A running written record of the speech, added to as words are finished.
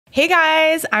Hey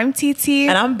guys, I'm Titi.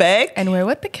 And I'm Beck. And we're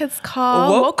what the kids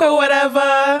call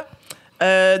wokeorwhateva.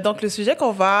 Donc, le sujet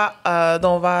dont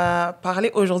on va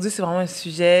parler aujourd'hui, c'est vraiment un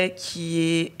sujet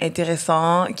qui est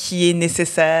intéressant, qui est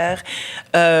nécessaire.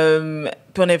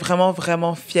 Puis on est vraiment,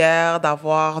 vraiment fiers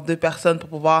d'avoir deux personnes pour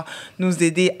pouvoir nous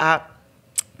aider à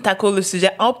tackle le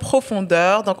sujet en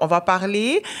profondeur. Donc, on va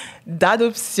parler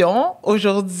d'adoption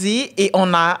aujourd'hui et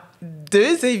on a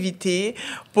deux invités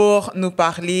pour nous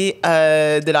parler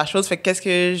de la chose. Fait que qu'est-ce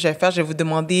que je vais faire? Je vais vous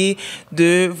demander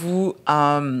de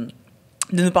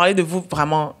nous parler de vous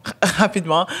vraiment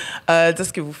rapidement, de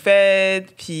ce que vous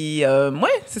faites. Puis,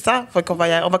 ouais, c'est ça. Fait qu'on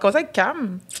on va commencer avec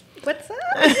Cam. What's up?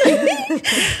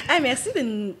 Hey, merci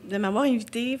de m'avoir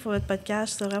invité pour votre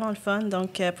podcast. C'est vraiment le fun.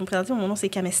 Donc, pour me présenter, mon nom, c'est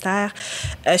Clem.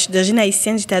 Je suis d'origine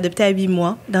haïtienne. J'ai été adoptée à 8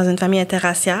 mois dans une famille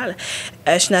interraciale.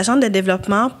 Je suis une agente de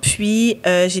développement. Puis,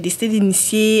 j'ai décidé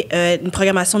d'initier une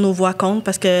programmation Nos Voix comptent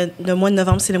parce que le mois de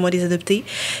novembre, c'est le mois des adoptés.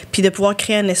 Puis, de pouvoir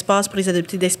créer un espace pour les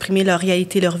adoptés d'exprimer leur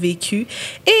réalité, leur vécu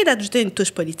et d'ajouter une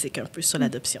touche politique un peu sur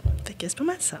l'adoption. Fait que c'est pas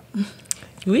mal ça.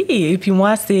 Oui, et puis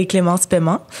moi, c'est Clémence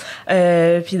Paiement.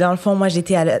 Puis dans le fond, moi, j'ai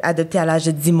été adoptée à l'âge de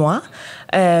 10 mois.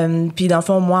 Puis dans le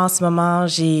fond, moi, en ce moment,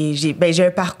 j'ai un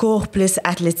parcours plus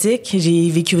athlétique. J'ai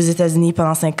vécu aux États-Unis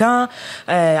pendant 5 ans,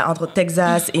 entre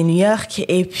Texas et New York.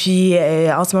 Et puis,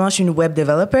 en ce moment, je suis une web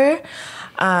developer.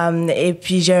 Et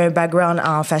puis, j'ai un background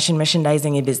en fashion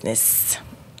merchandising et business.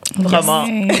 Vraiment,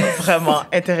 vraiment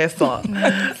intéressant.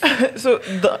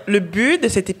 Le but de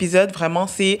cet épisode, vraiment,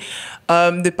 c'est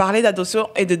de parler d'adoption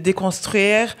et de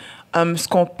déconstruire ce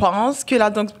qu'on pense que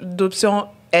l'adoption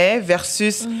est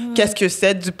versus qu'est-ce que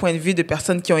c'est du point de vue de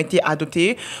personnes qui ont été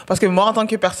adoptées. Parce que moi, en tant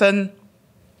que personne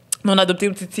non adoptée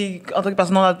ou petite, en tant que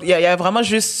personne non adoptée, il y a vraiment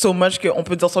juste so much qu'on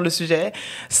peut dire sur le sujet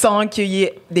sans qu'il y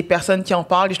ait des personnes qui en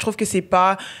parlent. Et je trouve que c'est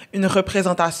pas une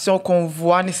représentation qu'on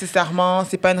voit nécessairement.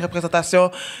 C'est pas une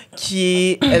représentation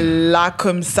qui est là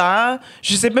comme ça.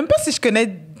 Je sais même pas si je connais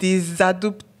des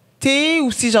adoptés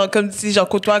ou si j'en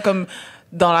côtoie comme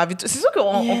dans la vie. C'est sûr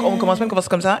qu'on commence même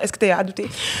comme ça. Est-ce que t'es adopté?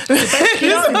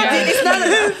 It's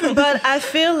not, but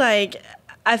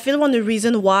I feel one of the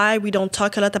reasons why we don't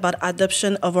talk a lot about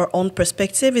adoption of our own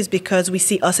perspective is because we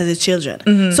see us as the children.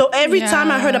 Mm-hmm. So every time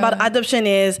I heard about adoption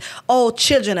is, oh,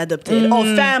 children adopted, or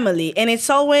family. And it's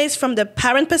always from the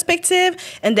parent perspective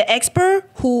and the expert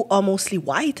who are mostly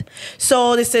white.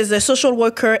 So this is a social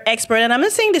worker expert. And I'm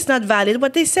not saying it's not valid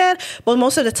what they said, but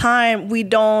most of the time we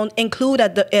don't include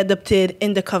adopted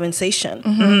in the conversation.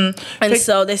 Mm-hmm. And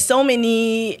so there's so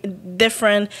many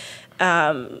different...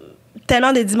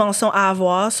 tellement de dimensions à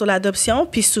avoir sur l'adoption,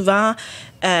 puis souvent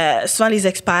les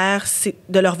experts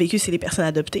de leur vécu, c'est les personnes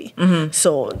adoptées. Mm-hmm.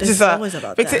 So, c'est ça.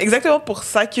 C'est exactement pour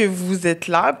ça que vous êtes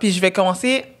là. Puis je vais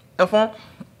commencer, au fond,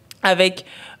 avec...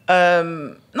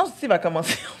 non, si, va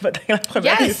commencer. On va attaquer la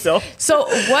première question. So,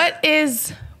 what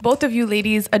is both of you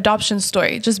ladies' adoption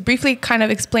story? Just briefly kind of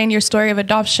explain your story of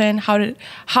adoption.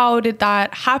 How did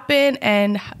that happen?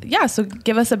 And yeah, so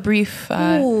give us a brief...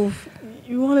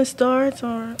 You want to start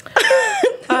or?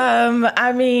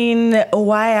 I mean,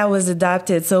 why I was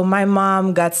adopted. So my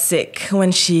mom got sick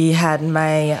when she had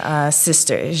my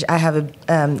sister.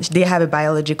 They have a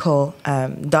biological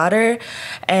daughter,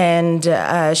 and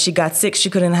she got sick. She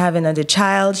couldn't have another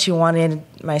child. She wanted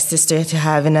my sister to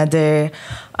have another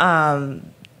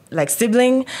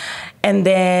sibling, and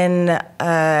then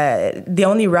the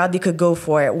only route they could go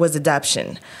for was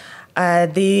adoption.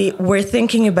 They were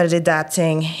thinking about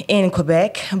adopting in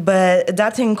Quebec, but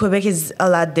adopting in Quebec is a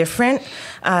lot different,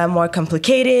 more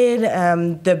complicated.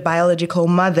 The biological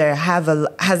mother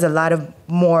has a lot of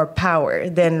more power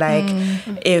than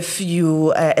if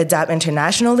you adopt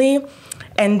internationally.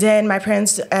 And then my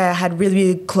parents had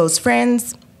really close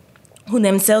friends who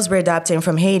themselves were adopting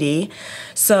from Haiti.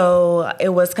 So it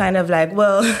was kind of like,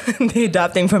 well, they're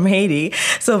adopting from Haiti,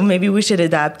 so maybe we should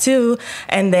adopt too.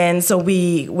 And then so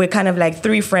we're kind of like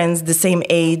 3 friends the same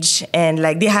age, and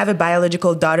they have a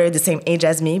biological daughter the same age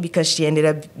as me because she ended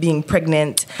up being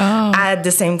pregnant at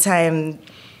the same time,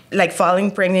 falling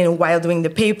pregnant while doing the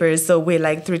papers. So we're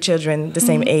 3 children the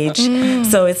same age.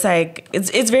 So it's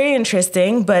it's very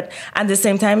interesting, but at the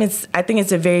same time, I think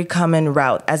it's a very common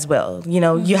route as well. You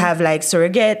know, you have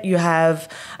surrogate, you have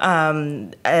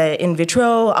in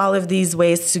vitro, all of these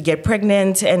ways to get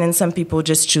pregnant, and then some people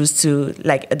just choose to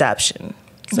adoption.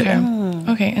 So,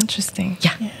 okay, interesting.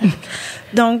 Yeah.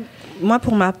 Donc, moi,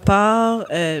 pour ma part,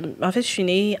 en fait, je suis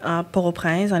née à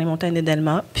Port-au-Prince, dans les montagnes de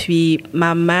Delma. Puis,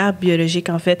 ma mère biologique,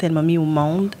 en fait, elle m'a mis au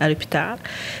monde à l'hôpital.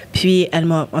 Puis, elle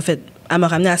m'a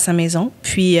ramenée à sa maison.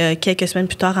 Puis, quelques semaines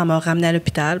plus tard, elle m'a ramenée à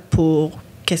l'hôpital pour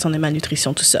question de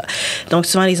malnutrition, tout ça. Donc,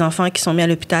 souvent, les enfants qui sont mis à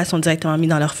l'hôpital sont directement mis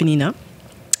dans l'orphelinat.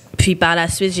 Puis par la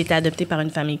suite, j'ai été adoptée par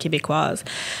une famille québécoise,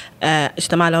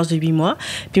 justement à l'âge de 8 mois.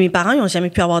 Puis mes parents, ils n'ont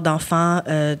jamais pu avoir d'enfants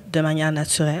de manière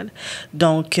naturelle.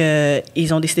 Donc,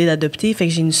 ils ont décidé d'adopter. Fait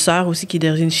que j'ai une sœur aussi qui est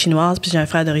d'origine chinoise, puis j'ai un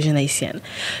frère d'origine haïtienne.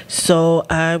 So,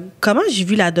 comment j'ai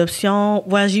vu l'adoption?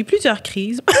 Ouais, j'ai eu plusieurs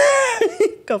crises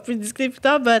qu'on peut discuter plus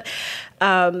tard, mais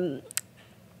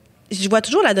je vois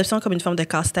toujours l'adoption comme une forme de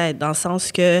casse-tête, dans le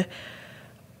sens que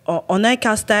on a un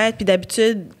casse-tête, puis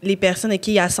d'habitude, les personnes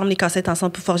qui assemblent les casse-têtes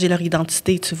ensemble pour forger leur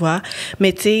identité, tu vois.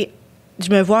 Mais tu sais,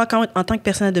 je me vois quand, en tant que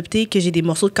personne adoptée, que j'ai des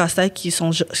morceaux de casse-tête qui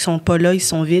sont pas là, ils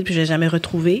sont vides, puis je ne vais jamais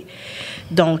retrouver.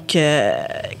 Donc,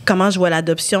 comment je vois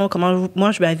l'adoption,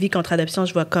 moi, je vois la vie contre l'adoption,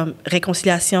 je vois comme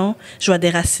réconciliation, je vois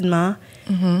déracinement,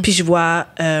 puis je vois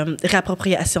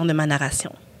réappropriation de ma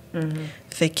narration.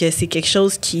 Fait que c'est quelque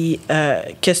chose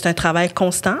que c'est un travail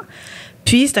constant.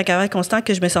 Puis, c'est un travail constant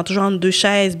que je me sens toujours entre deux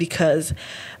chaises because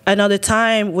another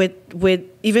time with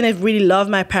even if I really love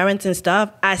my parents and stuff,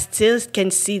 I still can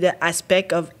see the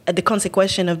aspect of the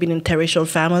consequence of being in a interracial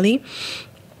family.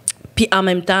 Puis, en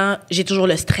même temps, j'ai toujours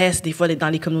le stress des fois d'être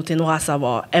dans les communautés noires à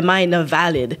savoir, am I not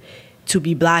valid to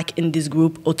be black in this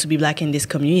group or to be black in these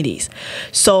communities?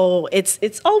 So, it's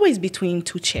always between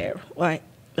two chairs. Ouais,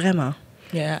 vraiment.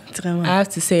 Yeah. Vraiment. I have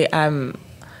to say,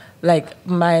 like,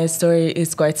 my story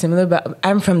is quite similar, but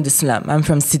I'm from the slum. I'm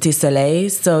from Cité Soleil,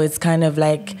 so it's kind of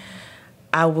like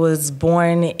I was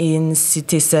born in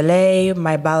Cité Soleil.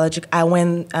 I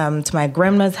went to my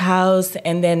grandma's house,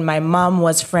 and then my mom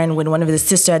was friend with one of the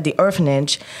sisters at the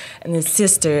orphanage, and the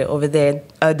sister over there,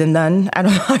 the nun, I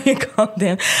don't know how you call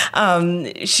them,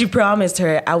 she promised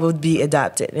her I would be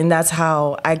adopted, and that's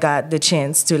how I got the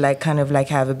chance to like kind of like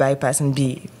have a bypass and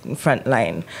be in front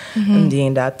line and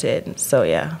being adopted. So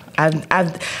yeah,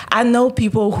 I know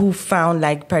people who found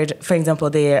like, for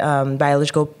example, their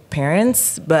biological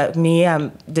parents, but me,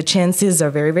 the chances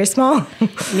are very, very small.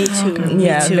 Me too.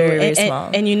 Yeah, me too. very, very small.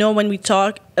 And you know, when we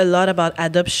talk a lot about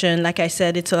adoption, like I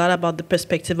said, it's a lot about the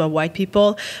perspective of white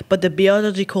people, but the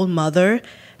biological mother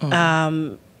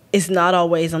is not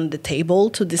always on the table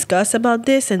to discuss about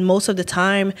this, and most of the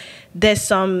time, there's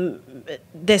some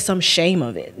shame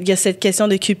of it. Il y a cette question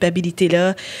de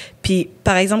culpabilité-là. Puis,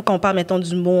 par exemple, quand on parle, mettons,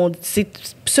 du mot...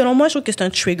 Selon moi, je trouve que c'est un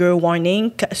trigger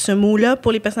warning. Ce mot-là,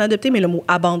 pour les personnes adoptées, mais le mot «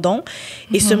 abandon ».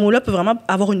 Et ce mot-là peut vraiment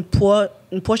avoir une poids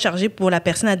chargée pour la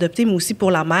personne adoptée, mais aussi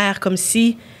pour la mère, comme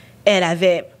si elle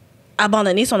avait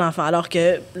abandonné son enfant, alors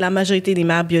que la majorité des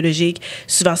mères biologiques,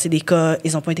 souvent, c'est des cas,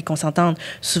 elles n'ont pas été consentantes.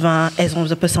 Souvent, elles n'ont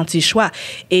pas senti le choix.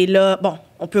 Et là, bon,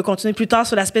 on peut continuer plus tard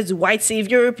sur l'aspect du white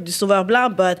savior puis du sauveur blanc,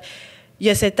 but il y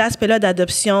a cet aspect-là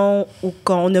d'adoption où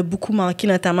qu'on a beaucoup manqué,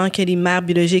 notamment que les mères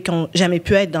biologiques n'ont jamais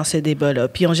pu être dans ce débat-là,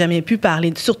 puis n'ont jamais pu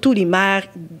parler, surtout les mères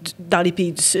dans les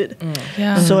pays du Sud.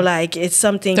 Yeah. So, like, it's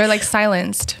something... They're, like,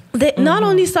 silenced. Not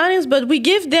only silenced, but we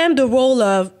give them the role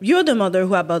of, you're the mother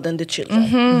who abandoned the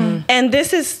children. And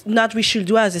this is not we should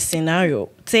do as a scenario.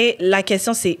 Tu sais, la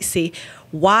question, c'est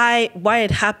why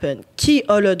it happened? Qui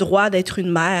a le droit d'être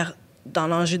une mère dans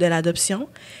l'enjeu de l'adoption?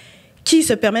 Qui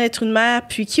se permet d'être une mère,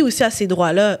 puis qui aussi a ces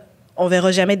droits-là? On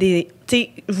verra jamais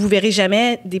vous verrez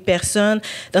jamais des personnes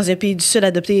dans un pays du Sud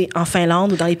adoptées en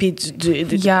Finlande ou dans les pays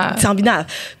scandinaves.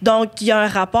 Donc, il y a un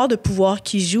rapport de pouvoir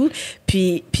qui joue.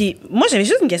 Puis moi, j'avais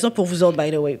juste une question pour vous autres, by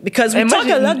the way. Because we talk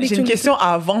a lot j'ai une question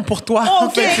avant pour toi. Oh, en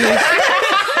fait.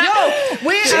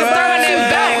 Oui, c'est vrai.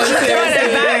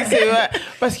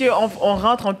 Parce qu'on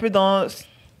rentre un peu dans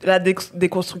la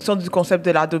déconstruction du concept de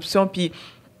l'adoption, puis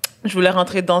je voulais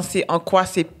rentrer dans en quoi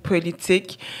c'est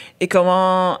politique et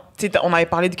comment, tu sais, on avait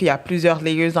parlé qu'il y a plusieurs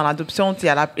layers dans l'adoption. Il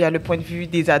y a le point de vue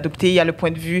des adoptés, il y a le point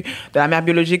de vue de la mère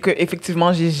biologique que,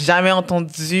 effectivement, j'ai jamais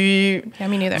entendu. Yeah,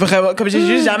 me neither. Vraiment, comme j'ai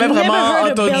juste jamais vraiment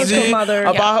entendu,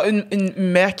 à part une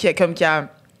mère qui a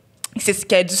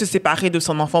dû se séparer de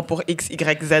son enfant pour X,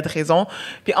 Y, Z raison.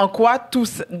 Puis en quoi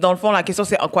dans le fond, la question,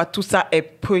 c'est en quoi tout ça est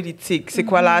politique. C'est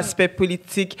quoi l'aspect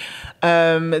politique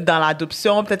dans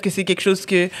l'adoption? Peut-être que c'est quelque chose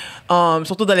que,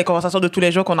 surtout dans les conversations de tous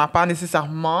les jours, qu'on n'a pas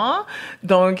nécessairement.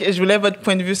 Donc, je voulais votre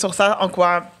point de vue sur ça. En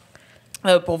quoi,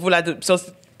 pour vous, l'adoption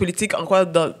politique, en quoi,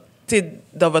 dans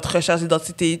votre recherche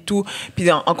d'identité et tout, puis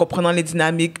en comprenant les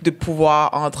dynamiques de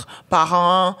pouvoir entre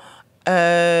parents,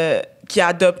 qui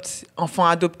adoptent, enfants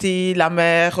adoptés, la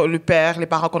mère, le père, les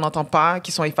parents qu'on n'entend pas, qui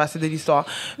sont effacés de l'histoire.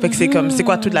 Fait que c'est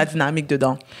quoi toute la dynamique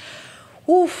dedans?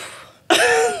 Ouf!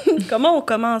 Comment on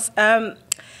commence?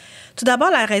 Tout d'abord,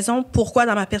 la raison pourquoi,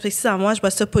 dans ma perspective, moi, je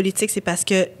vois ça politique, c'est parce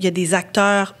qu'il y a des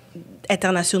acteurs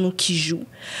internationaux qui jouent.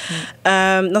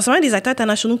 Non seulement des acteurs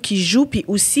internationaux qui jouent, puis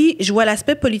aussi, je vois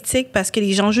l'aspect politique parce que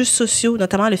les enjeux sociaux,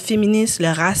 notamment le féminisme,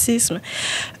 le racisme,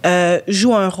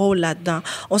 jouent un rôle là-dedans.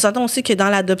 On s'entend aussi que dans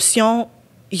l'adoption,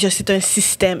 c'est un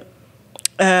système.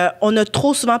 On a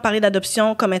trop souvent parlé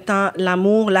d'adoption comme étant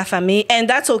l'amour, la famille. And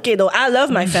that's okay, though. I love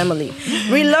my family.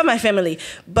 We love my family.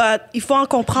 But il faut en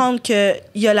comprendre qu'il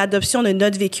y a l'adoption de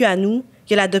notre vécu à nous,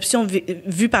 il y a l'adoption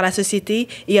vue par la société et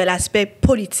il y a l'aspect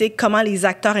politique, comment les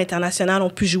acteurs internationaux ont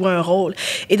pu jouer un rôle.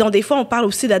 Et donc, des fois, on parle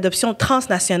aussi d'adoption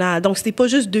transnationale. Donc, ce n'est pas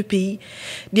juste 2 pays.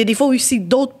 Il y a des fois aussi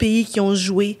d'autres pays qui ont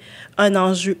joué un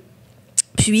enjeu.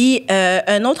 Puis,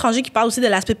 un autre enjeu qui parle aussi de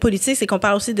l'aspect politique, c'est qu'on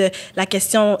parle aussi de la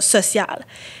question sociale.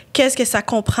 Qu'est-ce que ça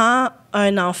comprend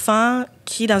un enfant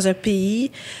qui est dans un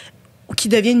pays ou qui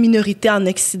devient une minorité en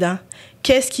Occident?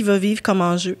 Qu'est-ce qu'il va vivre comme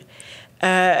enjeu?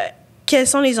 Quels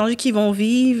sont les enjeux qu'ils vont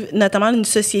vivre, notamment dans une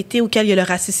société auquel il y a le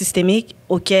racisme systémique,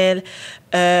 auquel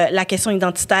la question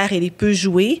identitaire, elle peut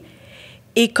jouer,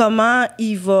 et comment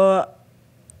il va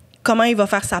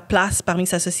faire sa place parmi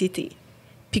sa société?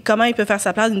 Puis comment il peut faire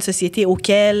sa place dans une société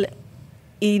auquel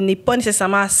il n'est pas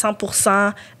nécessairement à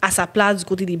 100% à sa place du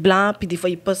côté des Blancs, puis des fois,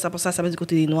 il n'est pas 100% à sa place du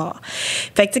côté des Noirs.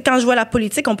 Fait que, tu sais, quand je vois la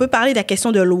politique, on peut parler de la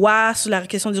question de loi, sur la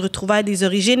question du retrouvailles des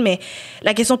origines, mais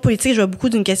la question politique, je vois beaucoup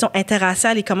d'une question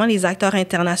interraciale et comment les acteurs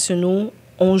internationaux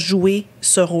ont joué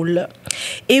ce rôle-là.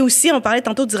 Et aussi, on parlait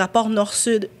tantôt du rapport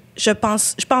Nord-Sud. Je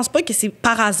pense pas que c'est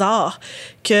par hasard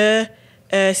que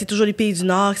c'est toujours les pays du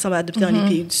Nord qui sont adoptés dans les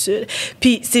pays du Sud.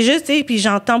 Puis c'est juste, tu sais, puis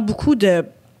j'entends beaucoup de...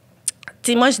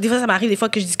 Tu sais, moi, des fois, ça m'arrive des fois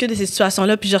que je discute de ces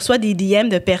situations-là, puis je reçois des DM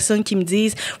de personnes qui me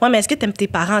disent « Ouais, mais est-ce que t'aimes tes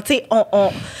parents? » Tu sais,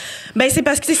 ben, c'est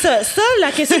parce que c'est ça. Ça, la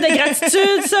question de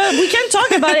gratitude, ça, we can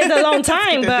talk about it a long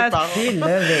time, but... They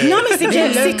love it. Non, mais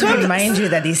c'est comme... Remind you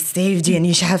that they saved you and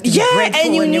you have to be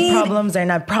grateful and your problems are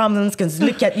not problems because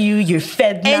look at you, you're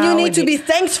fed now. And you need to be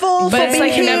thankful But for it's being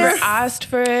like you here. never asked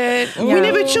for it. We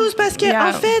never choose parce que,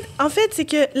 en fait, c'est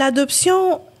que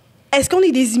l'adoption... Est-ce qu'on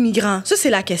est des immigrants? Ça, c'est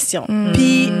la question.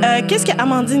 Puis, qu'est-ce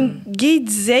qu'Amandine Gay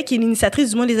disait, qui est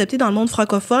l'initiatrice du mois des adoptés dans le monde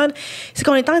francophone? C'est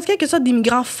qu'on est en quelque sorte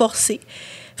d'immigrants forcés.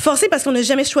 Forcés parce qu'on n'a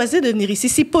jamais choisi de venir ici.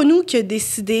 C'est pas nous qui avons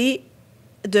décidé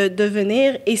de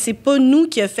venir et c'est pas nous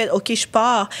qui avons fait « OK, je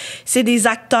pars ». C'est des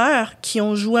acteurs qui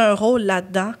ont joué un rôle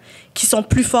là-dedans, qui sont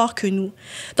plus forts que nous.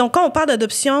 Donc, quand on parle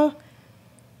d'adoption,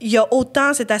 il y a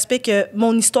autant cet aspect que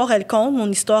mon histoire, elle compte,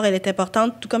 mon histoire, elle est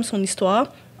importante, tout comme son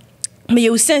histoire. Mais il y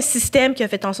a aussi un système qui a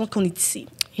fait en sorte qu'on est ici.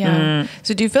 Yeah.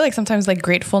 So do you feel like sometimes like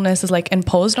gratefulness is like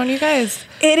imposed on you guys?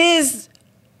 It is.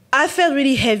 I felt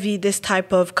really heavy this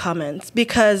type of comments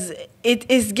because it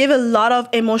is give a lot of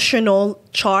emotional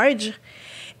charge,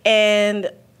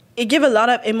 and it give a lot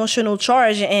of emotional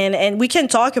charge, and we can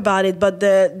talk about it, but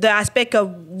the aspect of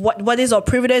what is our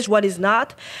privilege, what is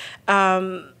not,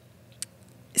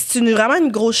 c'est vraiment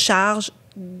une grosse charge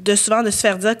de souvent de se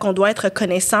faire dire qu'on doit être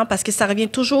reconnaissant parce que ça revient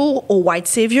toujours au white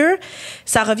savior,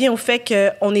 ça revient au fait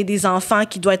qu'on est des enfants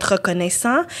qui doivent être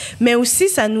reconnaissants, mais aussi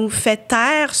ça nous fait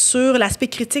taire sur l'aspect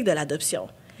critique de l'adoption.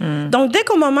 Donc, dès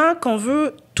qu'au moment qu'on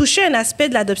veut toucher un aspect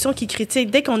de l'adoption qui est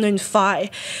critique, dès qu'on a une faille,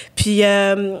 puis...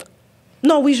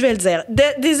 non, oui, je vais le dire.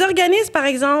 Des organismes, par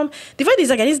exemple, des fois, il y a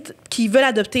des organismes qui veulent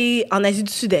adopter en Asie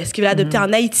du Sud-Est, qui veulent adopter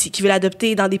en Haïti, qui veulent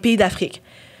adopter dans des pays d'Afrique.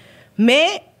 Mais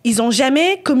ils n'ont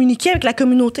jamais communiqué avec la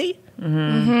communauté.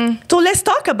 So, let's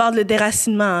talk about le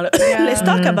déracinement. Let's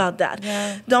talk about that.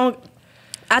 Donc,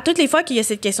 à toutes les fois qu'il y a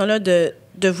cette question-là de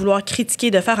vouloir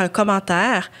critiquer, de faire un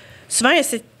commentaire, souvent, il y a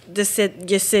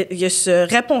ce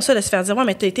réponse-là de se faire dire « Ouais,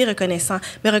 mais tu as été reconnaissant. »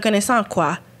 Mais reconnaissant en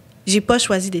quoi? J'ai pas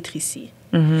choisi d'être ici.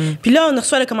 Puis là, on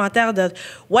reçoit le commentaire de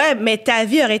 « Ouais, mais ta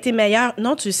vie aurait été meilleure. »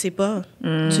 Non, tu le sais pas.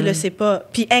 Tu le sais pas.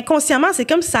 Puis inconsciemment, c'est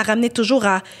comme si ça ramenait toujours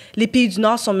à « Les pays du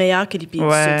Nord sont meilleurs que les pays du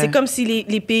Sud. » C'est comme si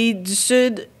les pays du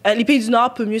Sud... les pays du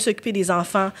Nord peuvent mieux s'occuper des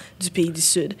enfants du pays du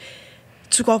Sud.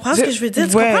 Tu comprends ce que je veux dire?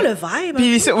 Tu comprends le vibe?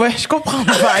 Puis, je comprends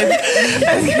le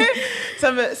vibe.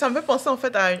 ça me fait penser, en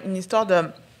fait, à une histoire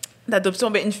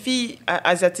d'adoption. Ben, une fille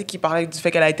asiatique qui parlait du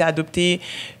fait qu'elle a été adoptée,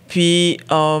 puis...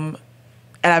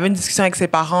 elle avait une discussion avec ses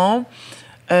parents,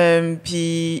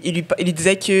 puis il lui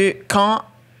disait que quand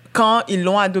ils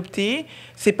l'ont adoptée,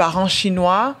 ses parents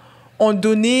chinois ont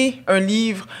donné un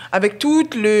livre avec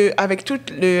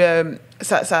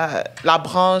la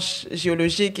branche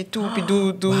géologique et tout, puis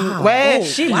d'où tout venait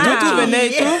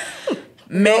et tout.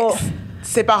 Mais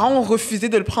ses parents ont refusé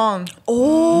de le prendre.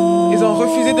 Ils ont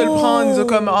refusé de le prendre. Ils ont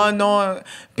comme, oh non.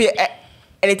 Puis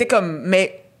elle était comme,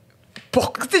 mais...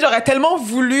 j'aurais tellement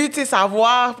voulu,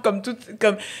 savoir, comme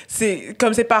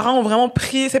ses parents ont vraiment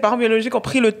pris, ses parents biologiques ont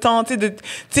pris le temps,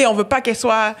 on veut pas qu'elle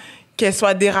soit qu'elle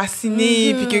soit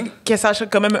déracinée, puis qu'elle sache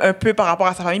quand même un peu par rapport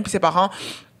à sa famille, puis ses parents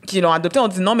qui l'ont adoptée ont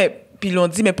dit non, mais puis ils l'ont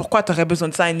dit, mais pourquoi t'aurais besoin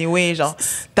de ça anyway, genre,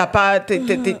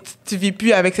 tu vis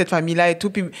plus avec cette famille-là et tout,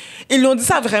 puis ils l'ont dit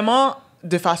ça vraiment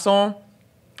de façon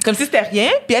comme si c'était rien,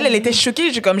 puis elle était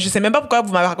choquée, je sais même pas pourquoi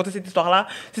vous m'avez raconté cette histoire-là,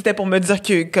 c'était pour me dire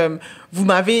que comme vous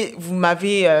m'avez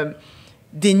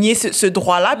dénié ce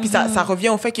droit-là, puis ça revient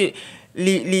au fait que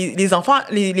les enfants,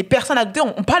 les personnes adoptées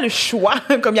ont pas le choix,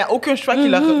 comme il y a aucun choix qui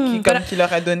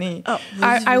leur est donné.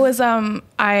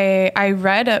 I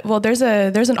read there's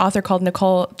an author called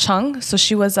Nicole Chung. So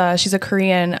she's a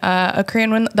Korean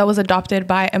woman that was adopted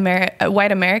by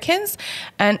white Americans,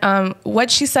 and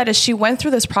what she said is she went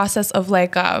through this process of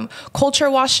like culture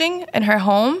washing in her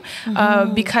home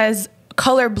because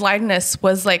color blindness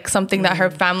was like something that her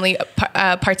family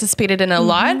participated in a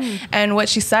lot, and what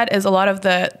she said is a lot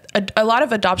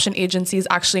of adoption agencies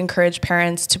actually encourage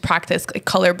parents to practice like,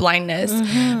 color blindness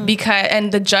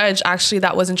and the judge actually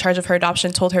that was in charge of her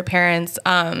adoption told her parents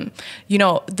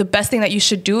the best thing that you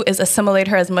should do is assimilate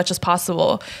her as much as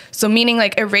possible, so meaning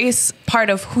like erase part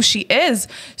of who she is.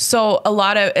 So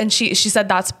she said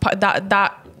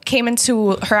that came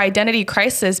into her identity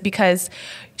crisis because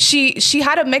she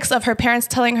had a mix of her parents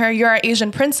telling her you're an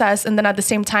Asian princess, and then at the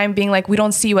same time being like, we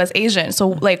don't see you as Asian, so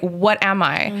like what am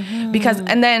I?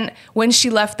 And then when she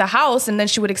left the house, and then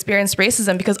she would experience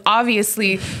racism because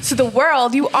obviously to the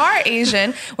world you are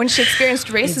Asian. When she experienced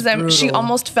racism, she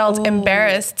almost felt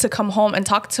embarrassed to come home and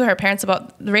talk to her parents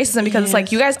about the racism because it's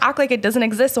like, you guys act like it doesn't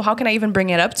exist, so how can I even bring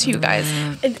it up to you guys?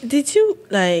 Did you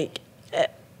like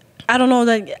I don't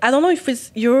know if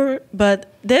it's but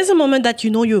there's a moment that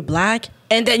you're black,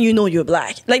 and then you're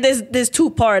black. Like there's two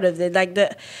parts of it. Like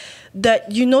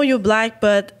that you're black,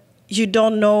 but you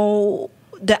don't know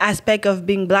the aspect of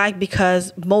being black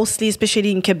because mostly,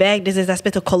 especially in Quebec, there's this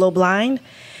aspect of colorblind.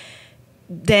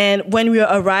 Then when we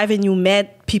arrive and you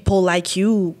met people like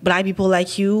you, black people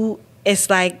like you, it's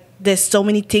like there's so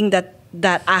many things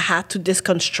that I had to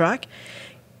deconstruct.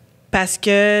 Parce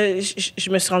que je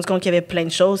me suis rendu compte qu'il y avait plein de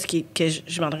choses que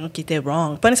je me rendais compte qui étaient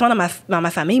wrong. Pas nécessairement dans ma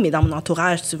famille, mais dans mon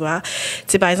entourage, tu vois. Tu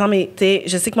sais, par exemple,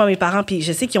 je sais que moi, mes parents, puis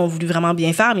je sais qu'ils ont voulu vraiment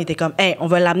bien faire, mais ils étaient comme, hey, on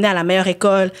va l'amener à la meilleure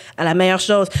école, à la meilleure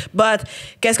chose. But,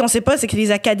 qu'est-ce qu'on sait pas, c'est que les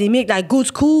académiques, la good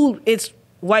school, it's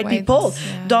white people.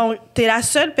 Yeah. Donc, t'es la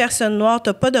seule personne noire,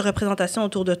 t'as pas de représentation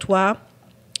autour de toi.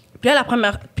 Puis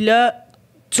là,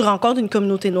 tu rencontres une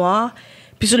communauté noire,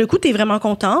 puis sur le coup, t'es vraiment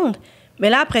contente. Mais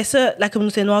là, après ça, la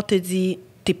communauté noire te dit,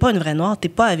 t'es pas une vraie noire, t'es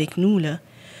pas avec nous, là.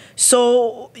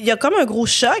 So, il y a comme un gros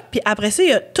choc. Puis après ça, il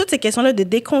y a toutes ces questions-là de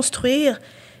déconstruire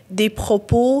des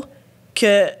propos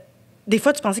que des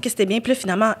fois, tu pensais que c'était bien. Puis là,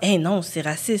 finalement, non, c'est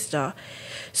raciste, genre.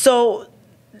 So,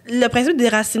 le principe du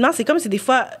déracinement, c'est comme si des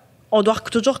fois, on doit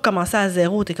toujours recommencer à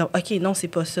zéro. T'es comme, OK, non, c'est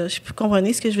pas ça. Vous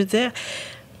comprenez ce que je veux dire?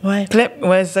 Ouais. Clem,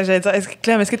 c'est ça que j'allais dire.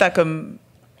 Clem, est-ce que t'as comme...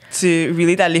 Tu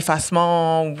relate à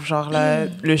l'effacement ou genre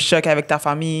le choc avec ta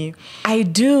famille? I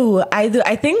do. I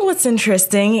think what's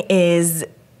interesting is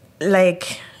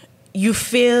like you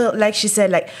feel like she said,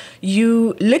 like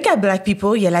you look at black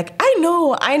people, you're like, I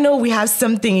know we have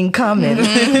something in common. But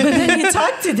then you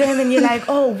talk to them and you're like,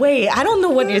 oh wait, I don't know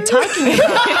what you're talking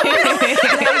about.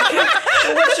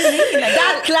 What you mean? Like,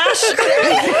 that clash.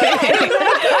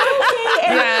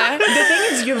 Yeah. The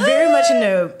thing is, you're very much in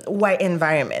a white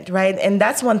environment, right? And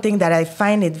that's one thing that I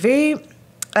find it very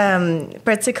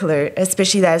particular,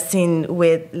 especially that I've seen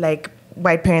with like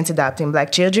white parents adopting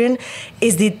black children,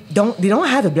 is they don't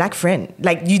have a black friend.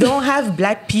 Like you don't have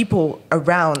black people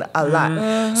around a lot.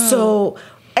 Mm-hmm. So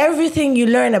everything you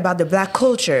learn about the black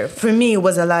culture, for me,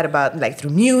 was a lot about like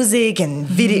through music and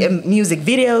music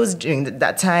videos during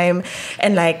that time,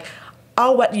 and like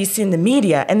all what you see in the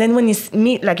media. And then when you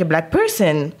meet like a black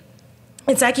person,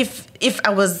 it's like if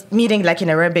I was meeting like an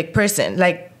Arabic person,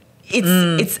 like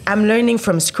it's I'm learning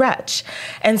from scratch.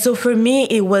 And so for me,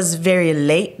 it was very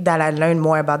late that I learned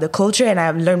more about the culture, and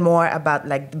I learned more about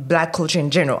like black culture in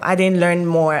general. I didn't learn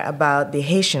more about the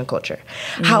Haitian culture.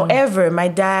 However, my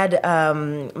dad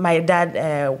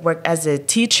worked as a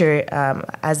teacher,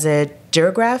 as a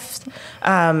geography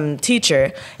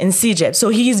teacher in CEGEP. So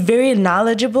he's very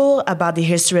knowledgeable about the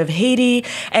history of Haiti,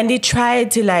 and they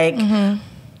tried to like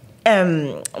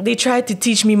they tried to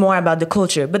teach me more about the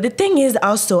culture. But the thing is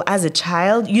also, as a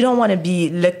child, you don't want to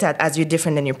be looked at as you're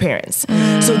different than your parents.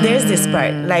 So there's this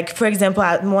part. Like, for example,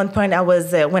 at one point I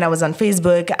was, when I was on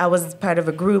Facebook, I was part of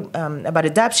a group about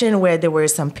adoption where there were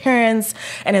some parents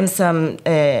and then some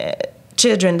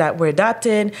children that were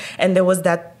adopted. And there was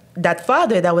that that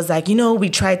father that was like, we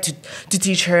tried to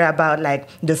teach her about like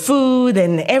the food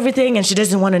and everything, and she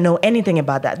doesn't want to know anything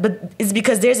about that. But it's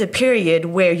because there's a period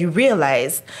where you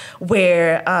realize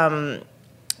where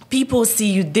people see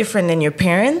you different than your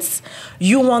parents.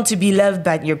 You want to be loved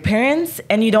by your parents,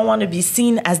 and you don't want to be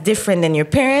seen as different than your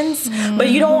parents. But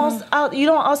you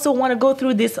don't also want to go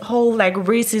through this whole like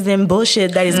racism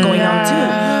bullshit that is going on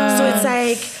too. So it's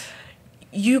like,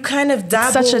 you kind of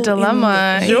dabble. Such a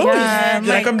dilemma. And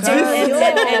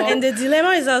the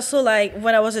dilemma is also like,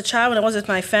 when I was a child, when I was with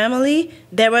my family,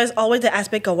 there was always the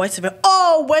aspect of white supremacy.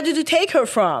 Oh, where did you take her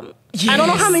from? Yes. I don't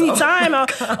know how many times.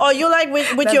 Or you like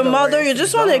with your mother, you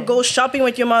just want to go shopping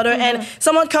with your mother, and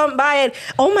someone come by and,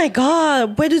 oh my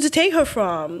God, where did you take her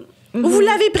from? Vous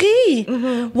l'avez pris.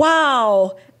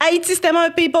 Wow. Haïti, c'était tellement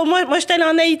un pays pour moi. Moi, j'étais allée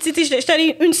en Haïti, j'étais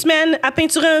allée une semaine à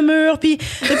peinturer un mur, puis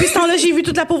depuis ce temps-là, j'ai vu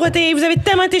toute la pauvreté. Vous avez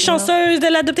tellement été chanceuse de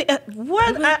l'adopter.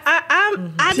 What?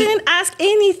 I didn't ask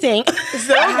anything. C'est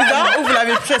bizarre, ou vous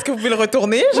l'avez pris, est-ce que vous pouvez le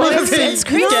retourner? Il y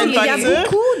a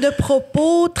beaucoup de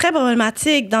propos très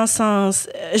problématiques dans le sens,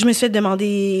 je me suis fait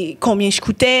demander combien je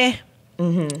coûtais. Je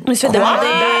me suis fait demander,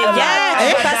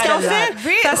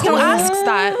 parce who asks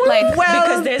that? Like,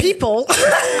 because there's people.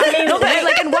 I mean, no, but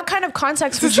like, in what kind of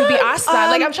context would you be asked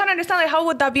that? Like, I'm trying to understand, like, how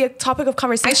would that be a topic of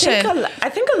conversation? I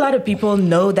think a lot of people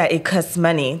know that it costs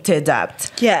money to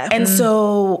adopt. Yeah. And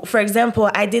so, for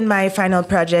example, I did my final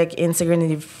project in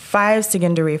secondary 5,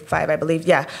 I believe,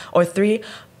 or 3,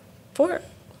 4.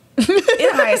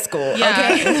 In high school,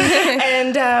 okay,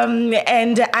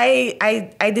 and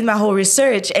I did my whole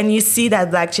research, and you see that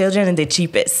Black children are the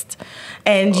cheapest,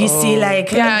 and you see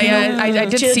like I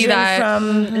did see that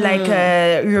from like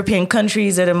European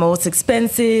countries are the most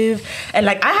expensive, and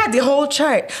like I had the whole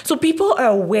chart, so people are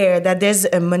aware that there's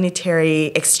a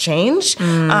monetary exchange,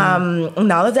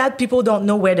 and all of that. People don't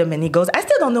know where the money goes. I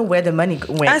still don't know where the money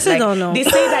went. I still don't know. They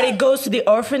say that it goes to the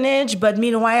orphanage, but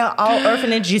meanwhile, all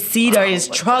orphanage you see there is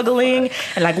struggling,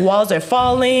 and like walls are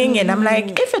falling, and I'm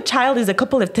like, if a child is a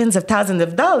couple of tens of thousands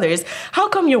of dollars, how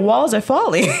come your walls are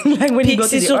falling? Like when you go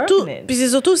to the orphanage. Puis c'est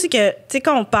surtout aussi que, tu sais,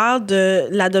 quand on parle de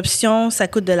l'adoption, ça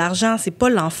coûte de l'argent, c'est pas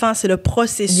l'enfant, c'est le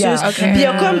processus. Puis il y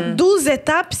a comme 12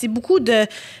 étapes, c'est beaucoup de...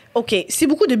 OK, c'est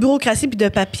beaucoup de bureaucratie puis de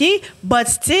papier, but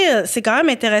still, c'est quand même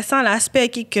intéressant l'aspect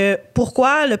que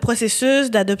pourquoi le processus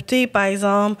d'adopter, par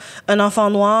exemple, un enfant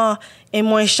noir est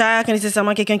moins cher que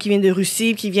nécessairement quelqu'un qui vient de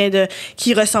Russie,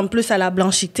 qui ressemble plus à la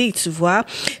blanchité, tu vois.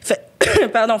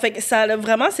 Fait que ça a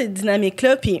vraiment cette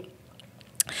dynamique-là, puis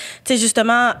tu sais,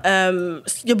 justement,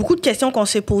 il y a beaucoup de questions qu'on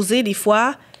s'est posées des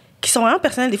fois qui sont vraiment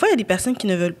personnelles. Des fois, il y a des personnes qui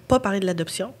ne veulent pas parler de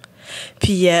l'adoption.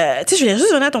 Puis, tu sais, je voulais juste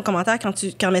revenir à ton commentaire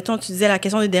quand mettons, tu disais la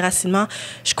question du déracinement.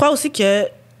 Je crois aussi que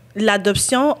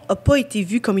l'adoption n'a pas été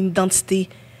vue comme une identité.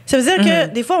 Ça veut dire que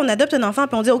des fois, on adopte un enfant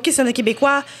puis on dit, OK, c'est un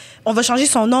Québécois, on va changer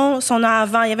son nom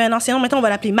avant. Il y avait un ancien nom, maintenant, on va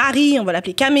l'appeler Marie, on va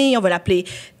l'appeler Camille, on va l'appeler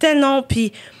tel nom.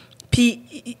 Puis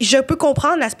je peux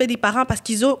comprendre l'aspect des parents parce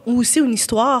qu'ils ont aussi une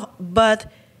histoire, but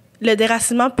le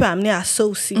déracinement peut amener à ça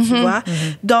aussi, tu vois.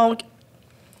 Donc,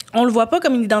 on le voit pas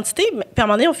comme une identité, mais puis à un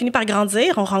moment donné, on finit par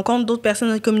grandir, on rencontre d'autres personnes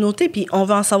de notre communauté, puis on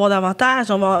va en savoir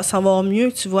davantage, on va en savoir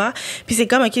mieux, tu vois. Puis c'est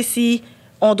comme, OK, si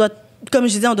on doit, comme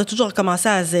je disais, on doit toujours recommencer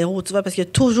à zéro, tu vois, parce qu'il y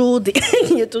a toujours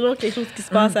il y a toujours quelque chose qui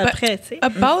se passe après, tu sais.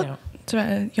 About,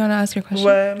 you want to ask your question?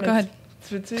 Ouais, Go ahead.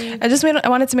 I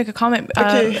wanted to make a comment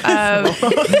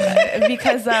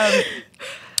because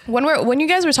when you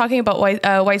guys were talking about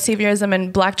white saviorism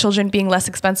and Black children being less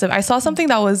expensive, I saw something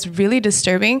that was really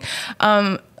disturbing.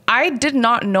 I did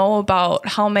not know about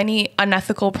how many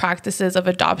unethical practices of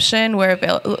adoption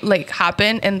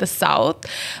happen in the South.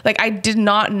 Like, I did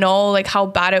not know like how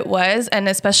bad it was, and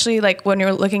especially like when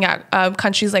you're looking at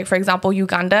countries like, for example,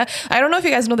 Uganda. I don't know if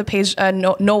you guys know the page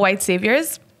No White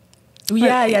Saviors.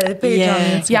 The page.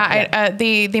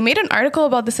 They made an article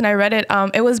about this and I read it.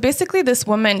 It was basically this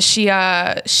woman. She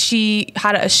was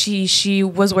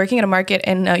working at a market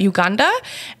in Uganda,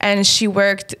 and she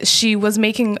was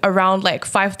making around like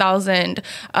 5,000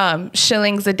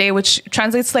 shillings a day, which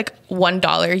translates like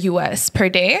 $1 US per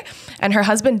day. And her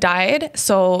husband died,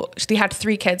 so they had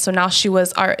 3 kids. So now she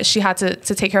had to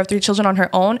take care of 3 children on her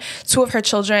own. 2 of her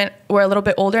children were a little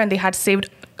bit older, and they had saved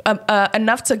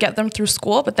enough to get them through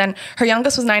school, but then her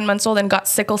youngest was 9 months old and got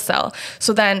sickle cell.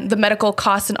 So then the medical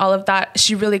costs and all of that,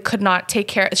 she really could not take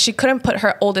care. She couldn't put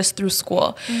her oldest through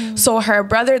school. So her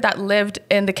brother that lived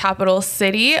in the capital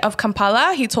city of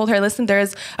Kampala, he told her, listen,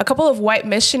 there's a couple of white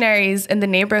missionaries in the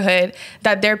neighborhood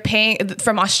that they're paying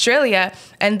from Australia,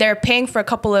 and they're paying for a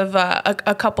couple of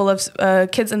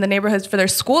kids in the neighborhoods for their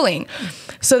schooling.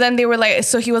 So then they were like,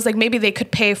 so he was like, maybe they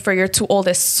could pay for your 2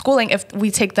 oldest schooling if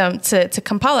we take them to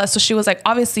Kampala. Guatemala. So she was like,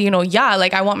 obviously, yeah,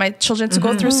 like I want my children to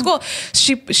go through school.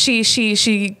 She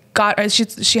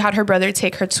had her brother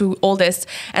take her two oldest,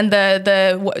 and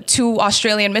the two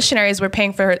Australian missionaries were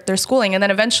paying for their schooling. And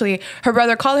then eventually her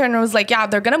brother called her and was like, yeah,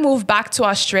 they're gonna move back to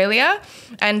Australia,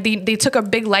 and they took a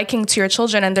big liking to your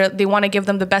children, and they want to give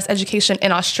them the best education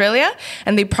in Australia,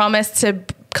 and they promised to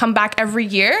come back every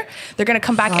year. They're gonna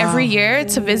come back every year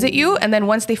to visit you, and then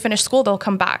once they finish school, they'll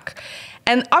come back.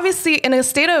 And obviously, in a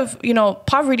state of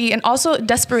poverty and also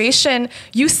desperation,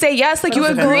 you say yes, like you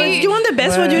agree. You want the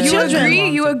best for your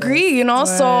children. You agree.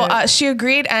 So she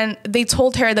agreed, and they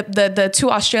told her the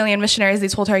two Australian missionaries. They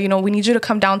told her, we need you to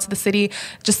come down to the city,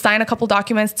 just sign a couple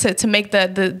documents to make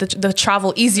the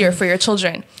travel easier for your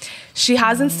children. She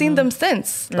hasn't seen them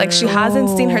since. Like she hasn't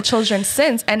seen her children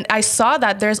since. And I saw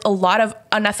that there's a lot of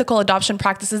unethical adoption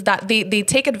practices that they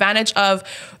take advantage of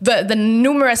the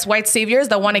numerous white saviors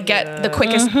that want to get the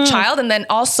quickest child. And then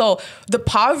also the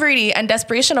poverty and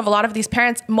desperation of a lot of these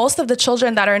parents. Most of the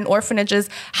children that are in orphanages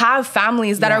have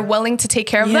families that are willing to take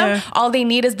care of them. All they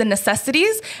need is the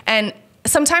necessities. And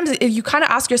sometimes you kind of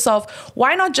ask yourself,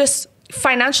 why not just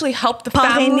financially help the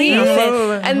family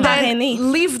and then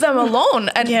leave them alone,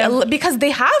 and because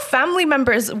they have family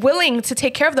members willing to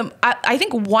take care of them. I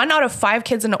think 1 out of 5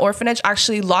 kids in an orphanage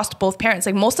actually lost both parents.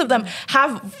 Like most of them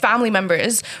have family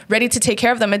members ready to take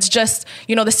care of them. It's just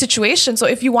the situation. So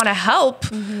if you want to help,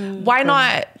 why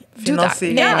not do that?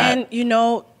 And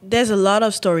there's a lot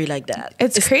of story like that.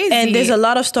 It's crazy. And there's a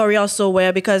lot of story also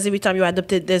where, because every time you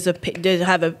adopted, they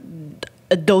have a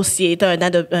dossier,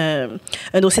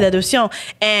 un dossier d'adoption,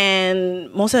 and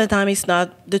most of the time it's not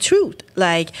the truth.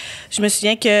 Like, je me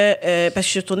souviens que parce que je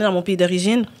suis retournée dans mon pays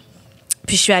d'origine,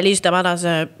 puis je suis allée justement dans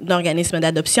un organisme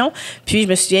d'adoption, puis je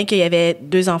me souviens qu'il y avait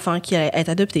 2 enfants qui allaient être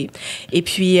adoptés. Et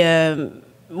puis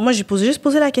moi, j'ai juste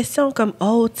posé la question comme,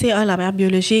 la mère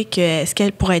biologique, est-ce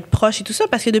qu'elle pourrait être proche et tout ça?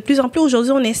 Parce que de plus en plus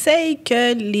aujourd'hui, on essaye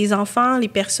que les enfants, les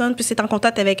personnes puissent être en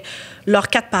contact avec leurs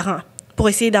 4 parents, pour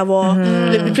essayer d'avoir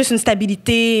le plus une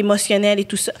stabilité émotionnelle et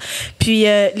tout ça. Puis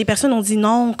les personnes ont dit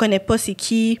non, on connaît pas c'est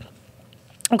qui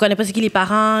les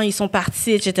parents, ils sont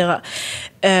partis, etc.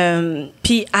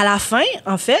 Puis à la fin,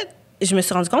 en fait, je me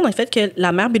suis rendu compte, en fait, que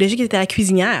la mère biologique était la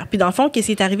cuisinière. Puis dans le fond, ce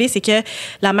qui est arrivé, c'est que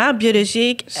la mère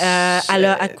biologique, elle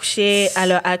a accouché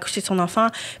de son enfant,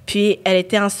 puis elle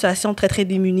était en situation très, très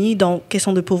démunie, donc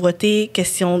question de pauvreté,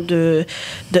 question de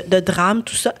drame,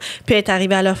 tout ça. Puis elle est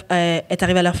arrivée à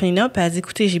l'orphelinat, puis elle a dit,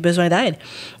 écoutez, j'ai besoin d'aide.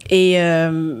 Et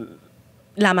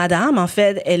la madame, en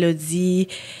fait, elle a dit,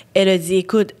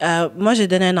 écoute, moi, j'ai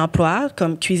donné un emploi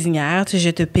comme cuisinière, je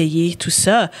vais te payer tout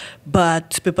ça, but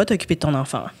tu peux pas t'occuper de ton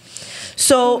enfant.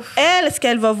 So, elle, ce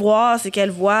qu'elle va voir, c'est qu'elle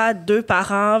voit 2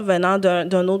 parents venant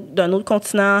d'un autre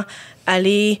continent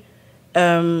aller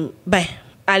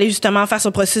justement faire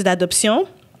son processus d'adoption.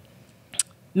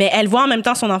 Mais elle voit en même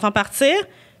temps son enfant partir,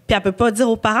 puis elle peut pas dire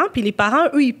aux parents. Puis les parents,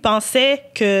 eux, ils pensaient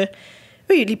que...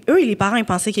 les parents, ils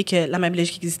pensaient que la mère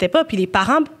biologique n'existait pas. Puis les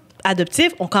parents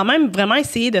adoptifs ont quand même vraiment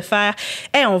essayé de faire,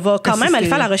 on va quand même aller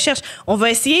faire la recherche. On va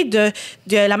essayer de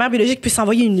la mère biologique puisse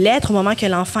envoyer une lettre au moment que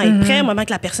l'enfant est prêt, au moment que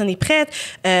la personne est prête.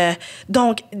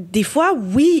 Donc, des fois,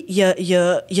 oui, il y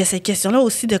a cette question-là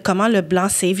aussi de comment le blanc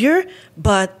savior,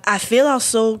 but I feel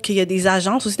also qu'il y a des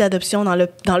agences aussi d'adoption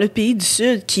dans le pays du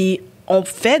Sud qui ont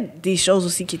fait des choses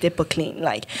aussi qui n'étaient pas clean.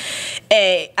 Like.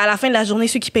 Et à la fin de la journée,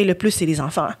 ceux qui payent le plus, c'est les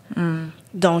enfants.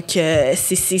 Donc,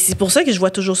 c'est pour ça que je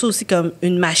vois toujours ça aussi comme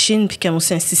une machine, puis comme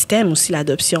aussi un système, aussi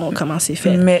l'adoption, comment c'est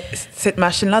fait. Mais cette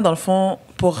machine-là, dans le fond,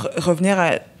 pour revenir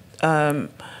à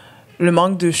le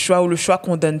manque de choix ou le choix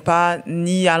qu'on ne donne pas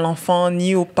ni à l'enfant,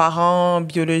 ni aux parents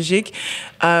biologiques,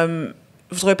 vous ne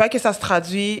trouvez pas que ça se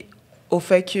traduit au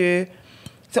fait que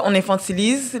on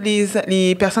infantilise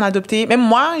les personnes adoptées. Même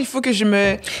moi, il faut que je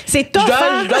me... C'est top,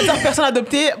 je dois dire personne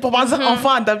adoptée pour pas dire enfant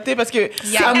adopté parce que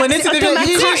à un moment donné, c'est devenu...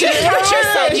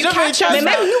 Mais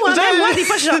même nous, même moi, des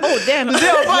fois, je dis « Oh, damn! »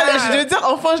 Je veux dire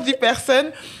enfant, je dis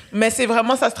personne. Mais c'est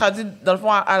vraiment, ça se traduit dans le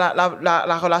fond à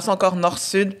la relation encore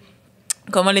nord-sud.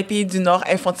 Comment les pays du Nord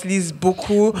infantilisent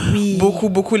beaucoup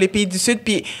les pays du Sud.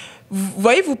 Puis, vous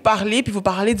voyez, vous parlez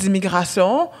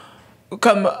d'immigration...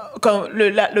 Comme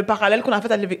le parallèle qu'on a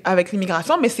fait avec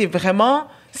l'immigration, mais c'est vraiment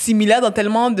similaire dans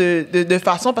tellement de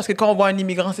façons, parce que quand on voit un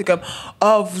immigrant, c'est comme «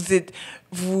 Oh,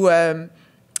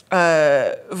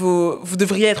 vous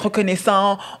devriez être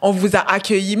reconnaissant, on vous a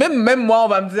accueilli. » Même moi, on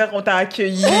va me dire « On t'a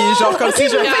accueilli. » Genre comme si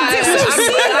je...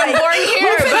 I'm born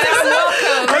here, but I'm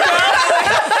welcome.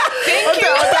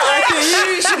 On t'a accueilli.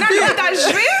 Je suis pas ta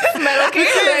juive, mais OK.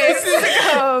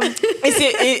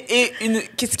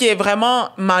 Et ce qui est vraiment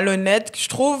malhonnête, je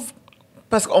trouve,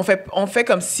 parce qu'on fait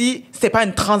comme si c'était pas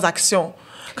une transaction.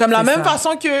 Comme la même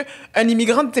façon qu'un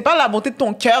immigrant, c'est pas la bonté de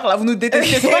ton cœur, là, vous nous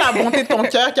détestez, c'est pas la bonté de ton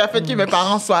cœur qui a fait que mes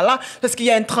parents soient là, parce qu'il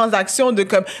y a une transaction de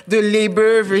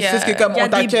labor versus que comme on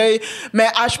t'accueille. Mais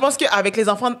je pense qu'avec les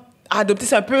enfants adoptés,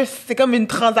 c'est comme une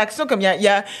transaction, comme il y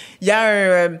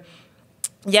a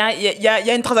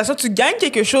une transaction, tu gagnes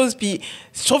quelque chose, puis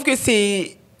je trouve que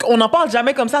on n'en parle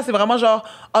jamais comme ça, c'est vraiment genre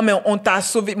mais on t'a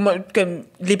sauvé. Moi, comme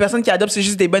les personnes qui adoptent, c'est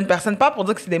juste des bonnes personnes, pas pour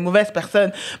dire que c'est des mauvaises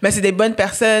personnes, mais c'est des bonnes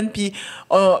personnes, puis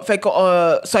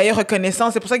soyez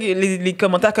reconnaissants. C'est pour ça que les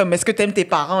commentaires comme est-ce que t'aimes tes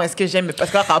parents, est-ce que j'aime, parce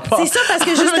que rapport. C'est ça, parce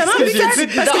que justement vu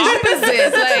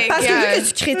que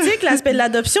tu critiques l'aspect de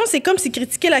l'adoption, c'est comme si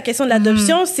critiquer la question de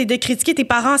l'adoption, c'est de critiquer tes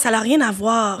parents, ça n'a rien à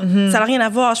voir. Ça n'a rien à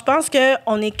voir. Je pense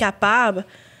qu'on est capable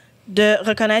de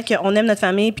reconnaître qu'on aime notre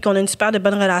famille puis qu'on a une super de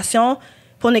bonne relation.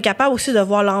 Puis on est capable aussi de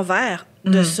voir l'envers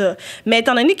de ça. Mais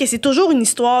étant donné que c'est toujours une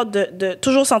histoire de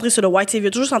toujours centrée sur le white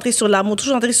savior, toujours centrée sur l'amour,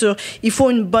 toujours centrée sur il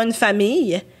faut une bonne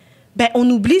famille, ben on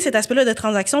oublie cet aspect-là de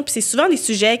transaction. Puis c'est souvent des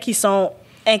sujets qui sont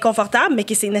inconfortables, mais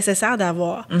que c'est nécessaire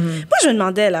d'avoir. Moi, je me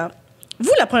demandais, là, vous,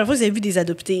 la première fois que vous avez vu des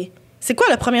adoptés, c'est quoi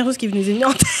la première chose qui vous est venue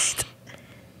en tête?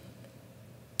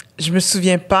 Je me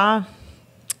souviens pas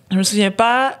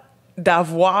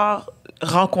d'avoir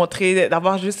rencontré,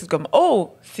 d'avoir juste comme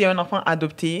c'est un enfant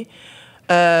adopté,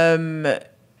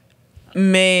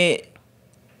 mais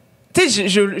tu sais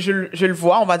je le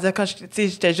vois, on va dire, quand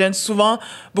j'étais jeune, souvent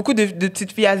beaucoup de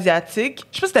petites filles asiatiques,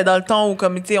 je sais pas si c'était dans le temps où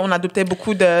comme tu sais on adoptait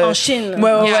beaucoup de en Chine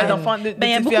d'enfants de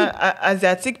petites filles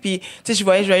asiatiques, puis tu sais je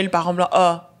voyais le parent blanc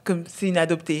comme c'est une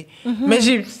adoptée. Mais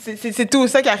c'est tout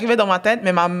ça qui arrivait dans ma tête.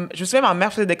 Mais je me souviens, ma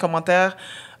mère faisait des commentaires,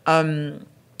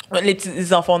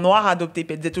 les enfants noirs adoptés,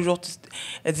 puis elle disait toujours,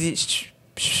 elle dit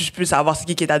je peux savoir c'est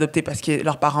qui est adopté parce que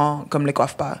leurs parents comme les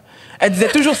coiffent pas. Elle disait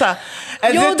toujours ça.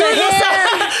 Elle disait toujours ça.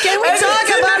 Can we talk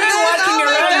about it? Walking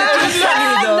around looking funny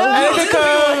though.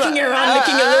 Walking around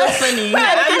looking a little funny. I'm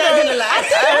not gonna lie.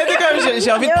 Elle était comme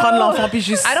j'ai envie de prendre l'enfant puis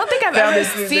juste. I don't think I've ever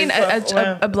seen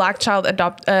a black child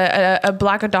a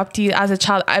black adoptee as a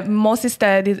child. Mostly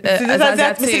c'était des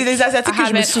Asiatiques. Mais c'est des Asiatiques que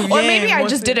je me souviens. Or maybe I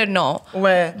just didn't know.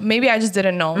 Ouais. Maybe I just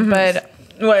didn't know, but.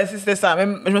 Ouais, c'était ça.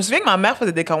 Même, je me souviens que ma mère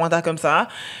faisait des commentaires comme ça.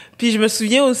 Puis je me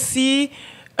souviens aussi,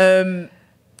 tu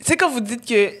sais, quand vous dites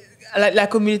que la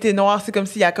communauté noire, c'est comme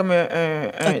s'il y a comme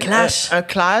un clash. Un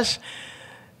clash.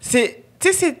 Tu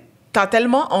sais, t'as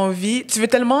tellement envie, tu veux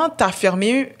tellement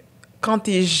t'affirmer quand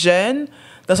t'es jeune,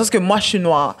 dans le sens que moi, je suis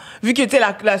noire. Vu que, tu sais,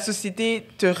 la société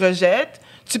te rejette,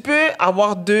 tu peux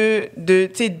avoir deux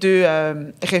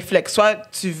réflexes. Soit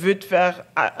tu veux te faire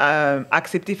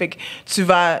accepter, fait que tu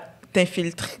vas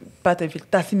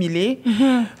t'assimiler,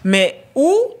 mais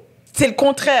ou c'est le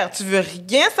contraire, tu veux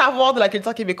rien savoir de la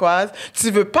culture québécoise, tu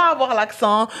veux pas avoir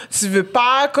l'accent, tu veux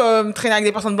pas comme traîner avec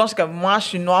des personnes blanches, comme moi je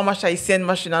suis noire, moi je suis haïtienne,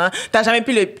 moi je suis nana, t'as jamais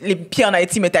pu les pieds en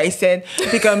Haïti mais t'es haïtienne,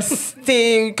 c'est comme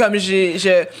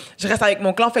je reste avec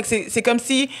mon clan, fait que c'est comme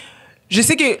si je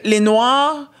sais que les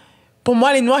noirs, pour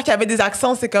moi les noirs qui avaient des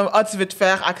accents, c'est comme tu veux te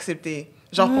faire accepter.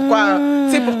 Genre, pourquoi,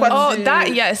 tu sais, pourquoi tu... that,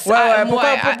 yes.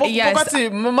 Pourquoi tu...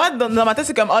 Moi, dans ma tête,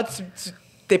 c'est comme, tu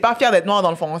t'es pas fière d'être noire,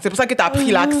 dans le fond. C'est pour ça que t'as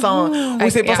pris l'accent. Ou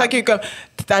c'est pour ça que, comme,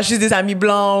 t'as juste des amis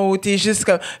blancs, ou t'es juste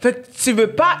comme... Fait que tu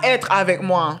veux pas être avec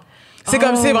moi. C'est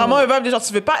comme, c'est vraiment un verbe de genre,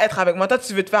 tu veux pas être avec moi. Toi,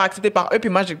 tu veux te faire accepter par eux, puis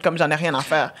moi, comme j'en ai rien à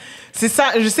faire. C'est ça,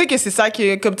 je sais que c'est ça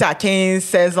que, comme t'es à 15,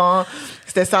 16 ans,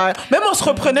 c'était ça. Même on se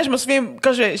reprenait, je me souviens,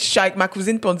 quand je suis avec ma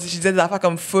cousine, puis je disais des affaires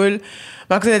comme full.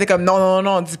 Ma cousine était comme,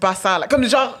 non, dis pas ça, là. Comme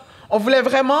genre, on voulait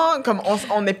vraiment, comme,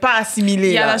 on n'est pas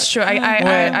assimilés. Yeah, là. that's true.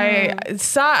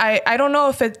 I don't know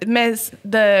if it, mais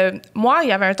moi, il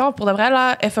y avait un temps, pour de vrai,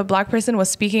 là, if a black person was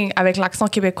speaking avec l'accent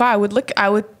québécois, I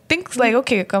would think, like,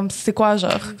 okay, comme, c'est quoi,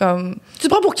 genre, comme... Tu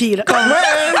te prends pour qui, là? I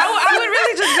would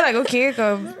really just be like, okay,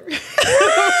 comme...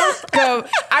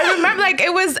 I remember, like,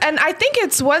 it was, and I think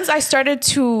it's once I started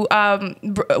to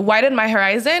widen my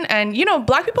horizon, and, you know,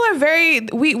 black people are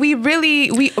we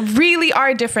really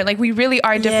are different. Like, we really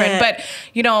are different. Yeah. But,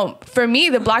 you know, for me,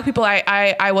 the black people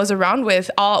I was around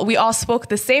with, we all spoke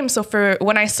the same. So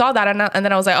when I saw that, and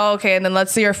then I was like, oh, okay, and then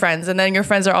let's see your friends. And then your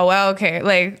friends are, oh, well, okay.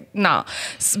 Like, nah.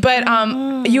 But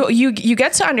you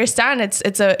get to understand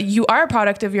you are a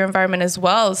product of your environment as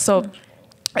well. So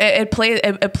it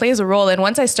plays a role. And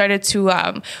once I started to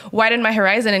widen my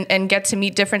horizon and get to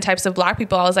meet different types of black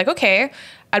people, I was like, okay,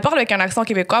 elle parle avec un accent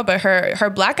québécois, but her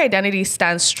Black identity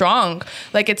stands strong.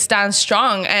 Like, it stands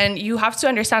strong. And you have to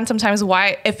understand sometimes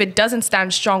why, if it doesn't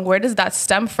stand strong, where does that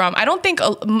stem from? I don't think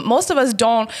most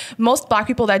Black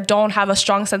people that don't have a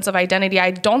strong sense of identity,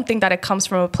 I don't think that it comes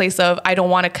from a place of, I don't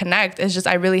want to connect. It's just,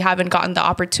 I really haven't gotten the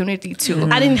opportunity to.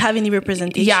 I didn't have any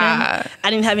representation. Yeah. I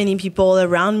didn't have any people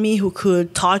around me who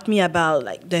could talk to me about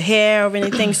like the hair or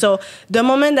anything. So the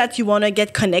moment that you want to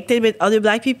get connected with other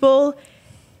Black people,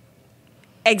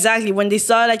 exactly, when they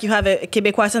saw like you have a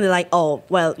Quebecois accent, they're like, oh,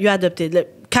 well, you adopted,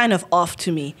 like, kind of off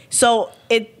to me. So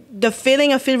the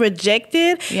feeling of feeling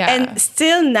rejected, and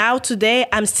still now today,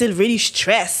 I'm still really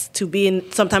stressed to be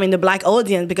sometime in the Black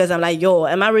audience, because I'm like, yo,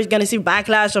 am I really gonna see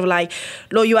backlash of like,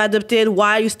 no, you adopted,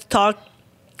 why you talk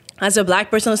as a Black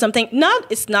person or something?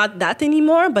 It's not that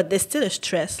anymore, but there's still a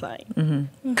stress, like. Comme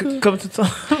tu te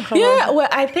sens? Yeah, well,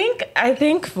 I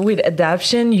think with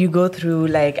adoption, you go through,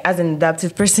 like, as an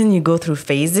adopted person, you go through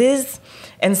phases.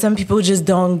 And some people just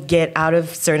don't get out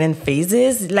of certain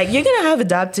phases. Like, you're going to have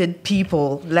adopted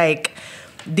people, like,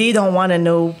 they don't want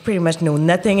to pretty much know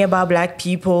nothing about Black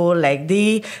people. Like,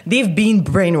 they've been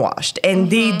brainwashed,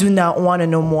 and they do not want to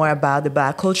know more about the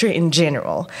Black culture in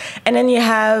general. And then you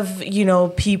have,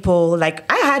 people, like,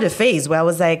 I had a phase where I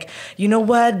was like, you know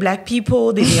what, Black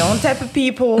people, they're the own type of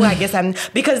people. I guess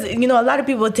because, a lot of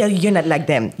people tell you you're not like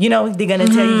them. They're going to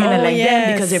tell you you're not like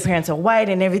them because their parents are white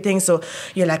and everything. So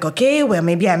you're like, okay, well,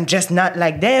 maybe I'm just not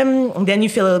like them. And then you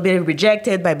feel a little bit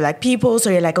rejected by Black people.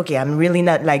 So you're like, okay, I'm really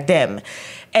not like them.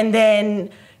 And then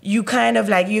you kind of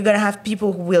like, you're going to have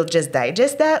people who will just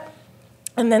digest that.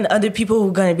 And then other people who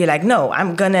are going to be like, no,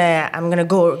 I'm gonna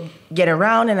go get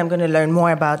around and I'm going to learn more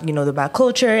about, the Black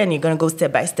culture, and you're going to go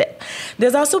step by step.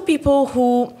 There's also people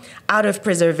who, out of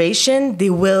preservation, they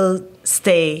will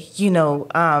stay,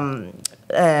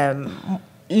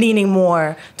 leaning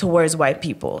more towards white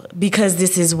people because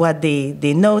this is what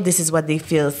they know, this is what they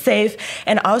feel safe.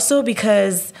 And also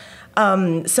because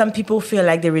some people feel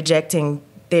like they're rejecting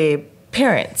their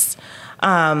parents.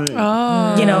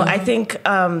 I think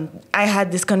I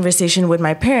had this conversation with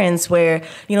my parents where,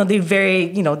 they're very,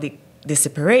 they're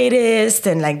separatist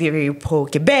and like they're very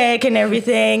pro-Quebec and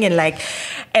everything.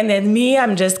 And then me,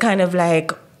 I'm just kind of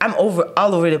like, I'm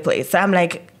all over the place. I'm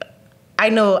like, I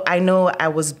know I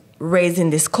was raised in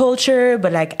this culture,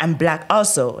 but like I'm Black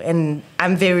also, and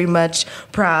I'm very much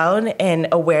proud and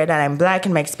aware that I'm Black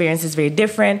and my experience is very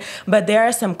different, but there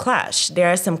are some clash,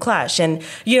 and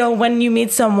when you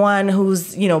meet someone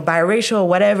who's biracial or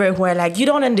whatever, who are like, you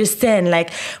don't understand,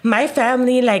 like my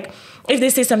family, like if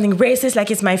they say something racist, like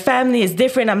it's my family, it's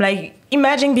different. I'm like,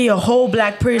 imagine being a whole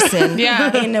Black person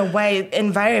in a white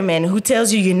environment who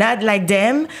tells you you're not like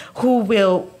them, who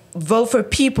will vote for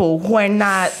people who are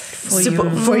not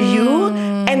for you,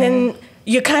 and then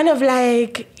you're kind of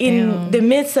like in the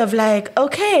midst of like,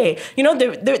 okay,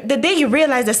 the day you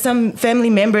realize that some family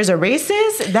members are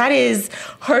racist, that is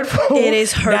hurtful. It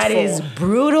is hurtful. That is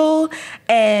brutal,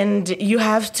 and you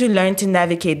have to learn to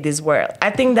navigate this world. I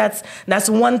think that's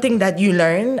one thing that you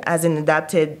learn as an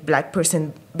adopted Black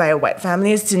person by a white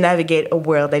family, is to navigate a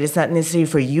world that is not necessary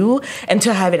for you and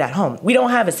to have it at home. We don't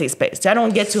have a safe space. I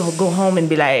don't get to go home and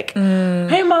be like,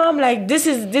 hey mom, like this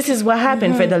is what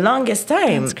happened for the longest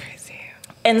time. That's crazy.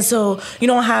 And so you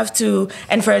don't have to,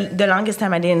 and for the longest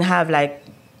time I didn't have like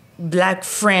Black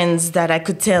friends that I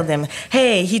could tell them,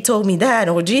 hey, he told me that.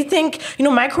 Or do you think,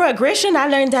 microaggression, I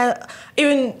learned that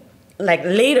even like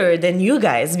later than you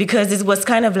guys, because it was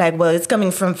kind of like, well, it's coming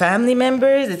from family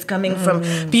members, it's coming from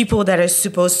people that are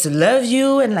supposed to love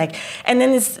you, and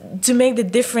then it's to make the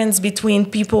difference between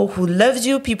people who love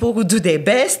you, people who do their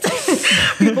best,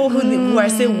 people who are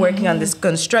still working on this,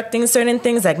 constructing certain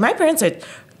things. Like my parents are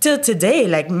till today,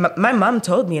 like my mom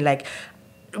told me, like,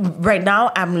 right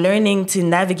now I'm learning to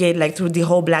navigate like through the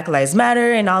whole Black Lives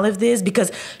Matter and all of this,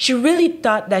 because she really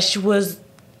thought that she was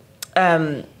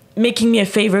making me a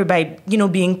favor by,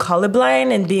 being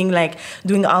colorblind and being like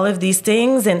doing all of these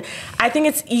things. And I think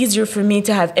it's easier for me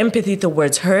to have empathy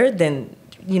towards her than,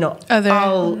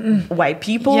 all white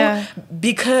people,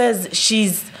 because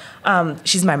she's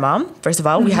my mom. First of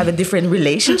all, we have a different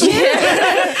relationship.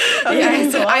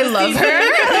 So I love her.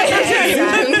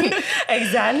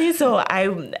 Exactly. So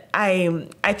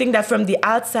I think that from the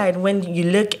outside, when you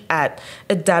look at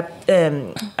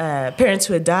parents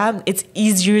who adopt, it's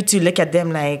easier to look at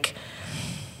them like,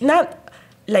 not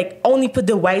like only put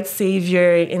the white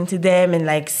savior into them and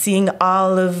like seeing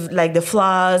all of like the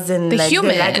flaws and the like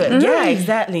human. yeah,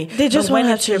 exactly. They just want to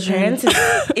have your children.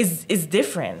 parents is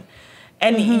different.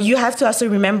 And you have to also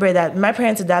remember that my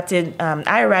parents adopted,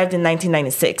 I arrived in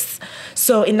 1996.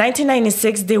 So in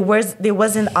 1996, there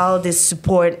wasn't all this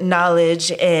support,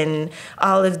 knowledge, and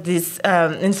all of this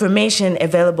information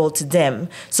available to them.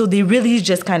 So they really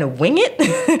just kind of wing it.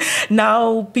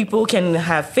 Now people can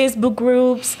have Facebook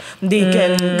groups. They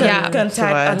can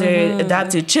contact other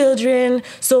adopted children.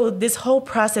 So this whole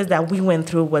process that we went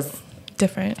through was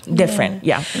different.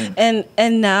 Yeah.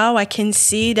 And now I can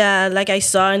see that, like I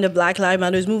saw in the Black Lives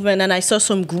Matter movement, and I saw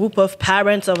some group of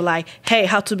parents of like, hey,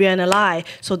 how to be an ally.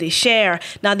 So they share.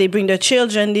 Now they bring their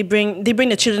children. They bring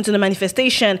the children to the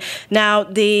manifestation. Now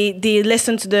they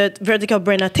listen to the vertical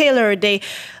Breonna Taylor.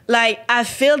 I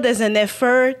feel there's an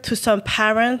effort to some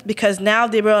parents because now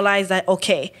they realize that,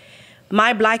 okay,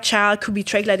 my Black child could be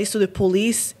treated like this to the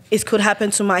police. It could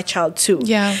happen to my child too.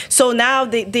 Yeah. So now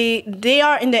they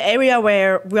are in the area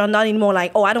where we are not anymore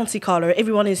like, oh, I don't see color.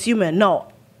 Everyone is human. No.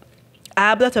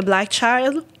 I adopted a Black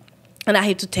child, and I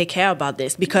had to take care about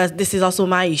this because this is also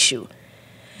my issue.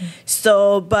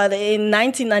 So, but in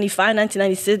 1995,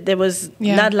 1996, there was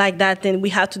not like that. Then we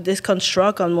had to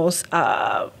deconstruct almost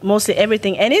mostly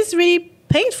everything. And it's really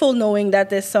painful knowing that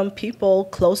there's some people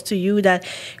close to you that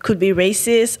could be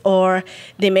racist, or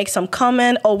they make some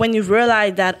comment, or when you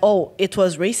realize that, oh, it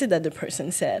was racist that the person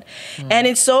said. And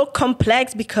it's so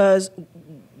complex because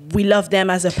we love them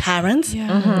as a parent.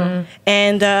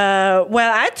 And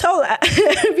I told,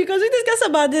 because we discussed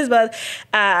about this, but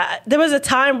there was a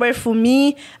time where for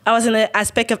me, I was in an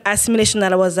aspect of assimilation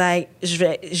that I was like, je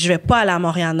vais pas aller à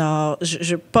Montréal-Nord,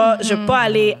 je vais pas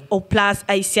aller aux places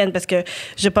haïtiennes parce que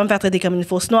je vais pas me faire traiter comme une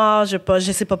fausse noire,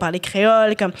 je sais pas parler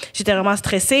créole, comme j'étais vraiment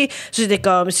stressée. J'étais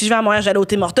comme, si je vais à Montréal, j'allais au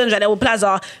Tim Hortons, j'allais aux places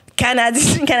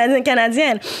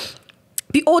canadiennes.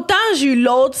 Puis autant j'ai eu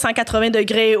l'autre 180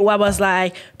 degrés où I was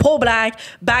like pro-black,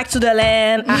 back to the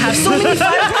land. I have so many fights.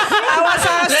 I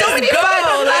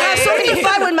have so many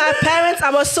fights with my parents.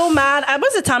 I was so mad. There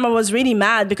was a time I was really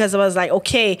mad because I was like,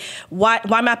 okay, why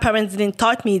my parents didn't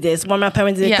taught me this? Why my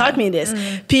parents didn't taught me this?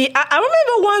 Puis I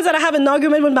remember once that I have an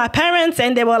argument with my parents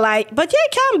and they were like, but yeah,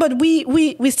 Cam, but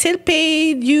we still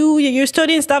paid you, your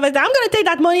study and stuff like that. I'm gonna take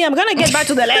that money. I'm gonna get back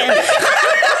to the land.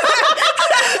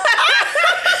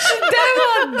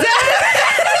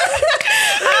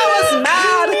 I was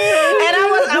mad, and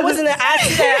I was in an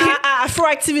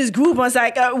Afro-activist group. I was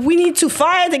like, we need to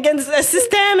fight against the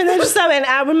system and then stuff. And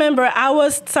I remember I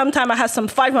had some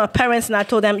fight with my parents, and I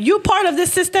told them, you're part of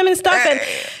this system and stuff. And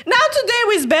now today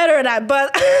was better at that,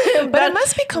 but it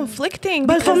must be conflicting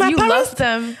because you love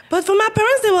them. But for my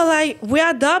parents, they were like, we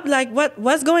adopt, like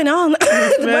what's going on?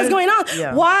 What's going on?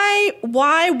 Yeah.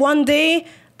 Why one day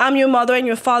I'm your mother and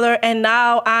your father, and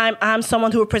now I'm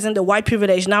someone who represents the white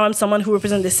privilege. Now I'm someone who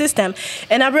represents the system.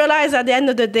 And I realized at the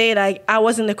end of the day, like, I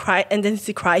was in the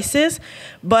identity crisis,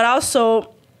 but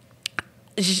also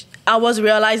I was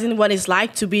realizing what it's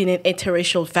like to be in an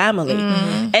interracial family.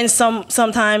 And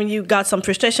sometimes you got some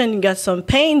frustration, you got some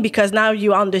pain, because now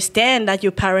you understand that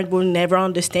your parent will never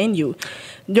understand you.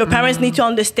 Your parents need to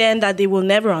understand that they will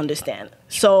never understand.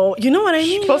 So, you know what I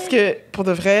mean? Je pense que, pour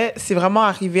de vrai, c'est vraiment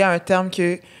arriver à un terme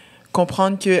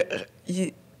comprendre que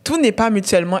tout n'est pas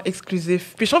mutuellement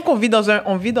exclusif. Puis je trouve qu'on vit dans un...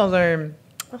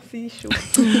 Merci, chaud.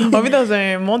 On vit dans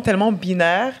un monde tellement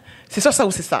binaire. C'est soit ça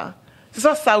ou c'est ça. C'est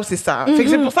soit ça ou c'est ça. Fait que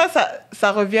c'est pour ça que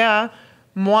ça revient à...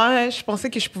 Moi, je pensais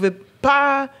que je pouvais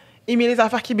pas aimer les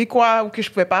affaires québécois ou que je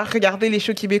pouvais pas regarder les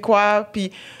shows québécois.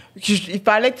 Puis il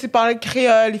fallait que tu parles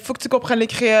créole, il faut que tu comprennes les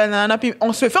créoles. Puis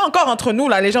on se fait encore entre nous,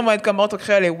 là. Les gens vont être comme, bon, ton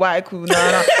créole est wack ou non.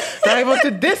 Ils vont te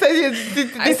désailler.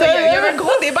 Il y avait un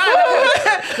gros débat, là.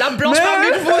 La blanche parle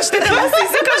mieux que vous. J'étais tellement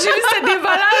saisie quand j'ai vu ce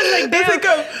débat-là.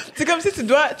 C'est comme si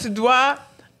tu dois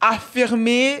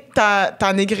affirmer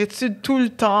ta négritude tout le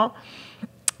temps.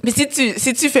 Mais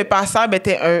si tu fais pas ça, ben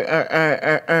t'es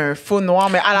un faux noir.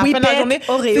 Mais à la fin de la journée,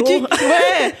 c'est qui?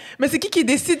 Ouais. Mais c'est qui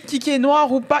décide qui est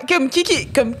noir ou pas?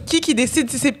 Qui décide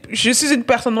si je suis une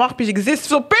personne noire puis j'existe?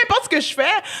 Peu importe ce que je fais,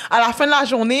 à la fin de la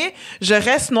journée, je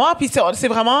reste noire. Puis c'est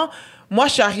vraiment... Moi,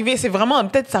 je suis arrivée, ça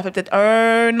fait peut-être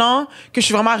 1 an que je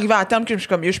suis vraiment arrivée à terme que je suis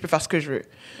comme, je peux faire ce que je veux.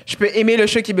 Je peux aimer le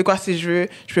show québécois si je veux.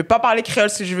 Je peux pas parler créole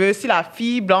si je veux. Si la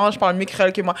fille blanche parle mieux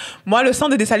créole que moi. Moi, le sang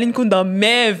de Dessalines coule dans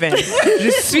mes veines. Je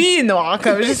suis noire,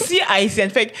 je suis haïtienne.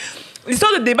 Fait que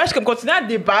l'histoire de débat, je comme continuer à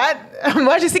débattre.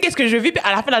 Moi, je sais qu'est-ce que je vis, puis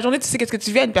à la fin de la journée, tu sais qu'est-ce que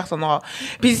tu vis à une personne noire.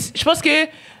 Puis je pense que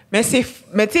mais tu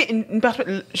sais,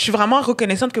 je suis vraiment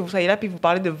reconnaissante que vous soyez là puis vous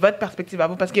parlez de votre perspective à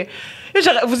vous, parce que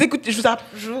vous écoutez,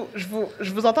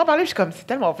 je vous entends parler, je suis comme, c'est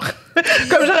tellement vrai.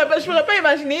 Comme je pourrais pas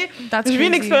imaginer, je vis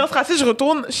une expérience raciste, je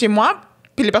retourne chez moi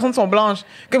puis les personnes sont blanches.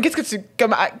 Comme qu'est-ce que tu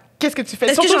qu'est-ce que tu fais?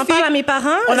 Est-ce que Surtout j'en parle à mes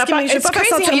parents? On a Est-ce que pas- je peux It's pas faire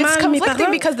crazy. sentir It's mal mes conflicting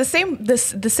parents? because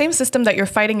the same system that you're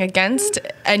fighting against,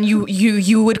 and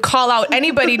you would call out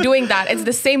anybody doing that. It's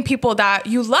the same people that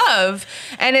you love,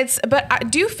 and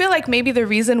do you feel like maybe the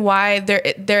reason why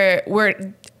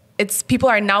people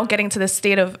are now getting to this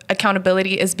state of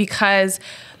accountability is because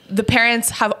the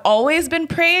parents have always been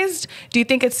praised? Do you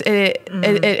think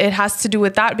it has to do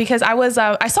with that? Because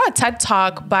I saw a TED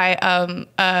Talk by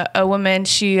a woman.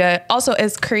 She also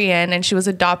is Korean, and she was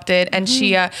adopted, and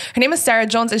she her name is Sarah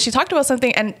Jones, and she talked about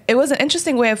something, and it was an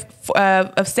interesting way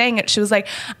of saying it. She was like,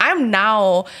 I'm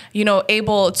now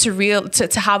able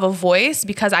to have a voice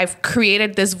because I've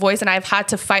created this voice and I've had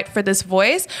to fight for this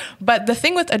voice. But the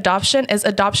thing with adoption is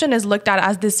looked at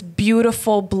as this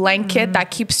beautiful blanket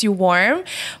that keeps you warm.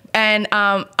 And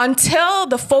until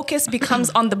the focus becomes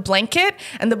on the blanket,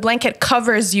 and the blanket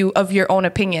covers you of your own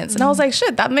opinions. And I was like,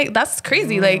 shit, that's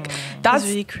crazy. Like that's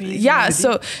really crazy. Yeah.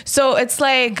 So it's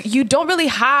like you don't really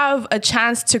have a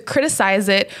chance to criticize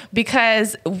it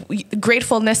because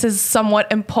gratefulness is somewhat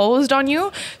imposed on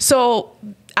you. So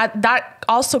that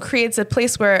also creates a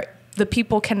place where the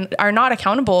people are not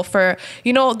accountable for,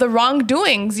 the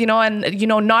wrongdoings, and,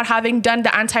 not having done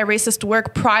the anti-racist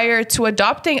work prior to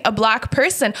adopting a Black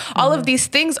person. All of these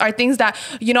things are things that,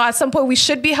 at some point we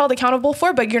should be held accountable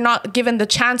for, but you're not given the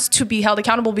chance to be held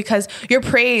accountable because you're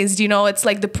praised. It's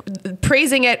like the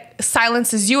praising it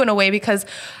silences you in a way, because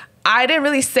I didn't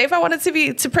really say if I wanted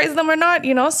to praise them or not,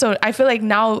 So I feel like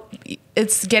now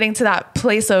it's getting to that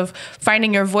place of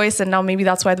finding your voice, and now maybe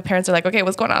that's why the parents are like, okay,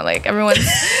 what's going on? Like everyone's,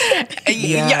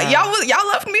 y'all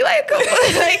loved me, like y'all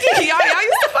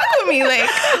used to fuck with me, like.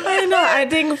 I know. I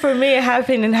think for me it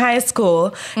happened in high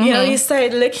school. You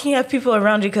start looking at people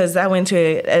around you, because I went to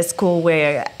a school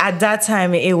where at that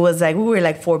time it was like we were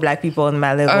like 4 Black people in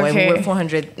my level, and we were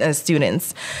 400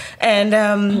 students, and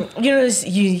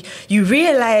you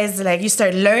realize, like, you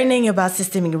start learning about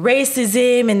systemic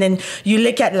racism, and then you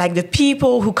look at like the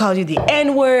people who call you the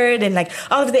N-word, and like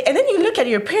all of the, and then you look at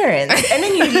your parents, and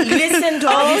then you listen to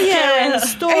all these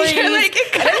parents' stories, and then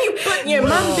you put your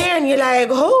mom there, and you're like,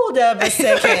 hold up a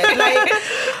second, like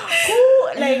who,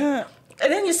 like.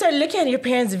 And then you start looking at your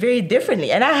parents very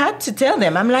differently. And I had to tell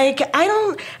them, I'm like,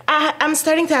 I'm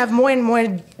starting to have more and more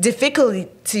difficulty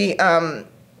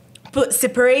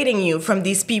separating you from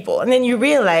these people. And then you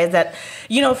realize that,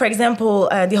 for example,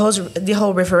 the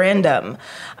whole referendum,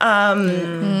 I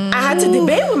had to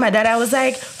debate with my dad. I was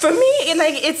like, for me,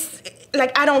 it's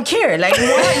like, I don't care. Like, moi,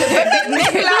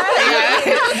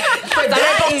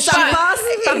 exactly.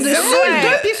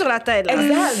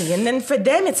 And then for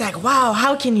them, it's like, wow,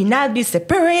 how can you not be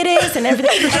separatist and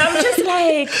everything? And I'm just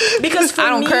like, because for I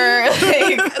don't care.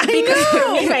 Because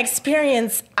for me, my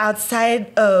experience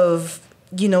outside of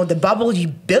the bubble you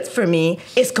built for me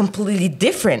is completely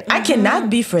different. I cannot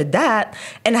be for that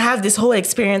and have this whole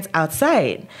experience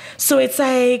outside. So it's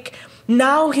like,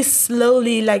 now he's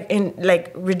slowly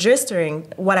registering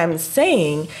what I'm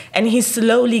saying, and he's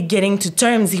slowly getting to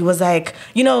terms. He was like,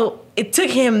 it took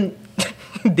him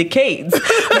decades.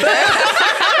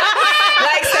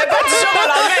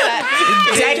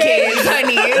 Decades,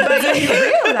 honey. But he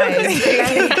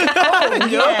realized,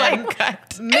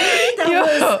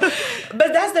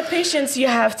 but that's the patience you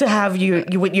have to have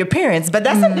with your parents. But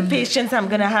that's not the patience I'm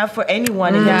gonna have for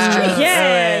anyone in the street.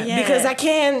 Yeah. Because I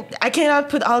cannot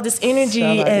put all this energy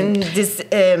and this.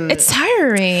 It's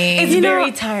tiring. It's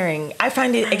very tiring. I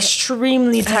find it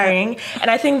extremely tiring,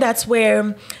 and I think that's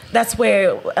where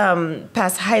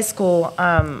past high school.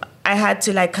 I had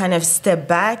to kind of step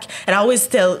back, and I always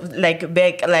tell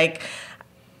Beck,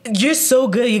 you're so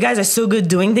good. You guys are so good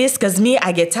doing this, because me,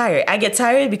 I get tired. I get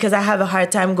tired because I have a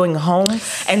hard time going home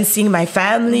and seeing my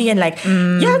family, and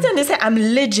you have to understand, I'm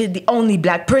legit the only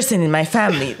Black person in my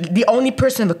family, the only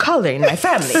person of color in my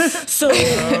family. So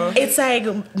it's like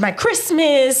my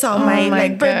Christmas, all my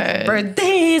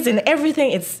birthdays and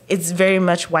everything. It's very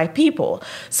much white people.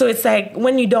 So it's like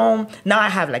when you don't. Now I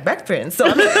have Black friends, so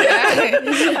I'm like,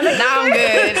 now I'm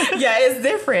good. Yeah, it's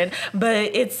different, but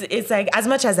it's like, as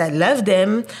much as I love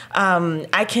them.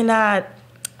 I cannot.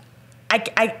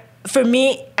 For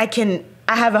me, I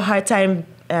have a hard time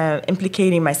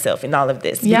implicating myself in all of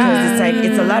this, because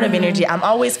it's a lot of energy. I'm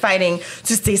always fighting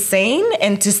to stay sane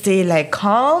and to stay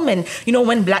calm. And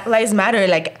when Black Lives Matter,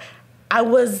 I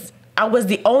was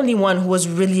the only one who was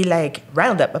really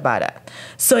riled up about it.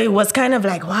 So it was kind of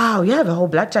wow, you have a whole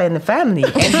Black child in the family,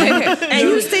 and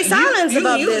you stay silent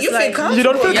about this. You feel comfortable. You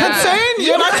don't feel concerned?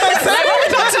 You're not concerned? What we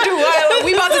about to do?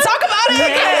 We about to talk about it?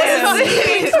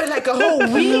 Yes. For a whole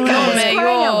week. Oh, man,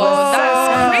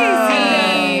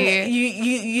 that's crazy.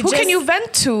 You who can you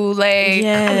vent to? Like, I mean,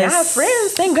 I have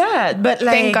friends, thank God. But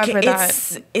like, thank God for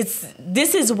that.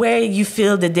 This is where you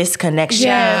feel the disconnection.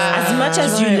 Yes. As much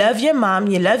as you love your mom,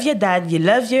 you love your dad, you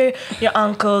love your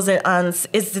uncles and aunts,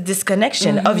 it's the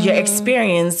disconnection of your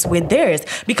experience with theirs,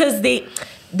 because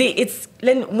it's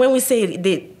when we say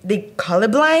they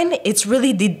colorblind, it's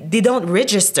really they don't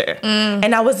register.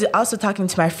 And I was also talking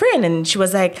to my friend, and she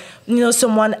was like,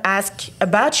 someone asked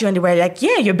about you, and they were like,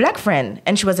 yeah, your black friend.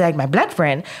 And she was like, my black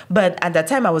friend. But at that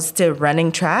time I was still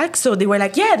running track, so they were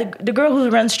like, yeah, the girl who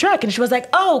runs track. And she was like,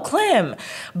 oh, Clem.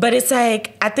 But it's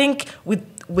like, I think with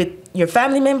your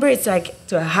family member, it's like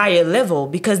to a higher level,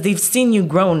 because they've seen you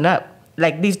grown up.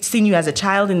 Like, they've seen you as a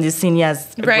child and they've seen you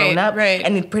as grown up,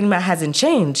 and it pretty much hasn't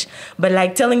changed. But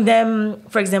like telling them,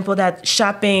 for example, that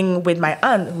shopping with my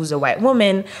aunt, who's a white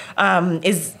woman,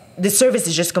 the service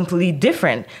is just completely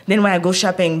different than when I go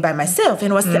shopping by myself.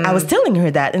 And I was telling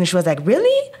her that, and she was like,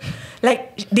 really?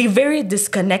 Like, they're very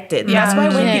disconnected. Yeah. That's why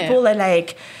when people are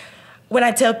like, when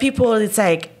I tell people, it's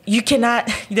like, you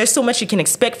cannot, there's so much you can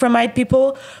expect from white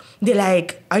people. They're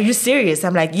like, are you serious?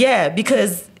 I'm like, yeah,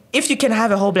 because if you can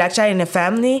have a whole black child in a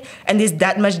family and there's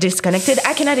that much disconnected,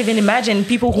 I cannot even imagine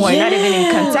people who are not even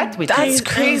in contact with you. That's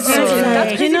crazy.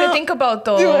 That's crazy to think about,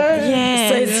 though. Yeah.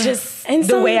 So it's just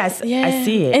the way I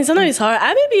see it. And sometimes it's hard.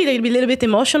 I may be a little bit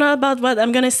emotional about what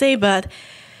I'm going to say, but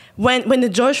when the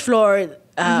George Floyd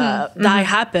die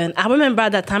happened, I remember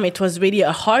at that time it was really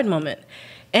a hard moment.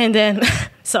 And then,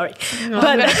 sorry. No, but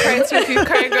I'm going to cry with you,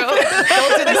 cry girl.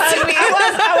 Don't do this to me.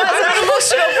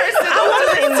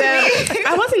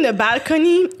 I was in the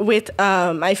balcony with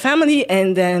my family,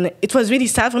 and then it was really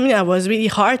sad for me. It was really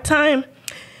hard time.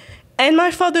 And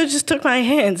my father just took my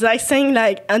hands, like saying,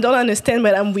 like, I don't understand,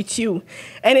 but I'm with you.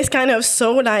 And it's kind of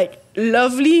so, like,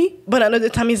 lovely, but another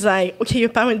time it's like, okay, your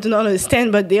parents do not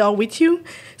understand, but they are with you.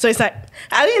 So it's like,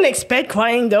 I didn't expect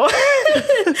crying, though.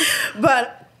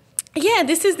 But yeah,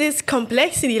 this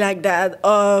complexity like that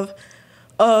of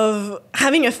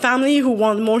having a family who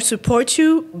want more support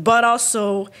you, but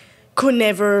also could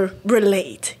never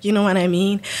relate. You know what I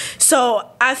mean? So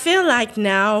I feel like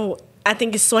now I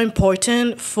think it's so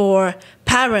important for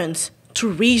parents to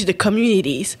reach the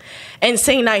communities and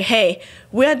saying like, hey,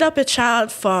 we adopt a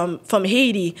child from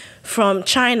Haiti, from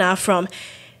China,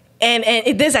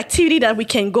 and there's activity that we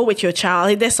can go with your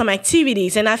child. There's some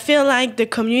activities, and I feel like the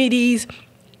communities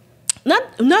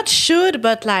not should,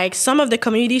 but like some of the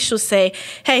communities should say,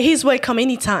 hey, he's welcome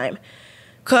anytime.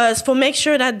 Because for make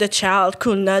sure that the child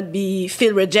could not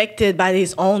feel rejected by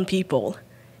his own people,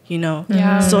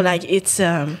 Yeah. So like it's...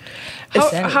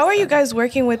 how are you guys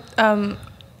working with...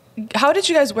 how did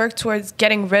you guys work towards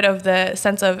getting rid of the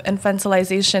sense of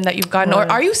infantilization that you've gotten? Or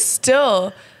are you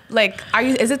still...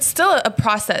 is it still a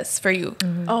process for you?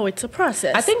 Mm-hmm. Oh, it's a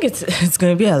process. I think it's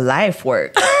going to be a life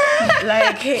work.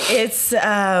 It's,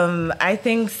 I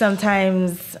think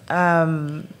sometimes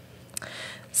I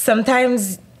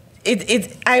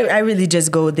really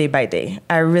just go day by day.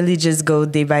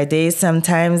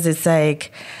 Sometimes it's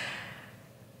like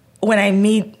when I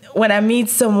meet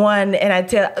someone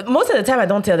and most of the time I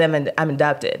don't tell them I'm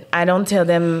adopted. I don't tell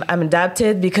them I'm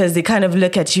adopted because they kind of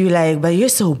look at you like, but you're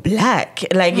so black.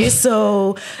 Like, you're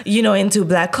so, into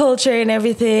black culture and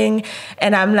everything.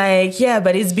 And I'm like, yeah,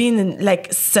 but it's been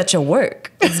like such a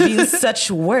work. It's been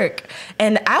such work.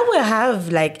 And I will have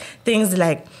like things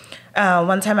like,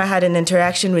 one time I had an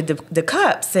interaction with the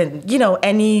cops, and,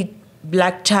 any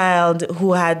black child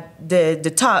who had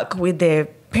the talk with their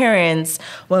parents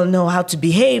will know how to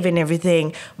behave and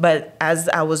everything. But as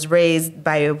I was raised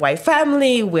by a white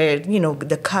family where,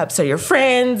 the cops are your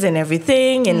friends and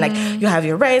everything, and like you have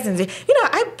your rights, and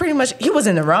I pretty much, he was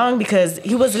in the wrong because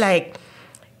he was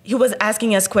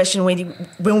asking us questions when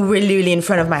we were literally in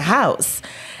front of my house.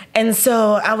 And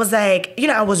so I was like,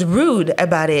 I was rude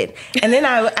about it. And then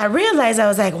I realized, I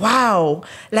was like, wow,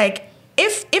 like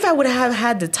if I would have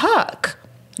had the talk,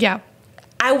 yeah,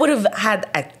 I would have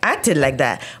acted like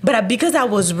that. But because I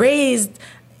was raised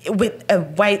with a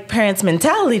white parent's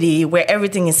mentality where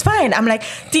everything is fine, I'm like,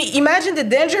 imagine the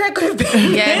danger I could have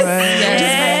been. Yes,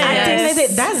 acting like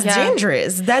that. That's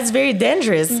dangerous. That's very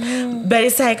dangerous. Mm-hmm. But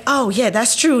it's like, oh yeah,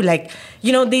 that's true. Like,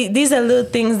 these are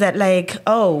little things that like,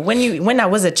 oh, when I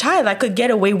was a child, I could get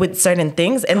away with certain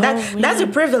things, and that's a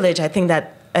privilege. I think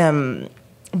that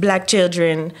Black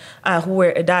children who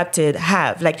were adopted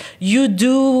have. Like, you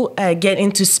do get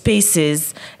into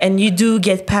spaces and you do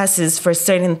get passes for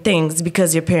certain things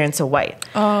because your parents are white.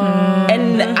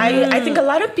 And I think a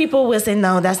lot of people will say,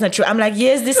 no, that's not true. I'm like,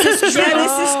 yes, this is true.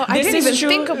 I didn't even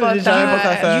think about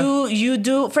that. You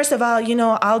do, first of all, you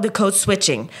know, all the code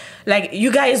switching. Like,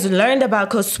 you guys learned about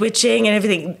code switching and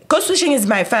everything. Code switching is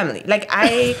my family. Like,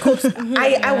 I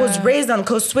was raised on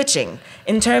code switching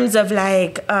in terms of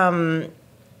like,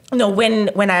 you know, when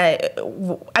I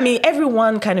mean,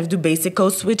 everyone kind of do basic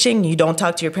code switching. You don't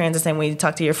talk to your parents the same way you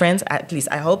talk to your friends. At least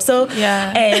I hope so.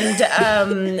 Yeah.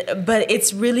 And but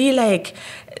it's really like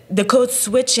the code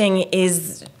switching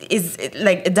is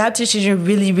like adopted children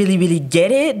really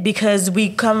get it, because we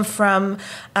come from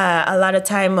a lot of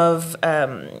time of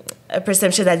a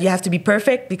perception that you have to be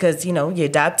perfect because, you know, you're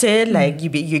adopted. Like,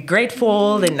 you're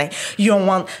grateful and like you don't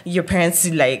want your parents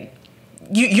to like.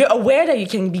 You're aware that you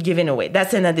can be given away.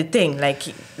 That's another thing. Like,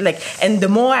 and the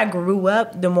more I grew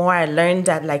up, the more I learned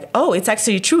that, like, oh, it's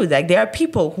actually true. Like, there are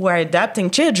people who are adopting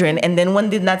children, and then when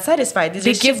they're not satisfied,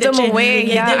 they give them away.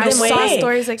 Yeah, I saw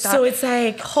stories like that. So it's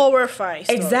like horrifying.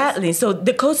 Exactly. So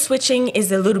the code switching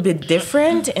is a little bit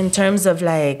different in terms of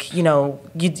like, you know,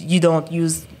 you don't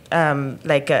use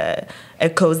like a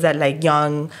code that like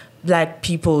young Black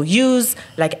people use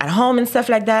like at home and stuff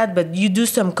like that, but you do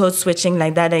some code switching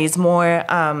like that is more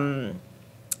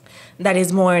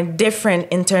different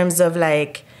in terms of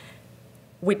like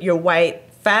with your white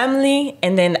family,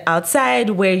 and then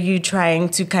outside where you're trying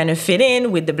to kind of fit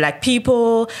in with the Black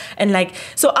people, and like,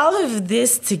 so all of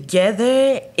this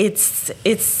together, it's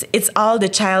all the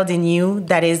child in you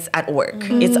that is at work.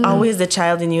 It's always the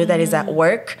child in you that is at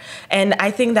work. And I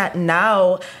think that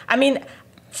now, I mean,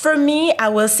 for me, I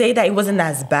will say that it wasn't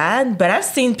as bad, but I've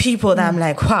seen people that I'm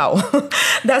like, wow,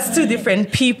 that's two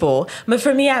different people. But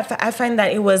for me, I find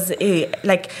that it was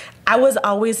like, I was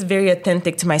always very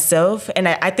authentic to myself. And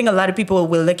I think a lot of people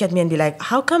will look at me and be like,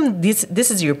 how come this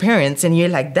is your parents and you're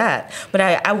like that? But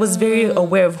I was very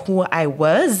aware of who I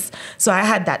was. So I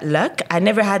had that luck. I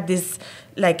never had this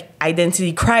like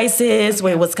identity crisis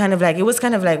where it was kind of like,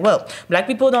 well, Black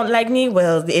people don't like me.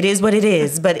 Well, it is what it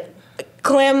is. But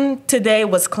Clem today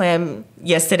was Clem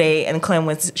yesterday, and Clem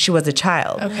she was a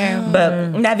child. Okay.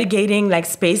 But navigating like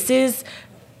spaces,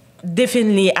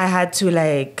 definitely I had to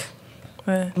like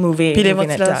move it. Puis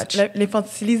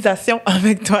l'infantilisation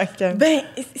avec toi, Clem. Ben,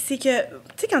 c'est que, tu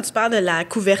sais, quand tu parles de la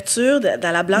couverture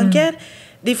dans la blanquette,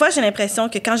 des fois, j'ai l'impression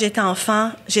que quand j'étais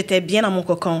enfant, j'étais bien dans mon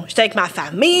cocon. J'étais avec ma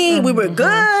famille, we were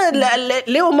good,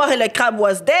 Léomar et le crabe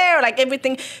was there, like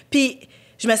everything. Puis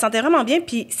je me sentais vraiment bien,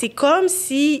 puis c'est comme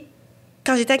si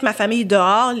quand j'étais avec ma famille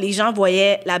dehors, les gens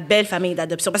voyaient la belle famille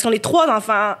d'adoption. Parce qu'on est trois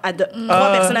enfants,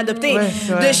 trois personnes adoptées.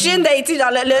 Ouais, de Chine, d'Haïti,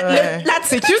 genre la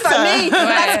petite famille,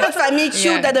 la petite famille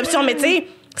cute d'adoption. Mais tu sais,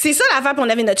 c'est ça l'affaire. Puis on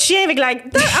avait notre chien avec like,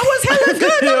 I was hella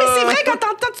good. Non, mais c'est vrai, quand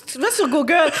t'entends, tu vas sur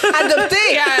Google, adopté,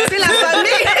 c'est la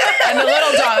famille. And the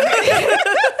little dog.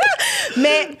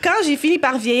 Mais quand j'ai fini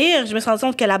par vieillir, je me suis rendu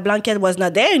compte que la blanquette was not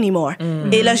there anymore.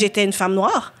 Et là, j'étais une femme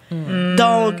noire.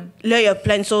 Donc, là, il y a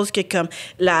plein de choses que comme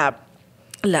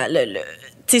tu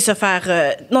sais, se faire...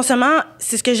 non seulement,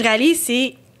 c'est ce que je réalise,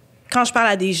 c'est quand je parle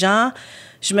à des gens,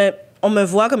 on me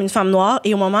voit comme une femme noire,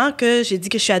 et au moment que j'ai dit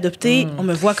que je suis adoptée, on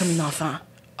me voit comme une enfant.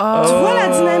 Tu vois la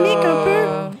dynamique un peu?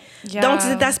 Yeah. Donc,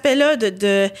 cet aspect-là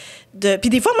puis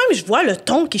des fois, même, je vois le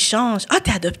ton qui change. Ah,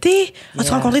 t'es adoptée?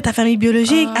 As-tu rencontré ta famille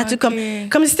biologique? As-tu comme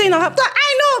si c'était une enfant?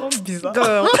 I know!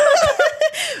 Bizarre.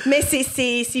 Mais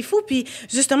c'est fou. Puis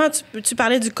justement, tu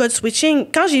parlais du code switching.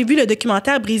 Quand j'ai vu le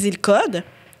documentaire Briser le code,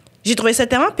 j'ai trouvé ça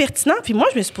tellement pertinent. Puis moi,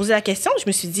 je me suis posé la question. Je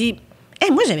me suis dit,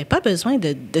 moi, j'avais pas besoin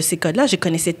de ces codes-là. Je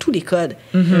connaissais tous les codes.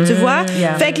 Tu vois?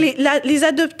 Yeah. Fait que les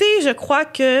adoptés, je crois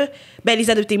que... Ben,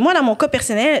 les adoptés. Moi, dans mon cas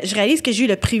personnel, je réalise que j'ai eu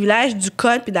le privilège du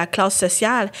code puis de la classe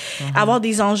sociale, avoir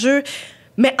des enjeux.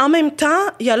 Mais en même temps,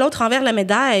 il y a l'autre envers de la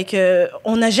médaille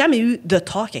qu'on n'a jamais eu de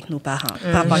talk avec nos parents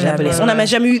par rapport à la police. On n'a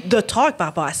jamais eu de talk par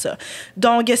rapport à ça.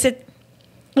 Donc, il y a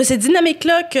cette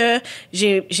dynamique-là que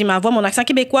j'ai ma voix, mon accent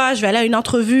québécois, je vais aller à une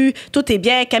entrevue, tout est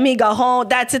bien, Camille Garon,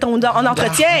 that's it, on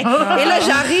entretien. Et là,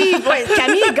 j'arrive,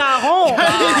 Camille Garon.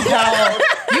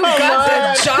 You got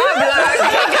the job, like.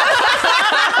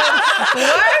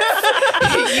 What?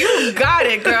 You got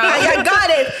it, girl. I got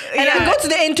it. And I go to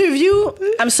the interview.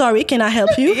 I'm sorry, can I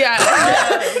help you? Yeah.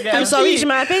 I'm sorry. Je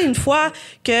me rappelle une fois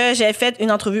que j'avais fait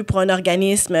une entrevue pour un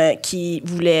organisme qui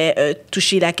voulait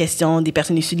toucher la question des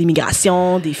personnes issues de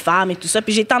l'immigration, des femmes et tout ça.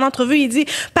 Puis j'étais en entrevue, il dit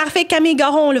 « Parfait, Camille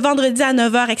Garon, le vendredi à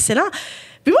 9h, excellent. »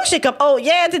 Puis moi, j'étais comme, oh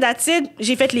yeah, that's it.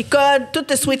 J'ai fait les codes, tout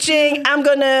le switching. I'm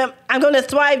gonna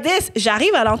thrive this.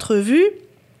 J'arrive à l'entrevue.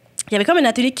 Il y avait comme un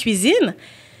atelier de cuisine.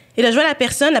 Et là, je vois la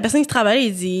personne qui travaille,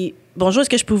 il dit « Bonjour, est-ce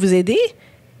que je peux vous aider? »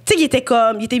 Tu sais, il était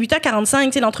 8h45,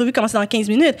 tu sais, l'entrevue commençait dans 15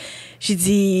 minutes.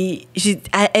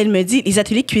 Elle me dit « Les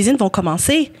ateliers de cuisine vont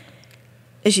commencer. »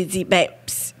 J'ai dit, ben,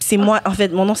 c'est moi, en fait,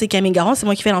 mon nom c'est Camille Garon, c'est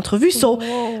moi qui fais l'entrevue. So,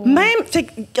 même,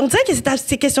 on dirait que c'est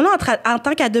ces questions-là en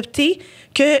tant qu'adoptée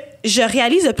que je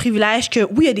réalise le privilège que,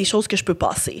 oui, il y a des choses que je peux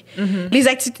passer. Les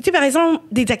activités, par exemple,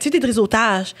 des activités de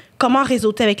réseautage, comment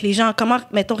réseauter avec les gens, comment,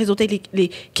 mettons, réseauter avec les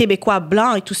Québécois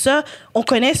blancs et tout ça, on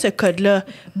connaît ce code-là.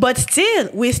 But still,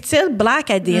 we're still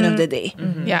black at the end of the day.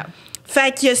 Yeah.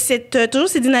 Fait qu'il y a toujours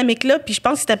ces dynamiques-là, puis je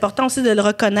pense que c'est important aussi de le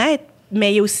reconnaître,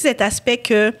 mais il y a aussi cet aspect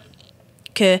que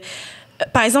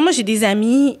par exemple, moi, j'ai des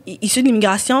amis issus de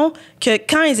l'immigration que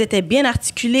quand ils étaient bien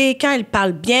articulés, quand ils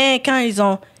parlent bien,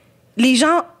 les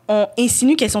gens ont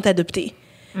insinué qu'elles sont adoptées.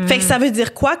 Fait que ça veut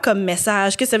dire quoi comme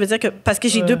message? Que ça veut dire que parce que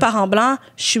j'ai 2 parents blancs,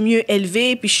 je suis mieux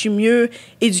élevée, puis je suis mieux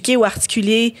éduquée ou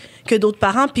articulée que d'autres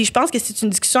parents. Puis je pense que c'est une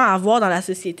discussion à avoir dans la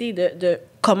société de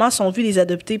comment sont vus les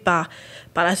adoptés par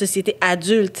la société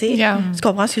adulte, tu sais. Yeah. Tu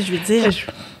comprends ce que je veux dire?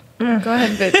 Go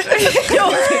ahead, bitch.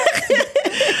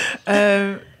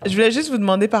 Je voulais juste vous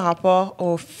demander par rapport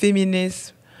au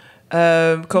féminisme,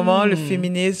 comment le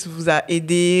féminisme vous a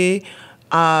aidé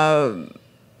à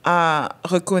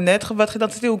reconnaître votre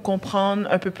identité ou comprendre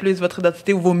un peu plus votre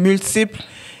identité ou vos multiples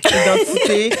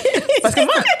identités. Parce que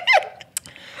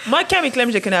moi, Cam et Clem,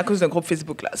 je les connais à cause d'un groupe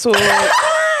Facebook, là. So,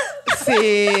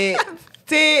 puis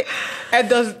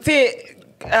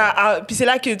c'est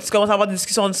là que tu commences à avoir des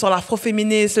discussions sur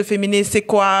l'afroféminisme, le féminisme, c'est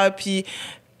quoi, puis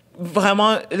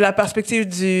vraiment la perspective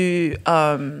de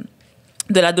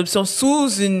l'adoption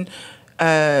sous une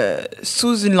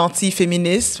lentille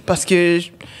féministe, parce que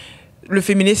le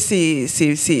féminisme,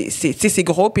 c'est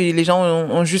gros, puis les gens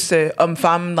ont juste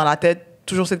homme-femme dans la tête,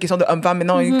 toujours cette question de homme-femme, mais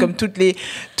non, comme toutes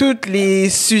les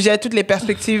sujets, toutes les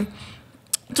perspectives,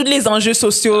 tous les enjeux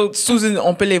sociaux,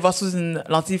 on peut les voir sous une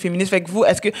lentille féministe. Fait que vous,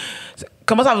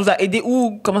 comment ça vous a aidé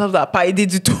ou comment ça vous a pas aidé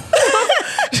du tout?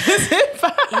 Je sais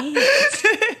pas.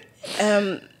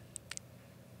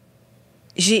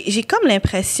 J'ai comme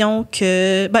l'impression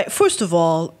que, first of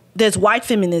all, there's white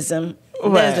feminism.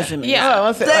 There's the feminism.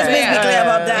 Yeah. Let's be clear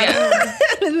about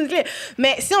that.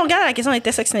 Mais si on regarde la question de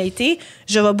l'intersectionnalité,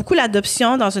 je vois beaucoup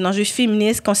l'adoption dans un enjeu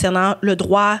féministe concernant le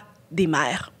droit des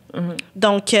mères.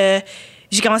 Donc,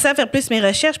 j'ai commencé à faire plus mes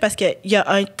recherches parce qu'il y a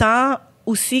un temps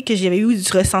aussi que j'avais eu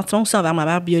du ressentiment aussi envers ma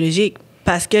mère biologique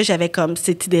parce que j'avais comme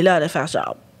cette idée-là de faire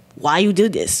genre, why you do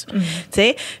this? Tu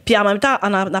sais? Puis en même temps,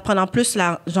 en apprenant plus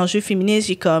l'enjeu féministe,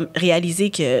 j'ai comme réalisé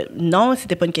que non,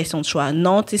 c'était pas une question de choix.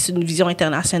 Non, tu sais, c'est une vision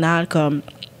internationale comme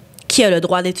qui a le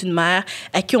droit d'être une mère,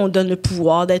 à qui on donne le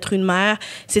pouvoir d'être une mère.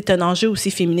 C'est un enjeu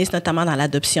aussi féministe, notamment dans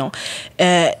l'adoption.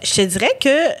 Je te dirais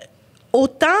que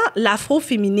autant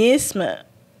l'afroféminisme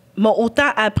m'a autant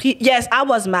appris... Yes, I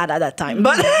was mad at that time.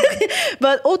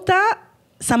 But autant,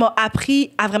 ça m'a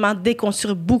appris à vraiment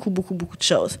déconstruire beaucoup de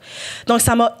choses. Donc,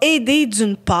 ça m'a aidé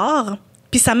d'une part,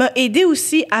 puis ça m'a aidé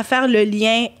aussi à faire le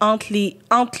lien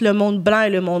entre le monde blanc et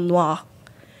le monde noir.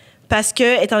 Parce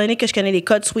que, étant donné que je connais les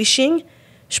codes switching,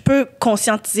 je peux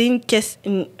conscientiser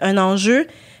un enjeu,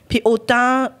 puis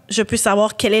autant je peux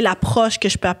savoir quelle est l'approche que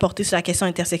je peux apporter sur la question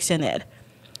intersectionnelle.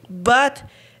 But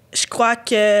je crois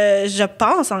que je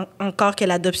pense encore que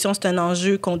l'adoption, c'est un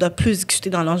enjeu qu'on doit plus discuter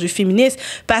dans l'enjeu féministe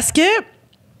parce que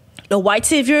the white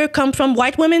savior come from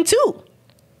white women too.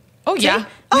 Oh, yeah.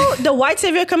 Oh, the white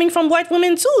savior coming from white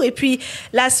women too. Et puis,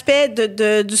 l'aspect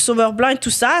du sauveur blanc et tout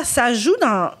ça, ça joue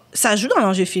dans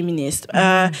l'enjeu féministe.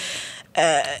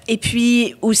 Et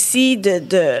puis aussi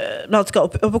en tout cas,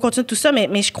 on peut continuer tout ça,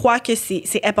 mais je crois que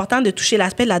c'est important de toucher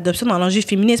l'aspect de l'adoption dans l'enjeu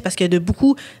féministe parce qu'il y a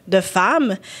beaucoup de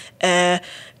femmes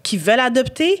qui veulent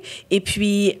adopter. Et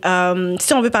puis,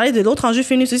 si on veut parler de l'autre enjeu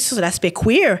féministe aussi sur l'aspect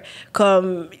queer,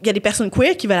 comme il y a des personnes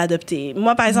queer qui veulent adopter.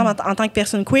 Moi, par exemple, en tant que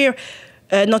personne queer,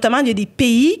 notamment, il y a des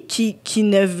pays qui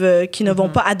ne vont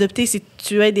pas adopter si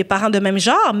tu as des parents de même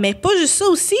genre, mais pas juste ça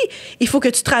aussi. Il faut que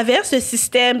tu traverses le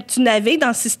système, tu navigues dans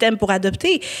le système pour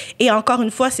adopter. Et encore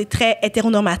une fois, c'est très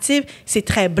hétéronormatif, c'est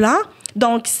très blanc.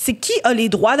 Donc, c'est qui a les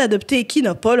droits d'adopter et qui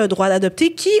n'a pas le droit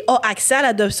d'adopter, qui a accès à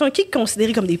l'adoption et qui est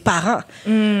considéré comme des parents.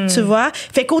 Tu vois?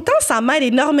 Fait qu'autant ça m'aide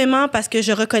énormément parce que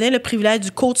je reconnais le privilège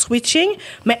du code switching,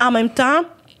 mais en même temps,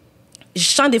 je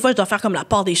sens des fois je dois faire comme la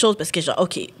part des choses parce que genre,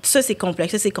 OK, ça c'est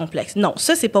complexe, ça c'est complexe. Non,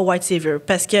 ça c'est pas white savior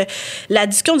parce que la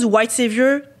discussion du white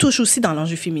savior touche aussi dans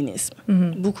l'enjeu féminisme.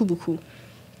 Beaucoup.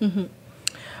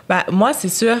 Bah, moi, c'est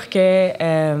sûr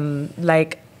que,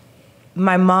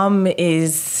 my mom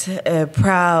is a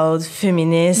proud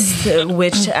feminist,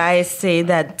 which I say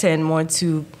that tend more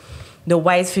to the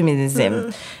white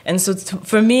feminism. And so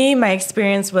for me, my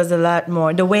experience was a lot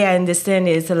more, the way I understand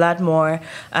it is a lot more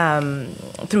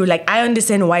through, like, I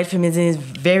understand white feminism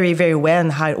very, very well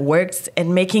and how it works,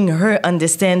 and making her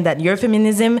understand that your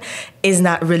feminism is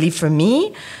not really for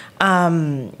me.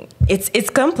 It's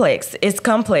complex. It's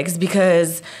complex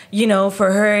because, you know,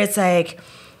 for her, it's like,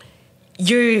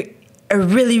 you're a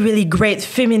really, really great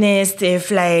feminist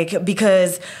if, like,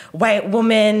 because white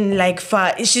woman, like,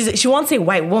 fought, she won't say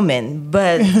white woman,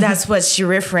 but that's what she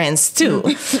referenced to.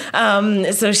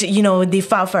 So she, you know, they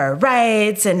fought for her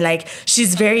rights, and, like,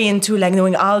 she's very into, like,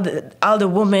 knowing all the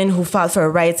women who fought for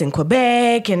her rights in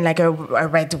Quebec, and, like, her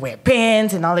right to wear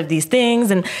pants and all of these things.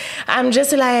 And I'm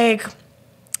just like,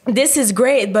 this is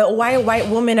great, but why white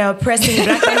women are oppressing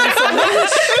black women so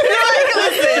much?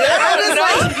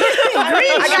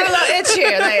 I got a little itch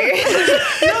here. Like.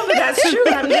 No, but that's true.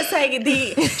 I'm just like,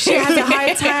 she has a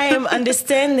hard time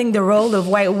understanding the role of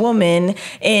white women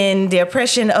in the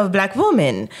oppression of black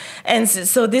women. And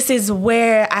so this is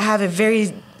where I have a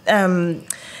very...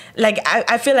 like,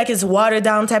 I feel like it's watered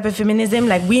down type of feminism.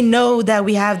 Like, we know that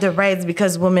we have the rights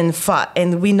because women fought,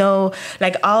 and we know,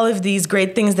 like, all of these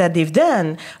great things that they've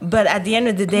done. But at the end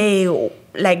of the day,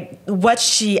 like, what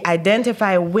she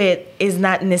identified with is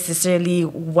not necessarily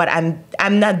what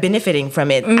I'm not benefiting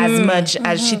from it as much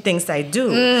as she thinks I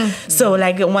do. So,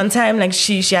 like, one time, like,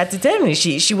 she had to tell me,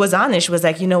 she was honest. She was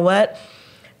like, you know what?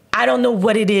 I don't know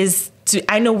what it is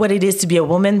I know what it is to be a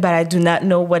woman, but I do not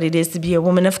know what it is to be a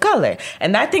woman of color.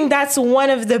 And I think that's one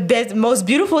of the best, most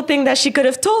beautiful thing that she could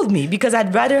have told me, because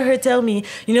I'd rather her tell me,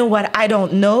 you know what, I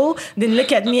don't know, than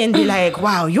look at me and be like,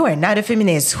 wow, you are not a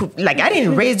feminist. Like, I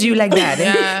didn't raise you like that.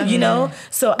 And, you know?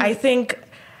 So I think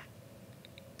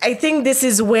this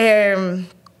is where...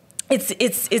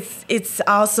 It's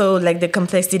also, like, the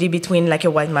complexity between, like, a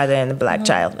white mother and a black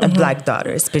child, a black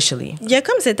daughter especially. Il y a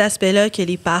comme cet aspect-là que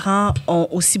les parents ont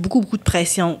aussi beaucoup de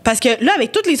pression. Parce que là,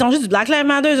 avec tous les enjeux du Black Lives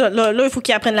Matter, là il faut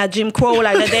qu'ils apprennent la Jim Crow,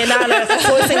 là, le DNA, là,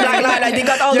 c'est Black Lives, là, they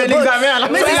got all the books. Il y a l'examen à la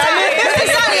fin de l'année. C'est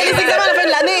ça, il y a les examens à la fin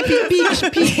de l'année.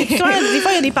 Puis tu vois, des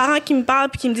fois, il y a des parents qui me parlent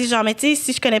puis qui me disent, genre, mais tu sais,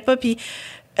 si je connais pas, puis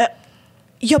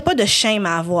il y a pas de shame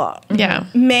à avoir. Yeah.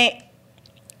 Mais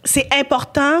c'est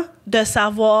important de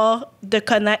savoir, de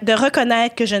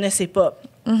reconnaître que je ne sais pas.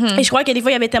 Et je crois que des fois,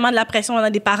 il y avait tellement de la pression dans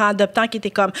des parents adoptants qui étaient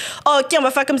comme « oh, OK, on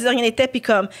va faire comme si de rien n'était », puis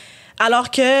comme...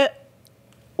 Alors que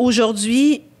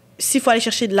aujourd'hui, s'il faut aller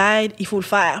chercher de l'aide, il faut le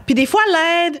faire. Puis des fois,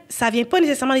 l'aide, ça vient pas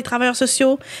nécessairement des travailleurs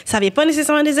sociaux, ça vient pas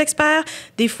nécessairement des experts.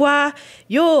 Des fois, «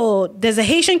 yo, there's a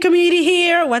Haitian community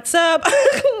here, what's up? »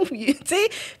 Tu sais,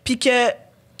 puis que...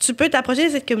 tu peux t'approcher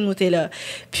de cette communauté-là.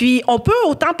 Puis, on peut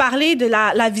autant parler de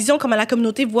la vision comment la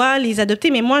communauté voit les adoptés,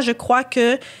 mais moi, je crois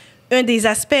que un des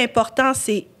aspects importants,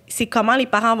 c'est comment les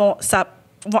parents vont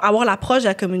avoir l'approche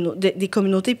des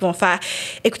communautés, puis vont faire,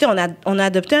 écoutez, on a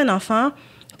adopté un enfant,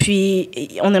 puis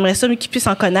on aimerait ça qu'il puisse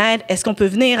en connaître. Est-ce qu'on peut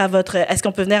venir à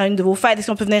une de vos fêtes? Est-ce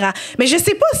qu'on peut venir à... Mais je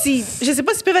sais pas s'ils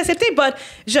peuvent accepter, mais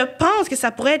je pense que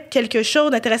ça pourrait être quelque chose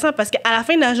d'intéressant, parce qu'à la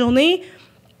fin de la journée,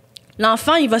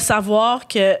 l'enfant, il va savoir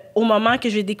qu'au moment que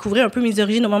je vais découvrir un peu mes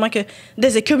origines, au moment que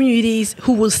there's a communities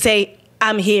who will say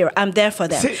I'm here, I'm there for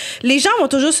them. Les gens vont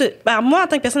toujours moi, en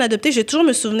tant que personne adoptée, je vais toujours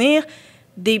me souvenir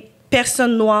des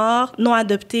personnes noires non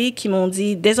adoptées qui m'ont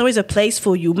dit there's always a place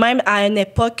for you, même à une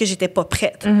époque que j'étais pas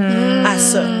prête à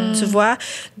ça, tu vois.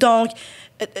 Donc,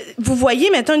 vous voyez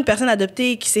maintenant une personne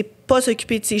adoptée qui sait pas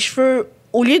s'occuper de ses cheveux,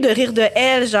 au lieu de rire de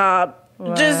elle, genre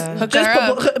juste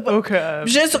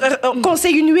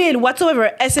conseil une huile, whatsoever.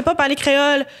 Elle sait pas parler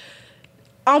créole.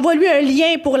 Envoie-lui un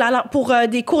lien pour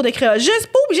des cours de créole. Juste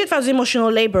pas obligé de faire du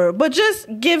emotional labor, but just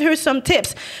give her some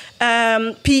tips.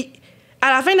 Puis à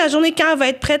la fin de la journée, quand elle va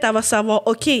être prête, elle va savoir,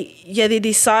 OK, il y a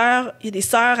des sœurs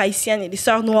haïtiennes, il y a des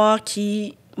sœurs noires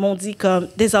qui m'ont dit comme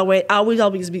this I will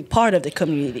always be part of the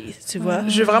community, tu vois.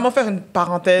 Je vais vraiment faire une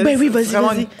parenthèse. Ben oui, vas-y.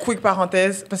 Une quick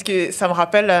parenthèse, parce que ça me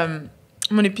rappelle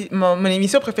mon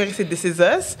émission préférée, c'est This Is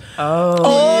Us. Oh,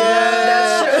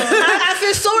 yeah. I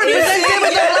feel so represented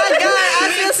with the black guy. I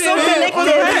feel so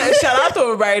connected. Shout out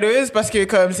aux writers, parce que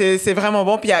comme c'est vraiment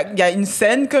bon. Puis il y a une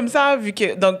scène comme ça, vu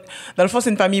que donc dans le fond c'est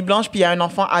une famille blanche, puis il y a un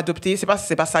enfant adopté. C'est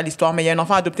pas ça l'histoire, mais il y a un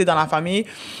enfant adopté dans la famille.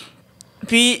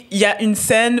 Puis il y a une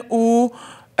scène où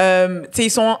tu sais,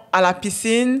 ils sont à la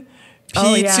piscine.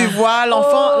 Puis tu vois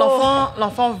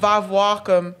l'enfant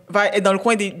va être dans le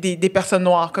coin des personnes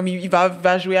noires, comme il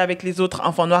va jouer avec les autres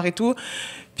enfants noirs et tout.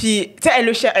 Puis tu sais,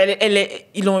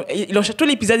 ils ont tout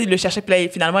l'épisode, ils le cherchaient, puis là,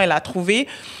 finalement elle l'a trouvé.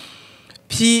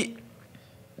 Puis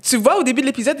tu vois, au début de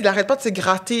l'épisode, il arrête pas de se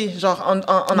gratter, genre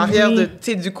en arrière de, tu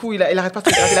sais, du coup, il arrête pas de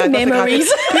se gratter, il arrête pas de se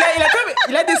gratter.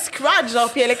 Puis il a des scratchs, genre,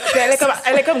 puis elle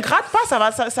est comme gratte pas,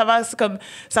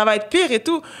 ça va être pire et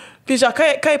tout. Puis genre,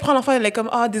 quand il prend l'enfant, elle est comme,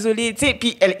 ah, désolée, tu sais,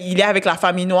 puis il est avec la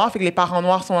famille noire, fait que les parents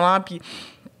noirs sont là, puis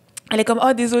elle est comme,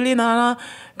 ah, désolée, non,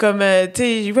 comme, tu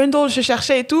sais, Randall, je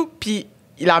cherchais et tout, puis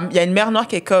il y a une mère noire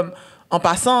qui est comme, en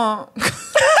passant,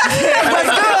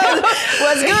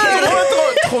 What's good?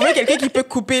 Trouver quelqu'un qui peut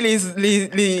couper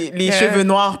les cheveux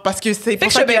noirs parce que c'est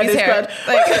pour ça qu'il y a des scratchs.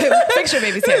 Fix your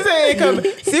baby's hair. C'est comme,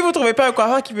 si vous trouvez pas un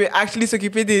coiffeur qui peut actually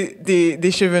s'occuper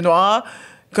des cheveux noirs,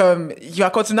 comme, il va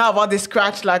continuer à avoir des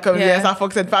scratchs, là, comme, ça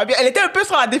fonctionne pas. Elle était un peu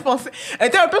sur la défensive.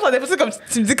 Comme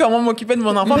tu me dis comment m'occuper de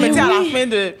mon enfant, mais tu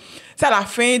sais, à la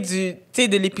fin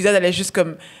de l'épisode, elle est juste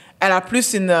comme, elle a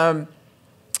plus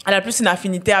une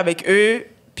affinité avec eux,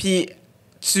 puis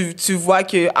tu vois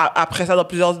que après ça, dans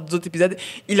plusieurs autres épisodes,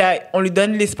 on lui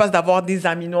donne l'espace d'avoir des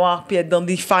amis noirs, puis être dans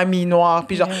des familles noires,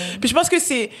 puis genre, puis je pense que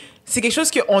c'est quelque chose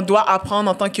qu'on doit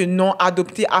apprendre en tant que non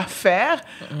adopté à faire,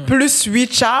 plus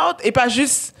reach out et pas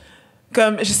juste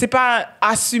comme, je sais pas,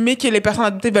 assumer que les personnes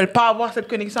adoptées veulent pas avoir cette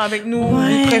connexion avec nous,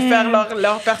 ils préfèrent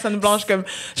leur personne blanche, comme,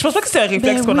 je pense pas que c'est un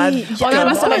réflexe qu'on a. On a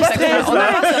pas ce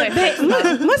réflexe.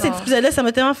 Moi, cet épisode-là, ça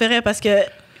m'a tellement fait rire parce que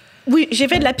oui, j'ai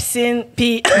fait de la piscine,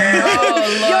 puis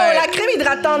la crème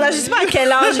hydratante, là, je sais pas à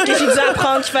quel âge que j'ai dû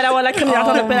apprendre qu'il fallait avoir la crème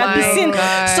hydratante après la piscine.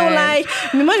 So, like,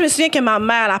 mais moi, je me souviens que ma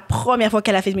mère, la première fois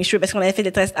qu'elle a fait mes cheveux, parce qu'on avait fait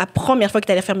des tests, la première fois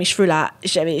qu'elle allait faire mes cheveux, là,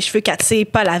 j'avais les cheveux cassés,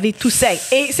 pas lavés, tout sec.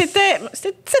 Et c'était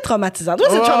traumatisant. Moi,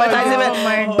 c'est traumatisant.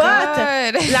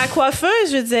 But, la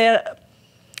coiffeuse, je veux dire,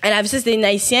 elle a vu ça, c'était une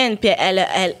haïtienne, puis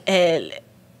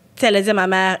elle a dit à ma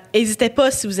mère, n'hésitez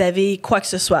pas si vous avez quoi que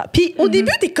ce soit. Puis au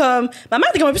début, ma mère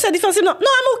était comme un peu sur la défensive. Non,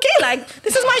 I'm okay, like,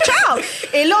 this is my child.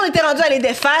 Et là, on était rendu à les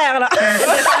défaire, là.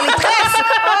 Défaire les tresses.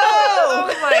 Oh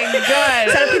my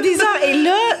God. Ça a pris des heures. Et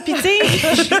là, puis tu sais,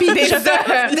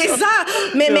 des heures.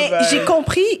 Mais j'ai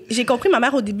compris, ma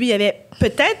mère, au début, il y avait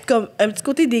peut-être comme un petit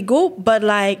côté d'ego, but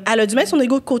like, elle a dû mettre son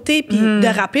ego de côté, puis de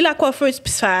rappeler la coiffeuse,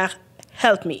 puis se faire,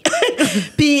 help me.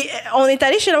 Puis on est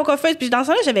allé chez la coiffeuse, puis dans ce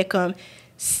temps-là, j'avais comme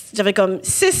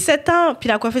 6-7 ans, puis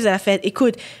la coiffeuse, elle a fait,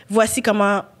 écoute, voici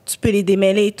comment tu peux les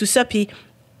démêler, tout ça, puis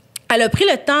elle a pris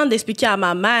le temps d'expliquer à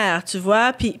ma mère, tu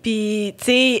vois, puis tu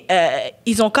sais,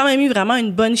 ils ont quand même eu vraiment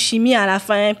une bonne chimie à la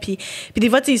fin, puis des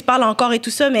fois, tu sais, ils se parlent encore et tout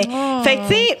ça, mais, fait que,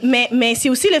 tu sais, mais c'est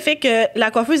aussi le fait que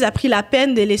la coiffeuse a pris la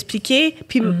peine de l'expliquer,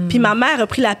 puis ma mère a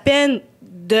pris la peine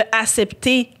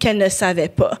d'accepter qu'elle ne savait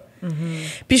pas.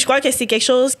 Puis je crois que c'est quelque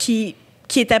chose qui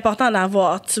est important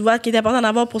d'avoir, tu vois, qui est important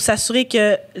d'avoir pour s'assurer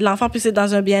que l'enfant puisse être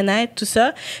dans un bien-être, tout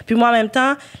ça. Puis moi, en même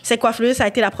temps, cette coiffeuse, ça a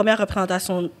été la première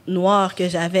représentation noire que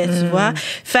j'avais, tu vois.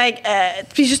 Fait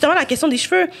puis justement, la question des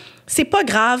cheveux, c'est pas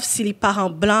grave si les parents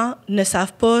blancs ne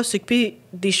savent pas s'occuper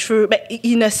des cheveux. Ben,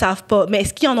 ils ne savent pas, mais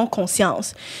est-ce qu'ils en ont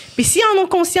conscience? Puis s'ils en ont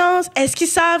conscience, est-ce qu'ils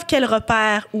savent quel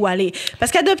repère où aller?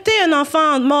 Parce qu'adopter un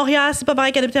enfant de Montréal, c'est pas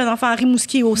pareil qu'adopter un enfant à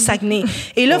Rimouski ou au Saguenay.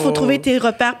 Et là, il faut trouver tes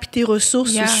repères puis tes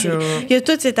ressources aussi. Il y a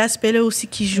tout cet aspect-là aussi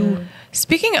qui joue.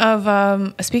 Speaking of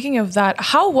that,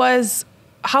 how was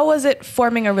it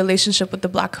forming a relationship with the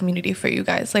Black community for you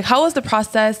guys? Like, how was the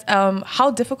process?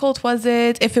 How difficult was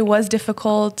it, if it was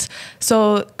difficult?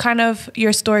 So kind of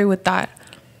your story with that.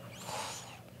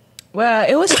 Well,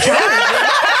 it was challenging.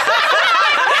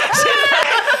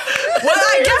 Well,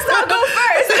 I guess I'll go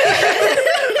first.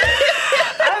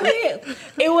 I mean,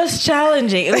 it was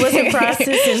challenging. It was a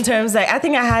process in terms like, I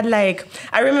think I had like,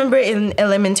 I remember in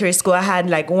elementary school, I had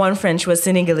like one friend, she was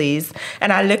Senegalese,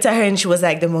 and I looked at her and she was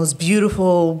like the most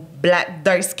beautiful Black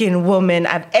dark-skinned woman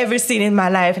I've ever seen in my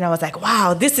life, and I was like,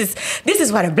 wow, this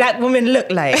is what a Black woman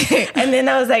looked like. And then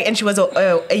I was like, and she was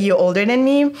a year older than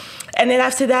me, and then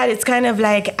after that, it's kind of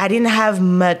like I didn't have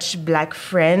much Black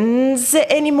friends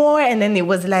anymore, and then it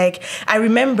was like, I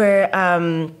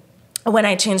remember when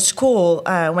I changed school,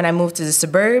 when I moved to the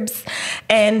suburbs,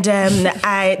 and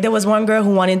there was one girl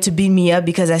who wanted to beat me up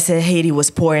because I said Haiti was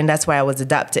poor and that's why I was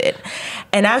adopted.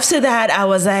 And after that, I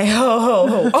was like,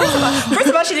 First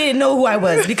of all, she didn't know who I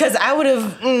was because I would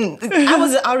have, I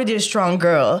was already a strong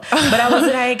girl, but I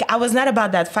was like, I was not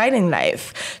about that fighting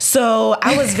life. So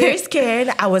I was very scared.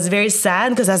 I was very sad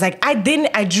because I was like, I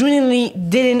genuinely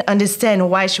didn't understand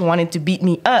why she wanted to beat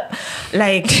me up.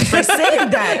 Like, for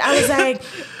saying that, I was like,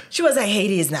 she was like,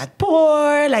 Haiti is not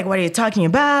poor. Like, what are you talking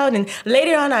about? And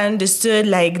later on, I understood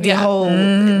like the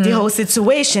whole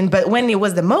situation. But when it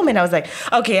was the moment, I was like,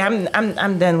 okay,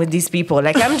 I'm done with these people.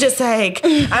 Like, I'm just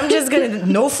gonna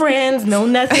no friends, no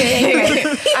nothing. Like,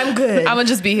 I'm good. I'm gonna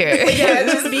just be here. Yeah,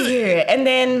 just be here. And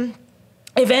then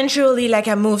eventually, like,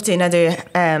 I moved to another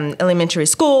elementary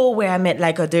school where I met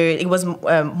like it was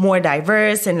more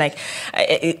diverse, and like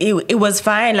it was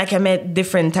fine. Like, I met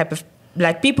different type of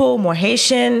Black people, more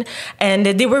Haitian, and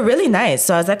they were really nice.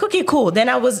 So I was like, okay, cool. Then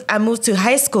I moved to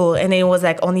high school, and it was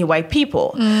like only white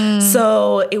people.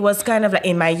 So it was kind of like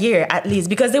in my year, at least,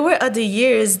 because there were other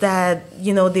years that,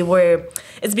 you know,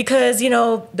 it's because, you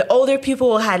know, the older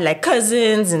people had like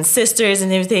cousins and sisters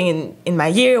and everything in my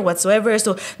year whatsoever.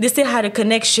 So they still had a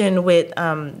connection with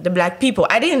the Black people.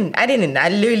 I didn't. I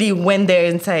literally went there,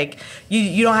 and it's like,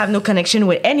 you don't have no connection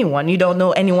with anyone. You don't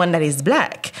know anyone that is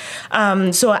Black.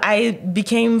 So I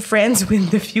became friends with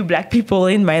the few Black people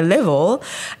in my level,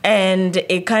 and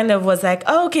it kind of was like,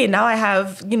 oh, okay, now I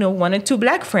have, you know, 1 or 2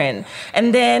 Black friends.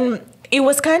 And then it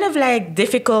was kind of like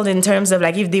difficult in terms of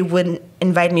like if they wouldn't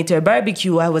invite me to a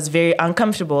barbecue, I was very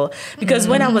uncomfortable, because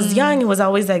when I was young, it was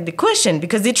always like the question,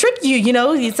 because they trick you, you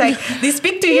know, it's like they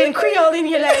speak to you in Creole and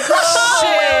you're like, oh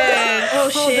shit,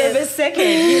 hold up a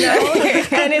second, you know,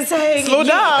 and it's like, slow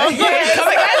down.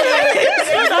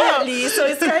 Exactly. So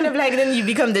it's kind of like then you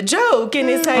become the joke, and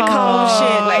it's like, oh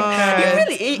shit,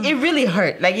 like it really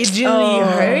hurt, like it genuinely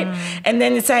hurt, and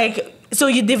then it's like, so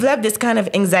you develop this kind of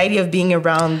anxiety of being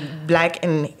around Black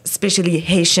and especially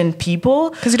Haitian people.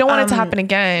 Because you don't want it to happen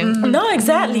again. No,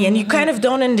 exactly. And you kind of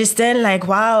don't understand, like,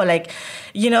 wow, like,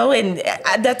 you know, and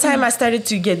at that time I started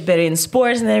to get better in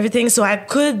sports and everything. So I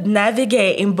could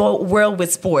navigate in both world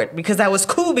with sport, because I was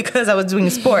cool because I was doing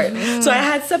sport. So I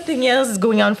had something else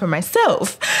going on for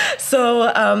myself. So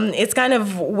it's kind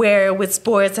of where with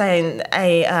sports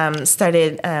I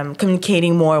started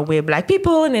communicating more with Black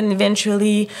people, and then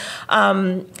eventually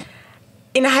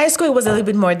in high school, it was a little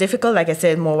bit more difficult. Like I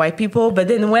said, more white people. But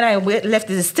then when I left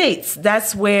the States,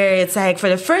 that's where it's like, for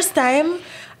the first time,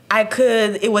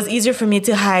 it was easier for me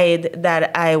to hide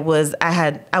that I was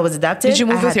adopted. Did you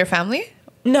move with your family?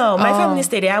 No, my family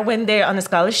stayed there. I went there on a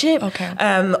scholarship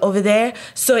over there.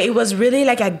 So it was really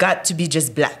like I got to be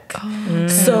just Black.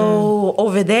 So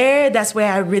over there, that's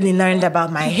where I really learned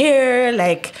about my hair,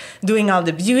 like doing all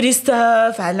the beauty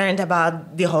stuff. I learned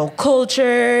about the whole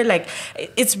culture. Like,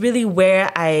 it's really where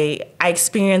I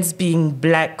experienced being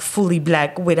Black, fully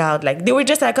Black, without like, they were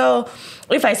just like, oh,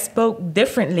 if I spoke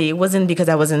differently, it wasn't because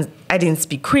I didn't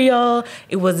speak Creole.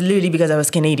 It was literally because I was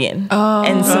Canadian.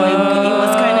 And so it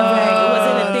was kind of like, it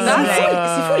wasn't a thing of like,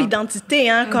 c'est fou l'identité,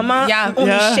 hein? Comment on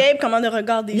est shape, comment on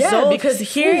regarde des autres. Because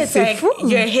here it's like,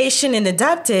 you're Haitian and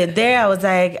adopted. There I was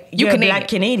like, you're Black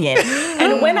Canadian.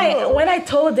 And when I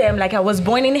told them, like, I was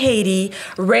born in Haiti,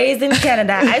 raised in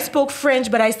Canada, I spoke French,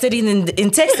 but I studied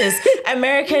in Texas,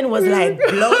 American was like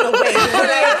blown away. They were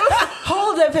like,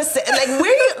 hold up a second, like,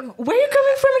 where you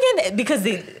coming from again? Because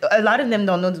a lot of them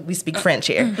don't know we speak French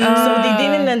here. So they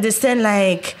didn't understand,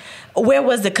 like, where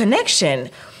was the connection?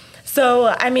 So,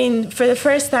 I mean, for the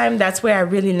first time, that's where I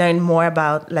really learned more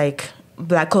about, like,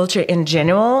 Black culture in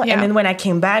general. And then when I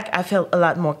came back, I felt a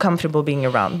lot more comfortable being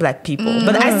around Black people.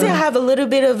 But I still have a little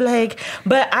bit of, like,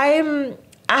 but I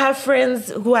have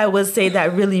friends who I would say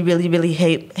that really, really, really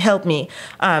helped me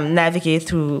navigate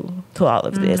through all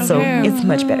of this. So it's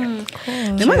much better.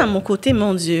 Cool. Mais moi, dans mon côté,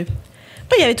 mon Dieu,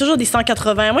 il y avait toujours des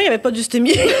 180. Moi, il n'y avait pas juste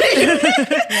milieu.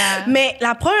 Mais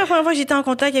la première fois que j'étais en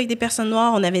contact avec des personnes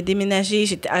noires, on avait déménagé.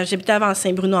 J'habitais avant à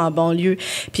Saint-Bruno, en banlieue.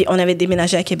 Puis on avait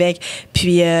déménagé à Québec.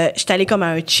 Puis j'étais allée comme à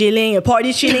un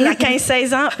party chilling à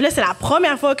 15-16 ans. Puis là, c'est la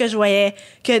première fois que je voyais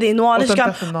que des noirs. Là, je suis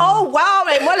comme, oh wow!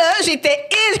 Mais moi, là, j'étais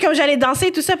comme j'allais danser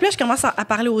et tout ça. Puis là, je commence à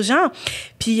parler aux gens.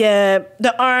 Puis de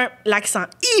un, l'accent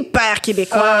hyper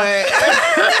québécois.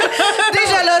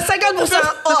 Déjà là, 50%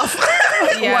 off.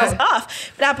 Was off.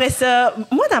 Puis après ça,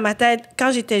 moi, dans ma tête,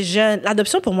 quand j'étais jeune,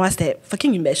 l'adoption, pour moi, c'était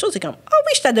fucking une belle chose. C'est comme, oh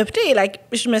oui, je suis adoptée, like,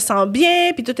 je me sens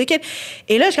bien, puis tout est kid.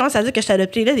 Et là, je commence à dire que je suis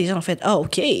adoptée. Là, les gens ont fait, oh,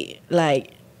 OK, like,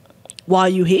 why are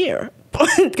you here?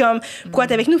 Comme, pourquoi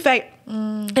t'es avec nous? Fait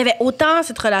il y avait autant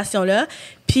cette relation-là.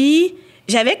 Puis,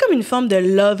 j'avais comme une forme de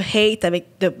love-hate avec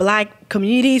the Black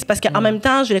communities, parce qu'en même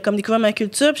temps, je voulais comme découvrir ma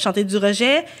culture, puis chanter du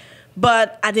rejet. But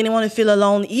I didn't want to feel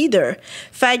alone either.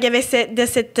 Fait qu'il y avait cette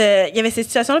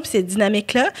situation-là, puis cette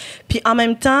dynamique-là. Puis en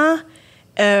même temps,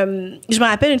 je me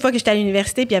rappelle une fois que j'étais à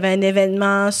l'université, puis il y avait un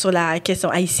événement sur la question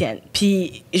haïtienne.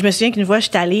 Puis je me souviens qu'une fois,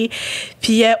 j'étais allée,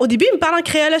 puis au début, il me parle en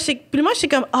créole. Puis moi,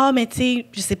 j'étais comme, mais tu sais,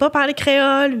 je sais pas parler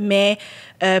créole, mais...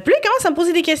 puis là, il commence à me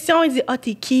poser des questions. Il dit,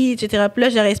 t'es qui, etc. Puis là,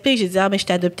 je respecte. J'ai dit, mais je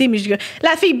t'ai adoptée. Mais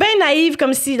la fille bien naïve,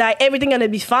 comme si, like, everything gonna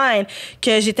be fine,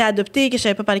 que j'étais adoptée, que je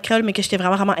savais pas parler créole, mais que j'étais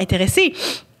vraiment, vraiment intéressée.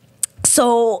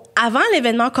 So, avant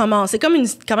l'événement commence, c'est comme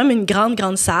quand même une grande,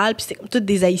 grande salle, puis c'est comme tous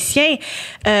des Haïtiens.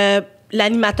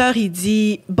 l'animateur, il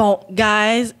dit, bon,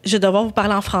 guys, je dois devoir vous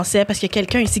parler en français parce qu'il y a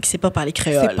quelqu'un ici qui ne sait pas parler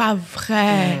créole. C'est pas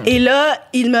vrai. Et là,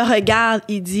 il me regarde,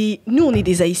 il dit, nous, on est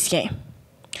des Haïtiens.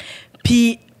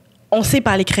 Puis, on sait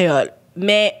parler créole.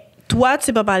 Mais toi, tu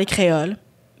sais pas parler créole.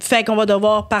 Fait qu'on va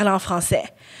devoir parler en français.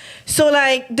 So,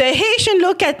 like, the Haitian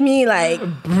look at me like,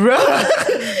 Bro.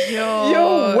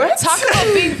 Yo, what? Talk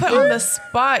about being put on the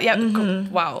spot. Yeah.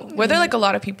 Wow. Were there like a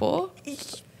lot of people?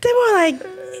 there were like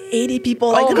 80 people.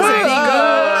 Like, Oh it was a my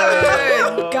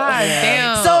big God. God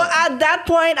damn. So at that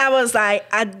point, I was like,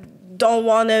 I don't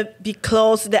want to be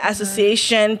close to the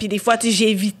association. Puis des fois, tu sais,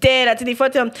 j'évitais. Là, tu sais, des fois,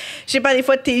 je sais pas, des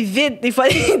fois, t'évites, des fois,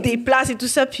 des places et tout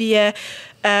ça. Puis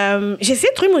j'ai essayé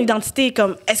de trouver mon identité.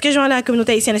 Comme, est-ce que je vais aller à la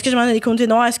communauté haïtienne? Est-ce que je vais aller dans les communautés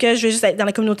noires? Est-ce que je vais juste être dans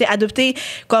la communauté adoptée?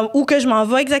 Comme, où que je m'en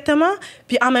vais exactement?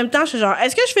 Puis en même temps, je suis genre,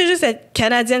 est-ce que je fais juste être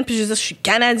canadienne? Puis je dis, je suis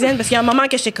canadienne. Parce qu'il y a un moment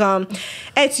que j'étais comme,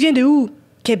 hey, tu viens de où?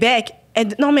 Québec.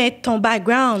 Non, mais ton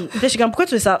background. Puis je suis comme, pourquoi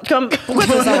tu veux ça? Comme, pourquoi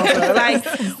tu veux ça? Like,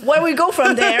 where we go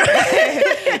from there?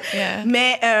 Yeah.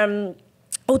 Mais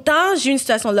autant j'ai eu une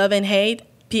situation love and hate,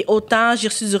 puis autant j'ai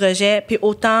reçu du rejet, puis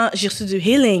autant j'ai reçu du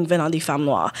healing venant des femmes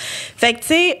noires. Fait que, tu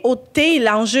sais,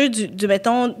 l'enjeu du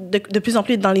mettons, de plus en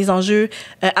plus dans les enjeux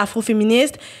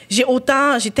afroféministes, j'ai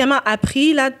tellement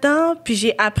appris là-dedans, puis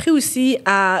j'ai appris aussi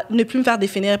à ne plus me faire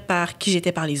définir par qui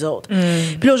j'étais par les autres.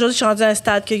 Puis là, aujourd'hui, je suis rendue à un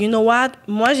stade que, you know what,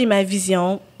 moi, j'ai ma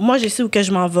vision, moi, je sais où que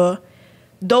je m'en vais.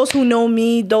 Those who know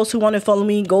me, those who want to follow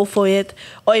me, go for it.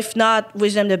 Or if not,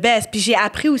 wish them the best. Puis j'ai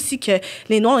appris aussi que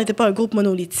les Noirs n'étaient pas un groupe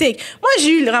monolithique. Moi,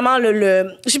 j'ai eu vraiment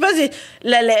je sais pas,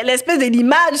 l'espèce de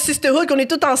l'image sisterhood qu'on est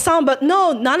tous ensemble, but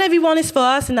no, not everyone is for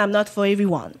us and I'm not for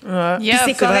everyone. Ouais. Yeah,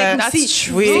 Puis c'est correct that's aussi.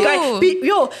 true. C'est correct. Puis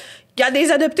yo, il y a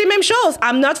des adoptés, même chose.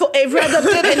 I'm not for every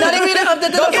adopted and not every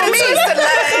adopted for me.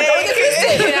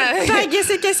 Yeah. Fait qu'il y a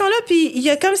cette question-là, puis il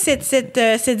y a comme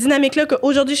cette dynamique-là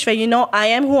qu'aujourd'hui, je fais, you know,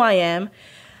 I am who I am.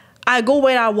 I go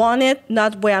where I want it,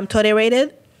 not where I'm tolerated.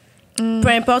 Peu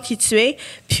importe qui tu es.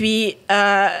 Puis,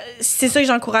 c'est ça que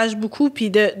j'encourage beaucoup.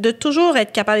 Puis, de toujours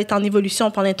être capable d'être en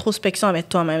évolution, en introspection avec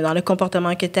toi-même, dans le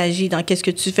comportement que tu agis, dans qu'est-ce que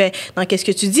tu fais, dans qu'est-ce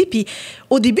que tu dis. Puis,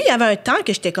 au début, il y avait un temps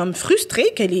que j'étais comme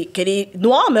frustrée, que les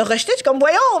Noirs me rejetaient. Je suis comme,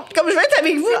 voyons, comme je veux être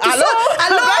avec vous. Allô?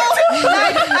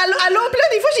 Allô? Puis là,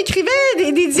 des fois, j'écrivais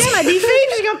des DM à des filles. Puis,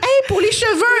 je suis comme, hey, pour les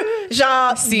cheveux,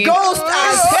 genre, ghost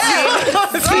as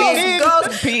hell.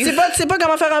 Ghost. Tu sais pas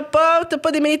comment faire un pop, t'as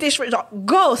pas démêlé tes cheveux. Genre,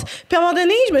 ghost. Puis à un moment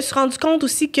donné, je me suis rendu compte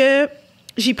aussi que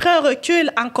j'ai pris un recul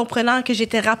en comprenant que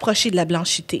j'étais rapprochée de la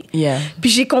blanchité. Yeah. Puis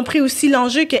j'ai compris aussi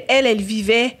l'enjeu qu'elle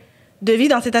vivait, de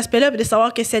vivre dans cet aspect-là, puis de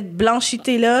savoir que cette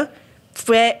blanchité-là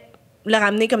pouvait le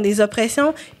ramener comme des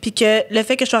oppressions, puis que le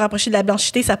fait que je sois rapprochée de la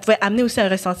blanchité, ça pouvait amener aussi un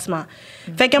ressentiment.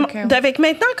 Fait que avec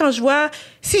maintenant, quand je vois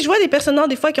des personnes noires,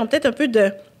 des fois, qui ont peut-être un peu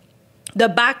de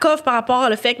back-off par rapport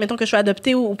au fait que, mettons, que je suis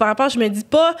adoptée ou par rapport, je me dis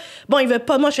pas, bon, ils veulent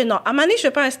pas, moi, je fais non. À un moment donné, je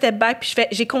fais pas un step back, puis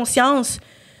j'ai conscience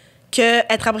que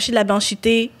être rapproché de la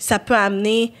blanchité, ça peut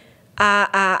amener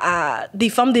à des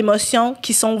formes d'émotions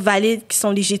qui sont valides, qui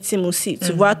sont légitimes aussi,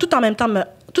 tu vois, tout en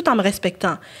me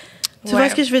respectant. Tu vois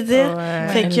ce que je veux dire?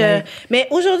 Fait que, mais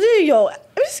aujourd'hui, yo,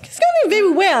 it's going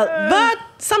very well, but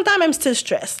sometimes I'm still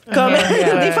stressed. Comme,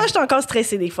 des fois, je suis encore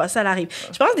stressée, des fois, ça arrive.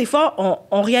 Je pense que des fois,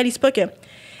 on réalise pas que...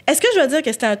 Est-ce que je dois dire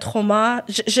que c'était un trauma?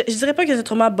 Je dirais pas que c'est un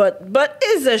trauma, but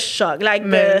it's a shock. Like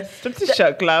Mais c'est un petit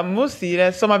choc, là. Moi aussi,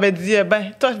 là, si on m'avait dit,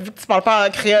 ben, toi, vu que tu parles pas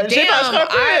créole, Damn, I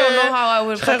don't know how I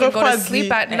would fucking go to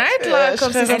sleep at night, là,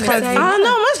 comme si c'était Ah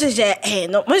non, moi,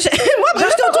 moi, j'étais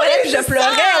aux toilettes puis je pleurais.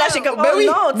 Là, j'étais comme, Ben oui,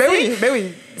 non, ben tu sais. oui, ben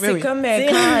oui. C'est comme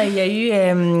quand il y a eu...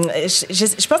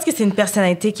 je pense que c'est une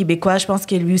personnalité québécoise. Je pense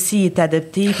que lui aussi est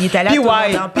adopté. Puis il est allé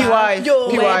à PY.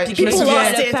 Puis je me souviens,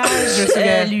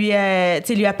 Lepage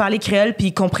lui a parlé créole puis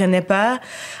il comprenait pas.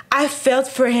 I felt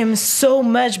for him so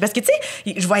much. Parce que, tu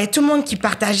sais, je voyais tout le monde qui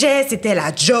partageait. C'était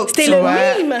la joke. C'était le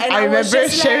meme. I remember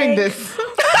sharing this.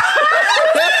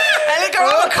 Elle est comme,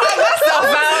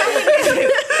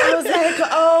 I was like,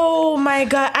 oh my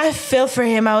God, I felt for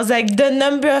him. I was like, the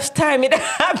number of time it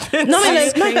happened. Non,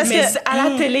 mais parce que à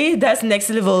la télé, that's next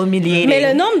level humiliating.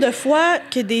 Mais le nombre de fois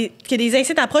que des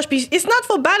Haïtiens t'approchent, puis it's not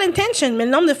for bad intention, mais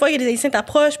le nombre de fois que des Haïtiens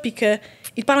t'approchent, puis que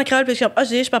ils te parlent en créole, puis je suis comme,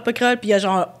 je parle pas créole, puis il y a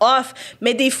genre off.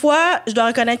 Mais des fois, je dois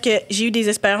reconnaître que j'ai eu des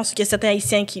expériences où il y a certains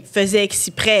Haïtiens qui faisaient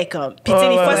exprès, comme. Puis tu sais,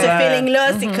 des fois, ce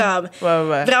feeling-là, c'est comme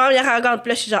vraiment bien arrogant. Puis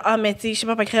là, je suis genre, mais tu sais, je sais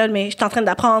pas créole, mais je suis en train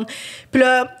d'apprendre. Puis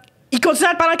là, ils continuent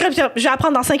à te parler en créole, puis je vais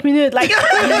apprendre dans 5 minutes. Like, il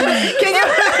y a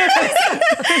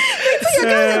comme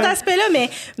cet aspect-là,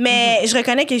 mais je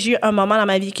reconnais que j'ai eu un moment dans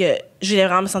ma vie que je voulais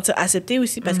vraiment me sentir acceptée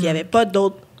aussi parce qu'il y avait pas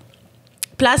d'autres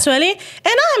place où aller.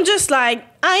 And I'm just like,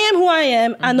 I am who I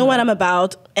am. I know what I'm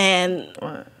about. And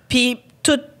puis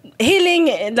tout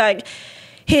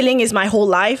healing is my whole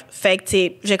life. Fait que, tu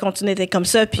sais, j'ai continué d'être comme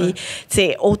ça. Puis, tu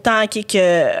sais, autant que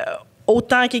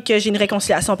j'ai une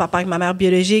réconciliation par rapport avec ma mère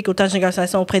biologique, autant que j'ai une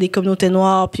réconciliation auprès des communautés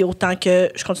noires, puis autant que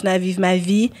je continue à vivre ma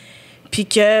vie, puis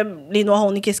que les Noirs,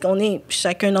 on est qu'est-ce qu'on est.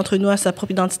 Chacun d'entre nous a sa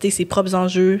propre identité, ses propres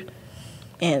enjeux.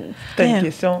 And, T'as une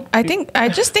question? I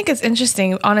just think it's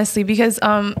interesting, honestly, because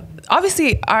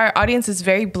obviously our audience is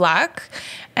very Black,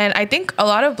 and I think a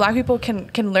lot of Black people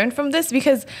can learn from this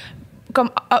because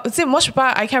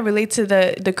I can't relate to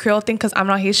the Creole thing because I'm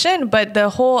not Haitian, but the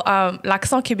whole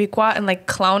l'accent québécois and like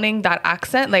clowning that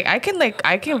accent, like I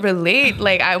can relate.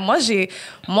 Like moi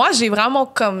j'ai vraiment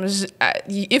comme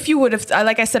if you would have,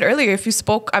 like I said earlier, if you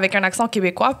spoke avec un accent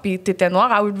québécois puis t'étais noir,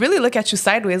 I would really look at you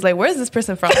sideways, like where's this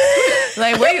person from?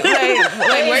 Like where you from?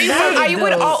 I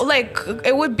would like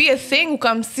it would be a thing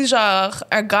comme si genre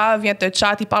un gars vient te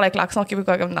chat, il parle avec l'accent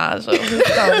québécois comme nah, genre,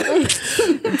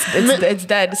 it's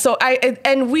dead. So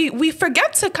we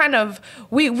forget to kind of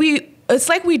it's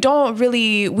like we don't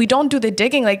do the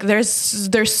digging. Like there's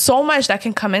so much that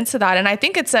can come into that, and I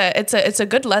think it's a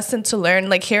good lesson to learn.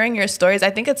 Like hearing your stories, I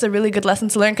think it's a really good lesson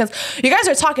to learn because you guys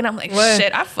are talking. I'm like,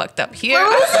 shit, I fucked up here.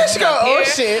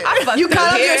 Shit. I fucked you up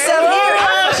caught up here. yourself here.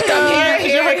 I fucked up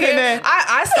here.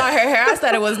 I saw her hair. I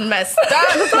said it was messed up.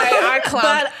 Like I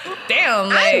clowned. Damn.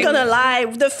 Like, I ain't gonna lie.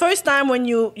 The first time when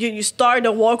you start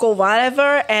the walk or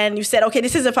whatever, and you said, okay,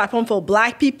 this is a platform for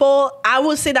Black people, I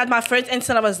would say that my first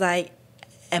instinct I was like,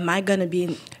 am I I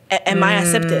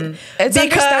accepted? It's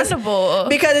understandable.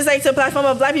 Because it's a platform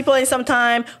of Black people, and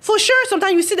sometimes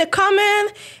you see the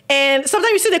comment, and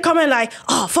sometimes you see the comment like,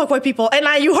 oh, fuck white people, and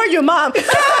like you heard your mom. I'm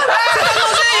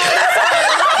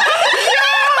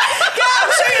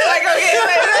sure you're like, okay,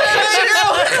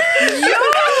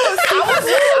 I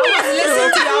was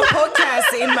listening to your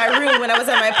podcast in my room when I was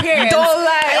at my parents'. Don't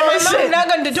lie. And my mom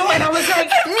knocked on the door, and I was like,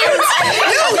 I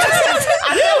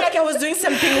felt like I was doing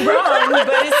something wrong,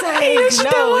 but it's like,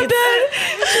 no,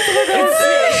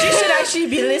 she should actually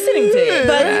be listening to it.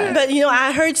 But you know,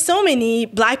 I heard so many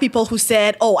Black people who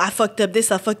said, oh, I fucked up this.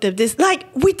 Like,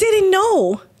 we didn't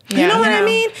know. You know what I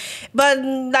mean? But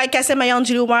like I said, my young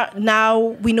Jiluma, now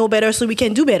we know better, so we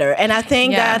can do better. And I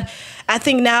think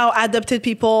now adopted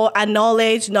people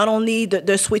acknowledge not only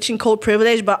the switching code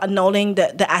privilege, but acknowledging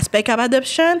the aspect of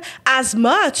adoption as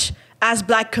much as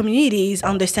Black communities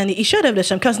understand the issue of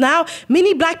adoption. Because now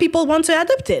many Black people want to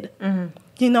adopt it. Mm-hmm.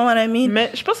 You know what I mean?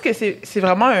 Mais je pense que c'est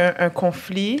vraiment un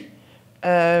conflit.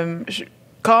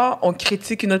 Quand on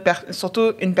critique une autre personne,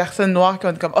 surtout une personne noire, qui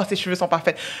est comme, oh, ses cheveux sont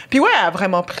parfaits. Puis ouais, elle a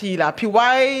vraiment pris, là. Puis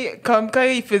ouais, comme quand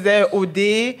il faisait OD,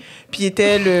 puis il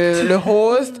était le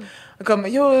host, comme,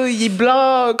 yo, il est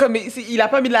blanc, comme, il a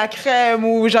pas mis de la crème,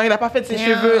 ou genre, il a pas fait de ses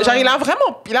cheveux. Genre, il a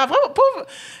vraiment, pauvre.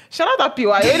 Shout-out à PY. Il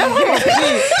a vraiment pris.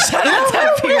 Shout-out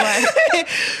à PY.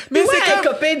 Mais c'est comme...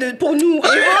 copain pour nous.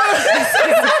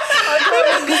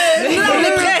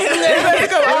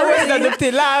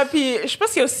 Adopté là. Puis je pense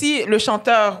qu'il y a aussi le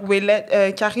chanteur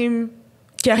Karim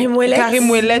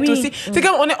Ouellet aussi. C'est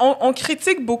comme on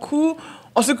critique beaucoup,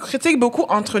 on se critique beaucoup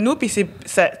entre nous, puis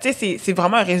c'est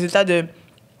vraiment un résultat de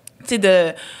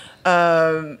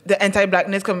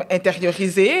anti-blackness comme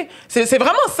intériorisé. C'est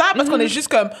vraiment ça, parce qu'on est juste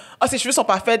comme, ses cheveux sont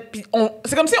pas faits. Puis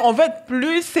c'est comme si on veut être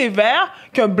plus sévère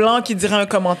qu'un blanc qui dirait un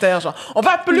commentaire. Genre, on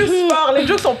va plus fort, les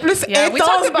jokes sont plus intenses.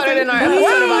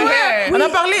 On a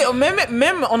parlé,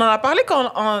 même on en a parlé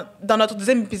dans notre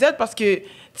deuxième épisode, parce que, tu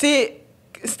sais,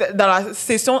 dans la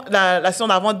session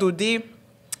d'avant d'OD,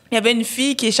 il y avait une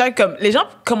fille qui est comme, les gens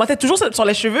commentaient toujours sur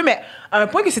les cheveux, mais à un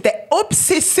point que c'était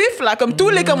obsessif, là, comme tous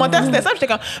les commentaires c'était ça. J'étais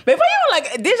comme, mais voyons,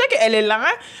 déjà qu'elle est là,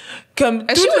 comme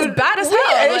she was bad as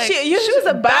hell. She was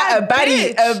a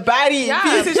baddie. Yeah.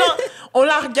 Puis c'est genre, on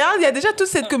la regarde, il y a déjà toute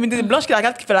cette communauté blanche qui la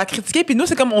regarde, qui fait la critiquer, puis nous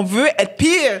c'est comme on veut être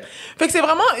pire. Fait que c'est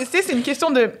vraiment, c'est une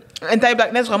question de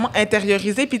anti-blackness vraiment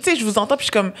intériorisée. Puis tu sais, je vous entends, puis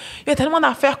je suis comme, il y a tellement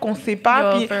d'affaires qu'on sait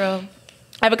pas. Puis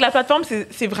avec la plateforme,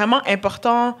 c'est vraiment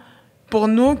important pour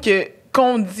nous que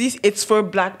quand on dit it's for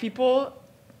Black people,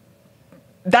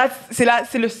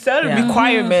 c'est le seul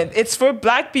requirement. It's for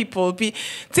Black people. Puis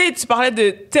tu sais, tu parlais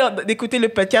d'écouter le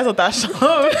podcast dans ta chambre.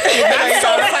 That's so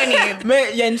funny. Mais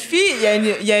il y a une fille,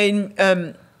 il y a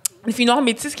une fille noire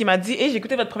métisse qui m'a dit, hey, j'ai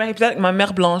écouté votre premier épisode avec ma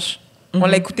mère blanche. On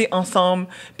l'a écouté ensemble.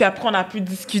 Puis après on a pu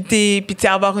discuter, puis tu sais,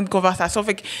 avoir une conversation.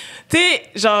 Fait que tu sais,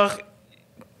 genre,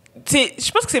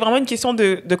 je pense que c'est vraiment une question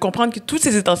de comprendre que toutes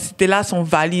ces identités-là sont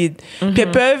valides. Puis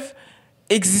elles peuvent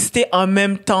exister en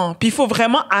même temps. Puis il faut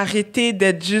vraiment arrêter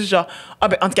d'être juste genre, en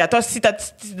tout cas, toi, si tu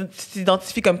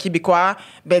t'identifies comme Québécois,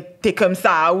 ben t'es comme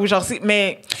ça. Ou genre,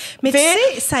 mais tu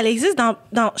sais, ça existe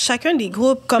dans chacun des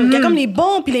groupes. Comme, il y a comme les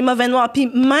bons puis les mauvais noirs. Puis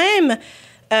même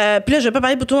puis là, je vais pas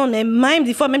parler pour tout le monde, mais même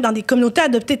des fois, même dans des communautés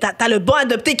adoptées, t'as le bon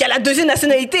adopté qui a la deuxième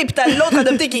nationalité, puis t'as l'autre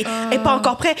adopté qui est pas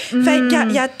encore prêt. Fait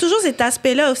qu'il y a toujours cet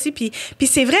aspect-là aussi. Puis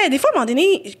c'est vrai, des fois, à un moment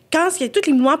donné, quand il y a tous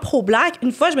les mouvements pro-black,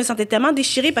 une fois, je me sentais tellement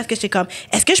déchirée parce que j'étais comme,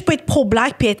 est-ce que je peux être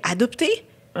pro-black puis être adoptée?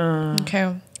 OK.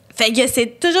 Fait que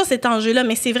c'est toujours cet enjeu-là,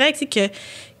 mais c'est vrai que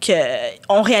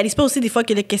on réalise pas aussi des fois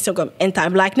que les questions comme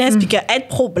anti-blackness, puis que être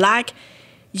pro-black,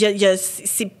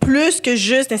 c'est plus que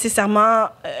juste nécessairement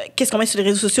qu'est-ce qu'on met sur les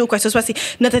réseaux sociaux ou quoi que ce soit. C'est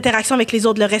notre interaction avec les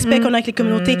autres, le respect qu'on a avec les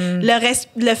communautés,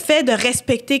 le fait de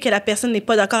respecter que la personne n'est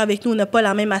pas d'accord avec nous, n'a pas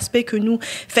le même aspect que nous.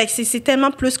 Fait que c'est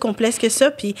tellement plus complexe que ça.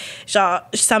 Puis genre,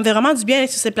 ça me fait vraiment du bien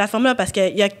d'être sur cette plateforme-là parce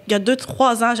qu'il y a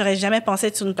 2-3 ans, j'aurais jamais pensé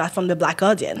être sur une plateforme de Black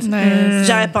Audience.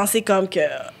 J'aurais pensé comme que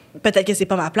peut-être que c'est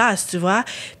pas ma place, tu vois.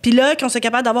 Puis là, qu'on soit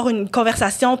capable d'avoir une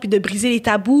conversation, puis de briser les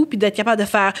tabous, puis d'être capable de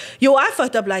faire « Yo, I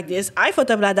fucked up like this, I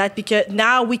fucked up like that », puis que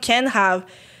now we can have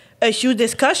a huge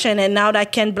discussion, and now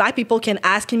that Black people can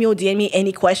ask me or DM me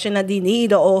any question that they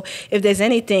need, or if there's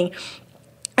anything.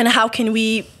 And how can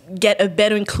we get a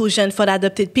better inclusion for the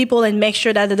adopted people and make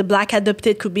sure that the Black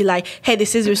adopted could be like, hey,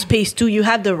 this is your space too. You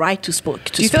have the right to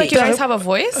speak. Do you feel like you guys have a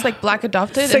voice, like Black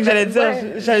adopted? C'est ce que j'allais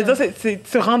dire. J'allais dire,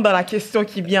 tu rentres dans la question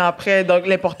qui vient après, donc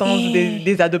l'importance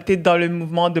des adoptés dans le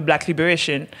mouvement de Black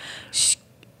Liberation.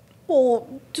 Oh,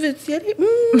 tu veux y aller? Où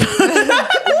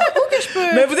que je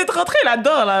peux? Mais vous êtes rentré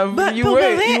là-dedans, là.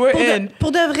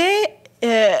 Pour de vrai,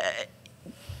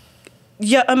 il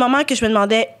y a un moment que je me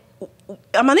demandais.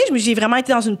 À un moment donné, j'ai vraiment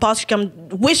été dans une passe, je suis comme,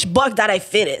 which box that I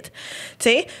fit it? Tu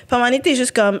sais? Puis à un moment donné, t'es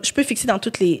juste comme, je peux fixer dans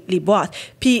toutes les boîtes.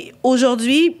 Puis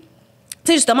aujourd'hui,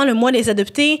 tu sais, justement, le mois des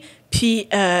adoptés, puis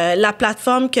la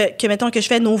plateforme mettons, que je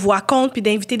fais, nos voix comptent, puis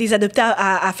d'inviter des adoptés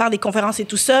à faire des conférences et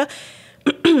tout ça,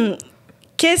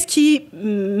 qu'est-ce qui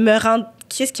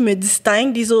me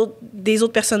distingue des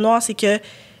autres personnes noires, c'est que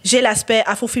j'ai l'aspect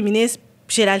afroféministe,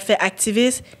 j'ai l'aspect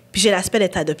activiste, puis j'ai l'aspect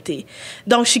d'être adoptée.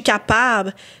 Donc, je suis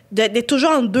capable d'être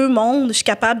toujours en deux mondes. Je suis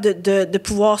capable de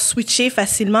pouvoir switcher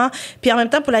facilement. Puis en même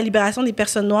temps, pour la libération des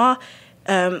personnes noires,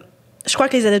 je crois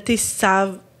que les adoptés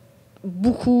savent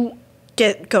beaucoup,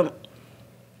 comme,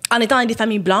 en étant dans des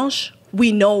familles blanches,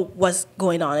 we know what's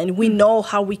going on and we know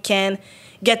how we can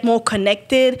get more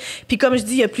connected. Puis comme je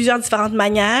dis, il y a plusieurs différentes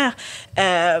manières. Tu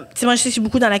sais, moi, je sais que je suis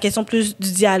beaucoup dans la question plus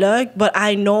du dialogue, but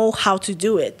I know how to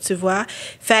do it, tu vois.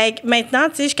 Fait que maintenant,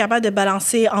 tu sais, je suis capable de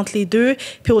balancer entre les deux.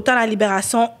 Puis autant la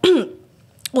libération...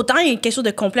 autant il y a quelque chose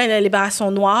de complet la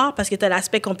libération noire, parce que tu as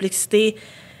l'aspect complexité,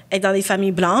 être dans des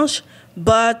familles blanches,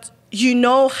 but you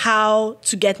know how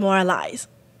to get more allies.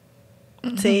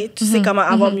 Tu sais comment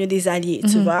avoir mieux des alliés,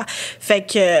 tu vois. Fait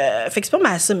que c'est pas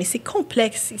mal ça, mais c'est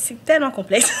complexe. C'est tellement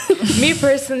complexe. Me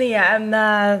personally, I'm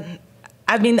not...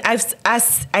 I mean,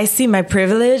 I see my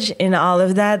privilege in all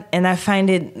of that, and I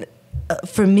find it,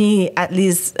 for me, at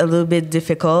least, a little bit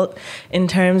difficult in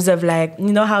terms of, like,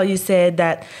 you know how you said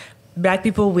that Black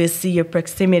people will see your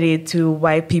proximity to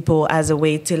white people as a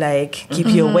way to, like, keep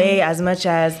you away, as much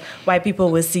as white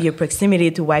people will see your proximity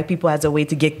to white people as a way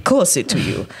to get closer to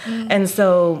you. And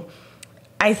so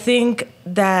I think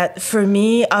that for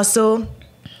me also,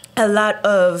 a lot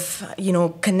of, you know,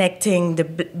 connecting the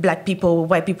Black people,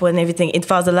 white people and everything, it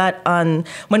falls a lot on,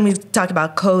 when we talk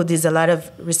about code, there's a lot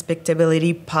of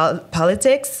respectability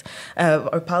politics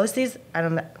or policies. I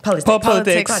don't know.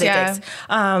 Politics. Yeah.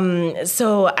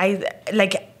 So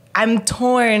I'm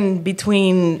torn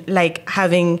between, like,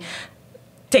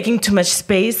 taking too much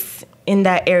space in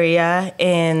that area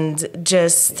and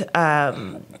just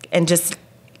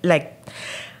like,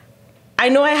 I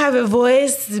know I have a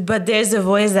voice, but there's a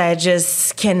voice that I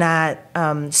just cannot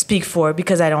speak for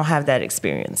because I don't have that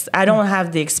experience. I don't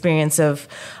have the experience of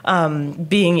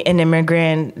being an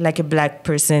immigrant, like a Black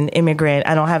person immigrant.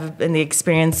 I don't have the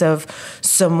experience of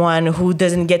someone who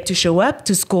doesn't get to show up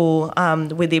to school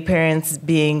with their parents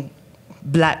being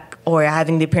Black or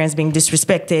having their parents being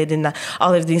disrespected and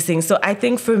all of these things. So I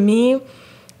think for me,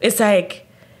 it's like,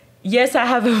 yes, I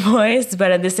have a voice,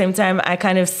 but at the same time, I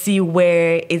kind of see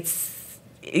where it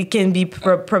can be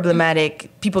problematic.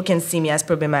 People can see me as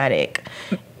problematic.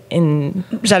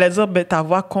 J'allais dire, ben, ta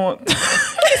voix compte.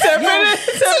 C'est un peu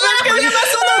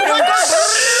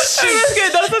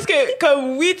dans le sens que,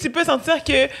 comme, oui, tu peux sentir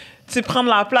que tu prends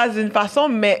la place d'une façon,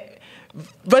 mais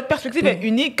votre perspective est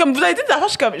unique. Comme vous avez dit des affaires, je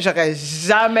suis comme, j'aurais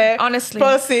jamais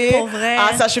pensé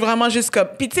à ça. Je suis vraiment juste comme...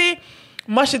 Puis tu sais,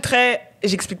 moi,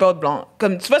 j'explique pas au blanc.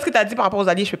 Comme, tu vois ce que tu as dit par rapport aux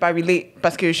alliés, je peux pas relate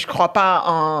parce que je crois pas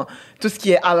en tout ce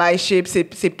qui est allyship.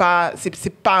 C'est pas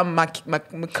ma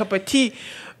cup of tea.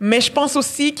 Mais je pense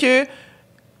aussi que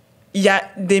il y a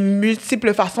des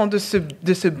multiples façons de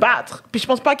se battre. Puis je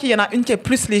pense pas qu'il y en a une qui est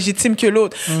plus légitime que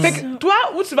l'autre. Fait que toi,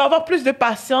 où tu vas avoir plus de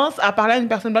patience à parler à une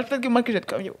personne blanche, peut-être que moi que je vais être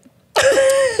comme yo.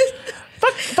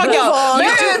 Fuck y'all.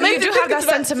 Mais tu have that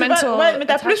sentimental mais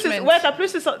t'as plus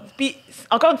puis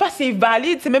encore une fois, c'est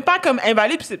valide. C'est même pas comme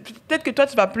invalide. Puis peut-être que toi,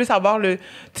 tu vas plus avoir le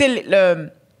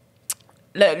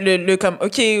comme,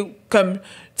 OK, comme,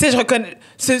 tu sais, je reconnais,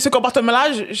 ce comportement-là,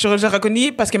 je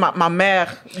reconnais parce que ma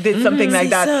mère did something like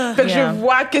that. Ça. Fait que je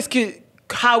vois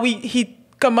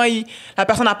comment la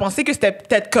personne a pensé que c'était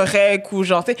peut-être correct ou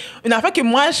genre, tu sais, une affaire que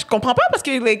moi, je comprends pas parce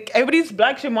que, like, everybody's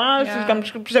black chez moi.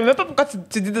 Je savais même pas pourquoi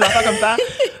tu dis des affaires comme ça.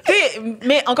 Tu sais,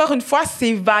 mais encore une fois,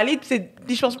 c'est valide.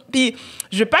 Puis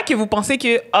je veux pas que vous pensez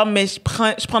que, mais je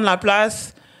prends de la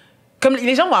place. Comme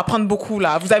les gens vont apprendre beaucoup,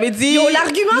 là. Vous avez dit... Yo,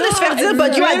 l'argument de se faire dire,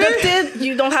 but you adopted,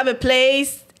 you don't have a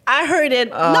place. I heard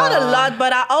it, not a lot,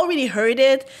 but I already heard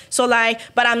it. So, like,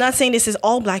 but I'm not saying this is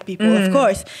all black people, of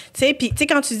course. Tu sais, puis, tu sais,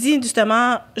 quand tu dis,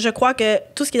 justement, je crois que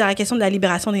tout ce qui est dans la question de la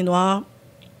libération des Noirs,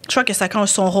 je crois que ça change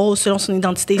son rôle selon son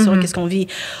identité, selon qu'est-ce qu'on vit.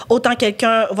 Autant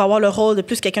quelqu'un va avoir le rôle de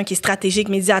plus quelqu'un qui est stratégique,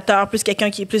 médiateur, plus quelqu'un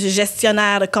qui est plus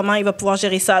gestionnaire de comment il va pouvoir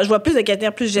gérer ça. Je vois plus de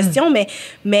quelqu'un plus gestion, mais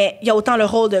il y a autant le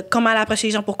rôle de comment aller approcher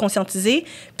les gens pour conscientiser.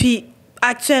 Puis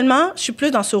actuellement, je suis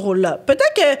plus dans ce rôle-là.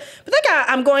 Peut-être que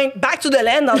I'm going back to the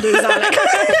land dans 2 ans.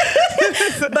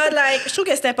 But like, je trouve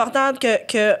que c'est important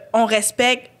que on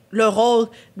respecte le rôle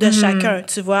de chacun,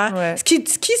 tu vois. Ouais. Ce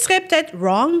qui serait peut-être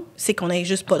wrong, c'est qu'on ait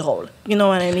juste pas de rôle. You know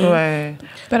what I mean? Ouais.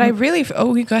 But I really...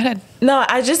 Oh, go ahead. No,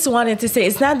 I just wanted to say,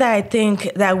 it's not that I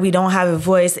think that we don't have a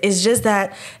voice. It's just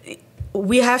that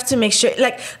we have to make sure,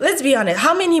 like, let's be honest.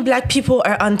 How many black people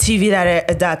are on TV that are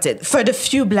adopted? For the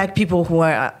few black people who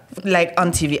are like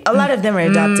on TV, a lot of them are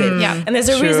adopted. Yeah. And there's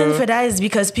a reason for that is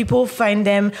because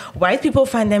white people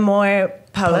find them more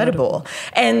palatable.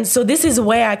 And so this is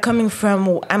where I'm coming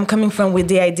from with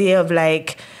the idea of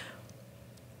like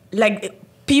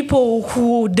people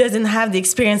who doesn't have the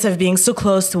experience of being so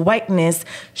close to whiteness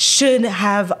should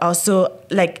have also,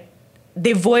 like,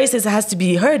 their voices has to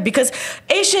be heard, because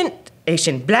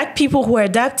Asian black people who are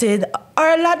adopted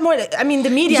are a lot more, I mean, the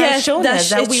media has shown us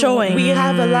that we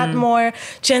have a lot more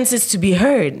chances to be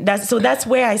heard. That's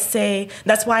why I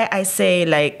say,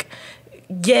 like,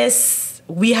 yes,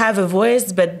 we have a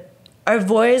voice, but our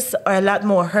voice are a lot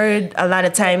more heard a lot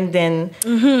of time than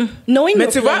knowing. Mais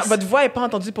tu vois, votre voix est pas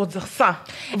entendue pour dire ça.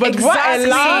 Votre voix est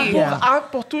là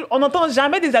pour tout. On n'entend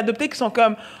jamais des adoptés qui sont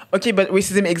comme, OK, but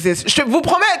racism exists. Je vous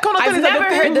promets, quand on entend les adoptés... I've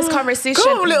never heard this conversation.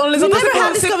 On les entend, We never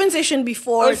had this conversation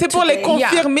before. C'est pour les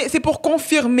confirmer, c'est pour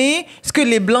confirmer ce que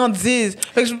les blancs disent.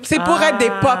 C'est pour être des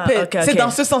puppets. Okay. C'est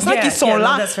dans ce sens-là qu'ils sont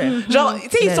là. Genre, tu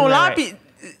sais, ils sont là, puis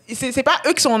c'est pas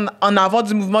eux qui sont en avant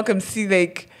du mouvement comme si,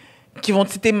 like, qui vont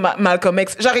citer Malcolm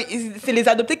X. Genre, c'est les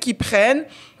adoptés qui prennent.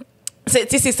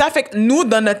 C'est ça. Fait que nous,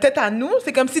 dans notre tête à nous,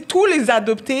 c'est comme si tous les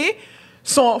adoptés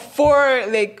sont for,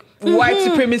 like, white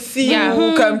supremacy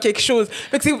ou comme quelque chose.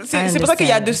 Fait que c'est pour ça qu'il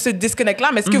y a de ce disconnect-là.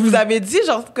 Mais ce que vous avez dit,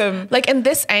 genre, comme... Like, in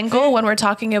this angle, when we're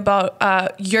talking about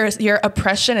your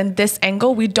oppression in this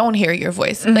angle, we don't hear your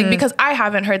voice. Like, because I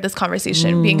haven't heard this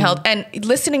conversation being held. And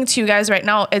listening to you guys right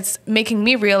now, it's making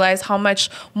me realize how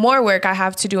much more work I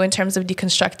have to do in terms of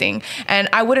deconstructing. And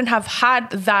I wouldn't have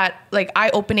had that, like,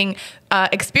 eye-opening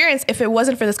experience if it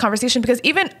wasn't for this conversation, because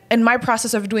even in my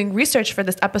process of doing research for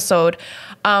this episode,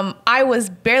 I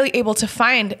was barely able to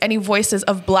find any voices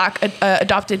of black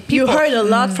adopted people. You heard a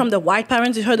lot from the white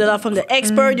parents, you heard a lot from the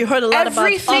expert, you heard a lot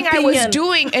everything about I was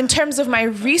doing in terms of my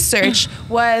research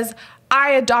was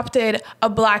I adopted a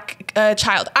black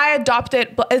child.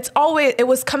 It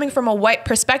was coming from a white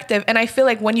perspective. And I feel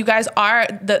like when you guys are,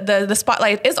 the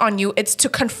spotlight is on you, it's to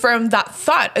confirm that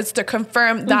thought. It's to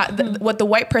confirm that what the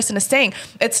white person is saying.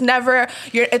 It's never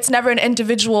an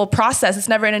individual process. It's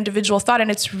never an individual thought.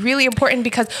 And it's really important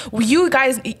because you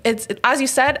guys, as you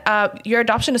said, your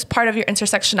adoption is part of your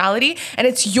intersectionality and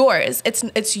it's yours.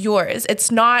 It's yours.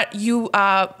 It's not you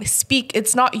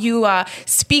it's not you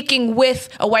speaking with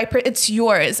a white person. It's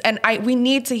yours. And we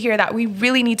need to hear that. We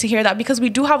really need to hear that because we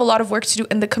do have a lot of work to do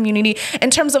in the community in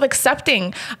terms of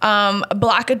accepting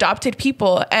black adopted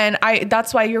people. And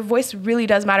that's why your voice really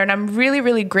does matter. And I'm really,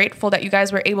 really grateful that you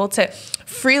guys were able to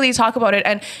freely talk about it.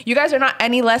 And you guys are not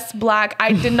any less black.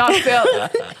 I did not feel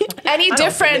any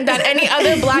different than any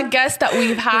other black guest that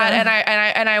we've had.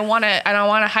 Yeah. And I want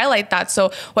to highlight that.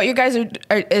 So what you guys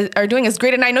are doing is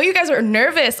great. And I know you guys were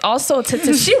nervous also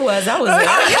to She was. I was like,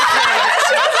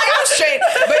 I'm straight.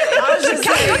 But I was just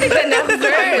like,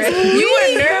 you were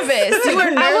nervous.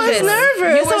 I was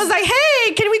nervous. I was like,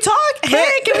 hey, can we talk?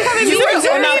 Hey, can we have a meeting?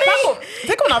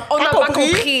 On on n'a pas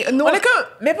compris. No. On est comme,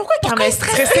 mais pourquoi Cam est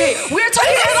stressée? We're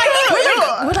talking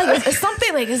we're like, is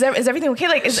something like, is everything okay?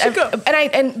 Like,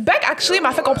 and Beck actually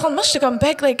m'a fait comprendre. Moi, j'étais comme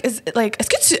Beck, like, est-ce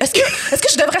que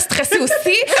je devrais stresser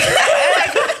aussi?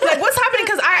 like, what's happening?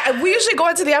 Because we usually go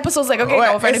into the episodes like, okay,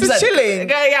 go for an episode. Chilling.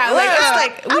 Yeah, like, it's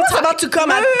like I was about to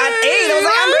come at 8. I was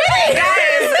like, I'm ready.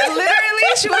 Guys, literally,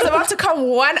 she was about to come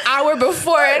 1 hour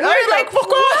before, and we were like,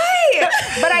 why?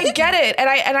 But I get it,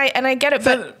 and I get it.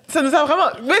 But ça nous a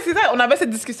vraiment. Oui, c'est ça, on avait cette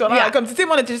discussion-là. Yeah. Comme tu sais,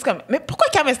 moi, on était juste comme, mais pourquoi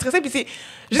Cam est stressée? Puis c'est.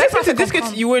 Je sais que c'est juste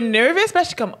que you were nervous, puis là, je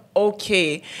suis comme, OK.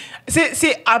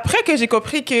 C'est après que j'ai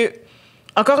compris que.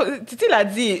 Encore, Titi l'a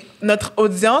dit, notre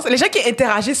audience, les gens qui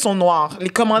interagissent sont noirs.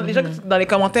 Les gens dans les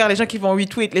commentaires, les gens qui vont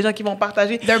retweet, les gens qui vont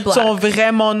partager sont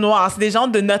vraiment noirs. C'est des gens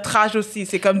de notre âge aussi.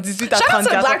 C'est comme 18 à 34 ans. shout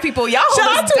out to black people, y'all.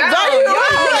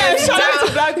 Shout out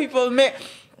to black people. Mais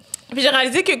puis j'ai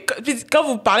réalisé que quand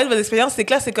vous parlez de votre expérience, c'est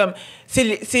que là, c'est comme...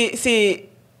 C'est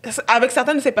avec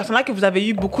certaines de ces personnes-là que vous avez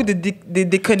eu beaucoup de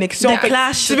déconnexions. De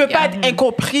clash. Tu veux pas être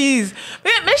incomprise.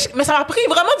 Mais ça m'a pris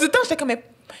vraiment du temps. J'étais comme...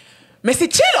 Mais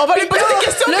c'est chill, on va lui poser des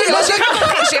questions.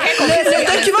 J'ai rien compris. Le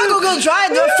document Google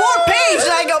Drive, the 4 page,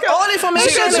 like, of all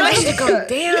information. J'étais comme,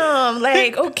 damn,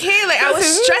 like, okay, like, I was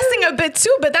stressing a bit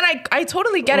too, but then I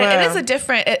totally get it.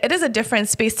 It is a different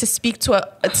space to speak to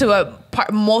a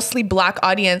mostly black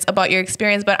audience about your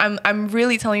experience, but I'm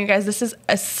really telling you guys, this is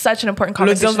such an important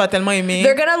conversation. L'audience va tellement aimer.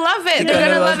 They're gonna love it. They're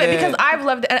gonna love it because I've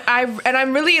loved it, and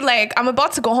I'm really like, I'm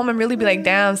about to go home and really be like,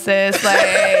 damn, sis, like,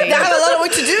 I have a lot of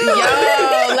work to do.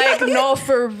 Yo, like, no,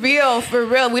 for real.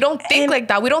 We don't think like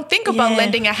that. We don't think about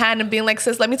lending a hand and being like,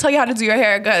 sis, let me tell you how to do your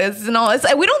hair, guys. You know, it's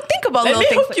like, we don't think about little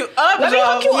things. Let me hook you up. Let me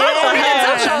hook you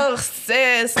up.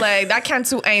 Sis, like, that can't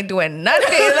ain't doing nothing.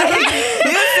 Like,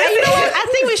 you know what? I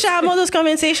think we should have more of those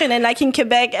conversations. And like in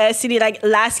Quebec City, like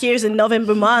last year's in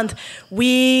November month,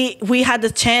 we had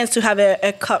the chance to have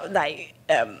a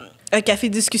café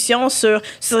discussion sur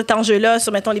cet enjeu-là,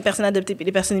 sur mettons les personnes adoptées et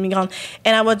les personnes immigrantes.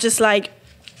 And I was just like,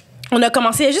 on a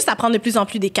commencé juste à prendre de plus en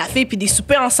plus des cafés puis des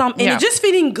soupers ensemble. And it's just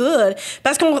feeling good.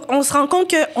 Parce qu'on se rend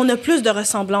compte qu'on a plus de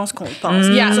ressemblances qu'on pense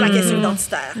sur la question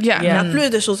identitaire. Il y a plus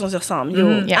de choses qu'on se ressemble.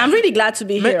 I'm really glad to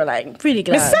be here. Like, really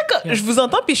glad. Mais c'est ça, quand je vous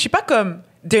entends, puis je suis pas comme...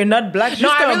 They're not black. No,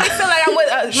 I really feel like I'm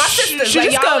with my sisters.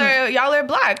 Like, y'all are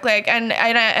black. Like, and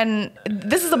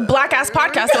this is a black ass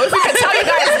podcast. So if we can tell you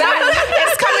guys that,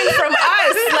 it's coming from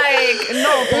us. Like,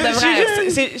 no, pour de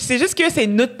vrai. C'est juste que c'est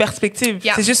une autre perspective.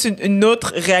 Yeah. C'est juste une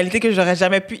autre réalité que j'aurais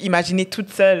jamais pu imaginer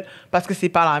toute seule parce que c'est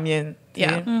pas la mienne.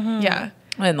 Yeah. Yeah.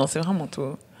 Ouais, non, c'est vraiment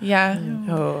tout. Yeah.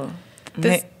 Oh.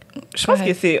 Mais je pense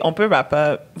que c'est... On peut wrap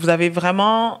up. Vous avez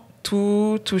vraiment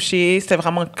tout touché. C'était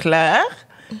vraiment clair.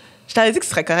 Je t'avais dit que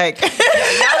ce serait correct. Y'all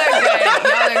are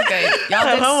good. Y'all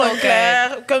did so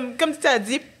clair. Comme tu t'as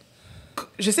dit,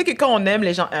 je sais que quand on aime,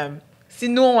 les gens aiment. Si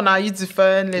nous, on a eu du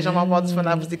fun, les gens vont avoir du fun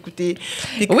à vous écouter.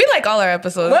 We like all our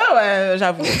episodes. Ouais,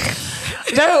 j'avoue. All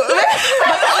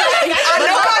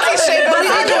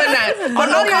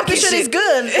your ambition is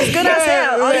good. It's good as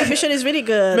hell. All your ambition is really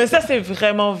good. Mais ça, c'est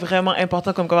vraiment, vraiment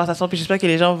important comme conversation. Puis j'espère que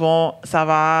les gens ça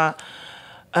va...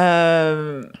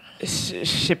 je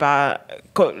sais pas,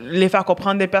 les faire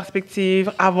comprendre des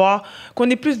perspectives, qu'on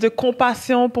ait plus de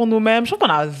compassion pour nous-mêmes. Je trouve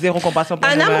qu'on a zéro compassion pour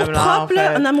nous-mêmes.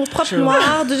 Un amour propre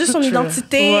noir, de juste son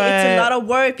identité, it's a lot of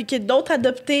work, puis que d'autres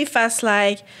adoptés fassent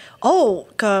like, oh,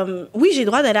 comme, oui, j'ai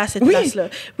droit d'aller à cette place-là.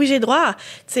 Oui, j'ai droit,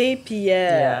 tu sais, puis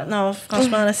non,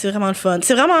 franchement, là, c'est vraiment le fun.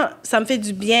 C'est vraiment, ça me fait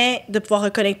du bien de pouvoir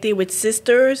reconnecter with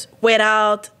sisters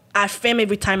without I frame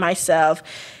every time myself.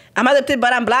 I'm adopted,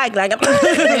 but I'm black. Like, I always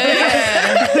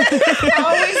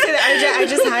say that. I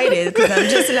just hide it because I'm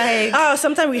just like. Oh,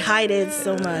 sometimes we hide it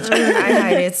so much. I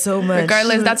hide it so much.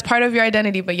 Regardless, that's part of your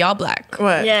identity, but y'all black.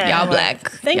 Ouais. Yeah. Y'all black.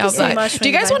 Thank you so much. Do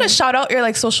you guys want to shout out your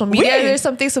like social media or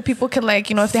something so people can like,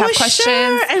 you know, if they have questions?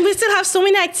 Sure. And we still have so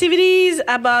many activities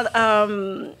about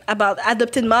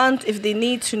Adopted Month. If they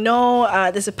need to know,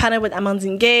 there's a panel with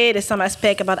Amandine Gay. There's some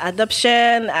aspect about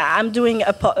adoption. I'm going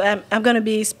to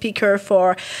be speaker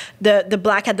for the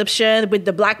Black adoption with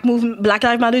the Black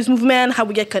Lives Matter movement, how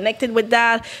we get connected with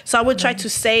that. So I will try to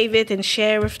save it and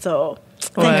share it. So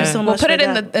thank you so much. We'll put it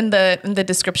in the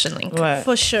description link. Ouais.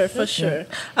 For sure.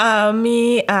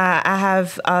 Me, I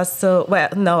have also. Well,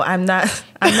 no, I'm not.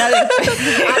 I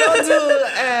don't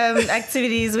do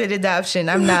activities with adoption.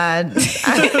 I'm not.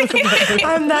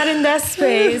 I'm not in that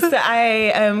space.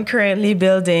 I am currently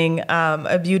building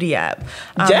a beauty app.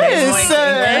 Yes,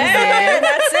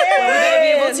 that's it. We're gonna be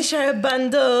able to share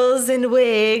bundles and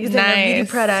wigs and beauty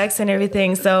products and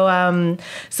everything. So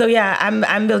yeah,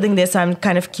 I'm building this. I'm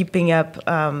kind of keeping up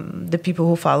the people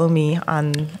who follow me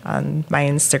on my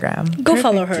Instagram. Go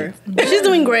follow her. She's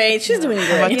doing great. She's doing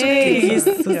great.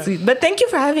 So sweet. But thank you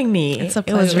for having me. It's a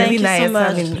pleasure. It was really nice. So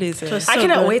much. I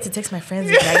cannot wait to text my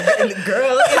friends. And be like,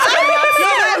 girl,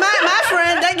 my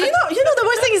friend, like, you know, the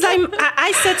worst thing is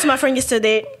I said to my friend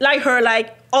yesterday, like her,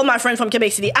 like all my friends from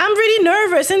Quebec City, I'm really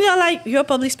nervous, and they're like, you're a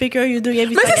public speaker, you're doing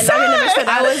everything, and now you're nervous for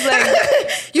that. I was like,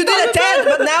 you did a TED,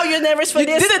 but now you're nervous for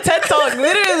this. You did a TED talk,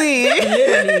 literally.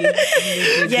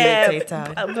 Yeah,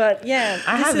 but yeah,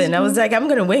 I haven't. I was like, I'm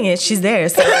gonna wing it. She's there,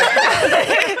 so she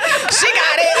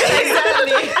got it.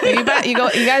 Exactly. You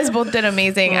guys both did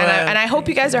amazing, and I hope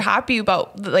you guys are happy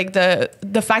about like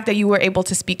the fact that you were able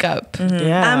to speak up. Mm-hmm.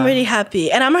 Yeah, I'm really happy,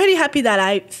 and I'm really happy that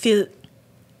I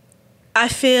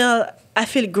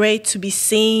feel great to be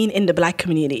seen in the Black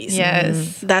communities.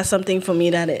 Yes, that's something for me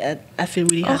that I feel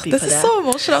really happy. This for is that. so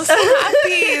emotional. I'm so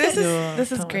happy.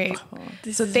 This is great.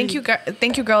 So thank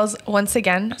you girls once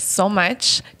again so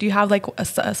much. Do you have like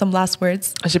some last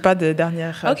words? J'ai pas de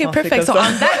dernière. Okay, perfect. So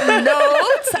on that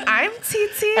note, I'm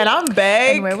Titi, and I'm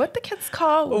Beg, and we're what the kids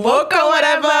call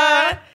wokeorwhateva.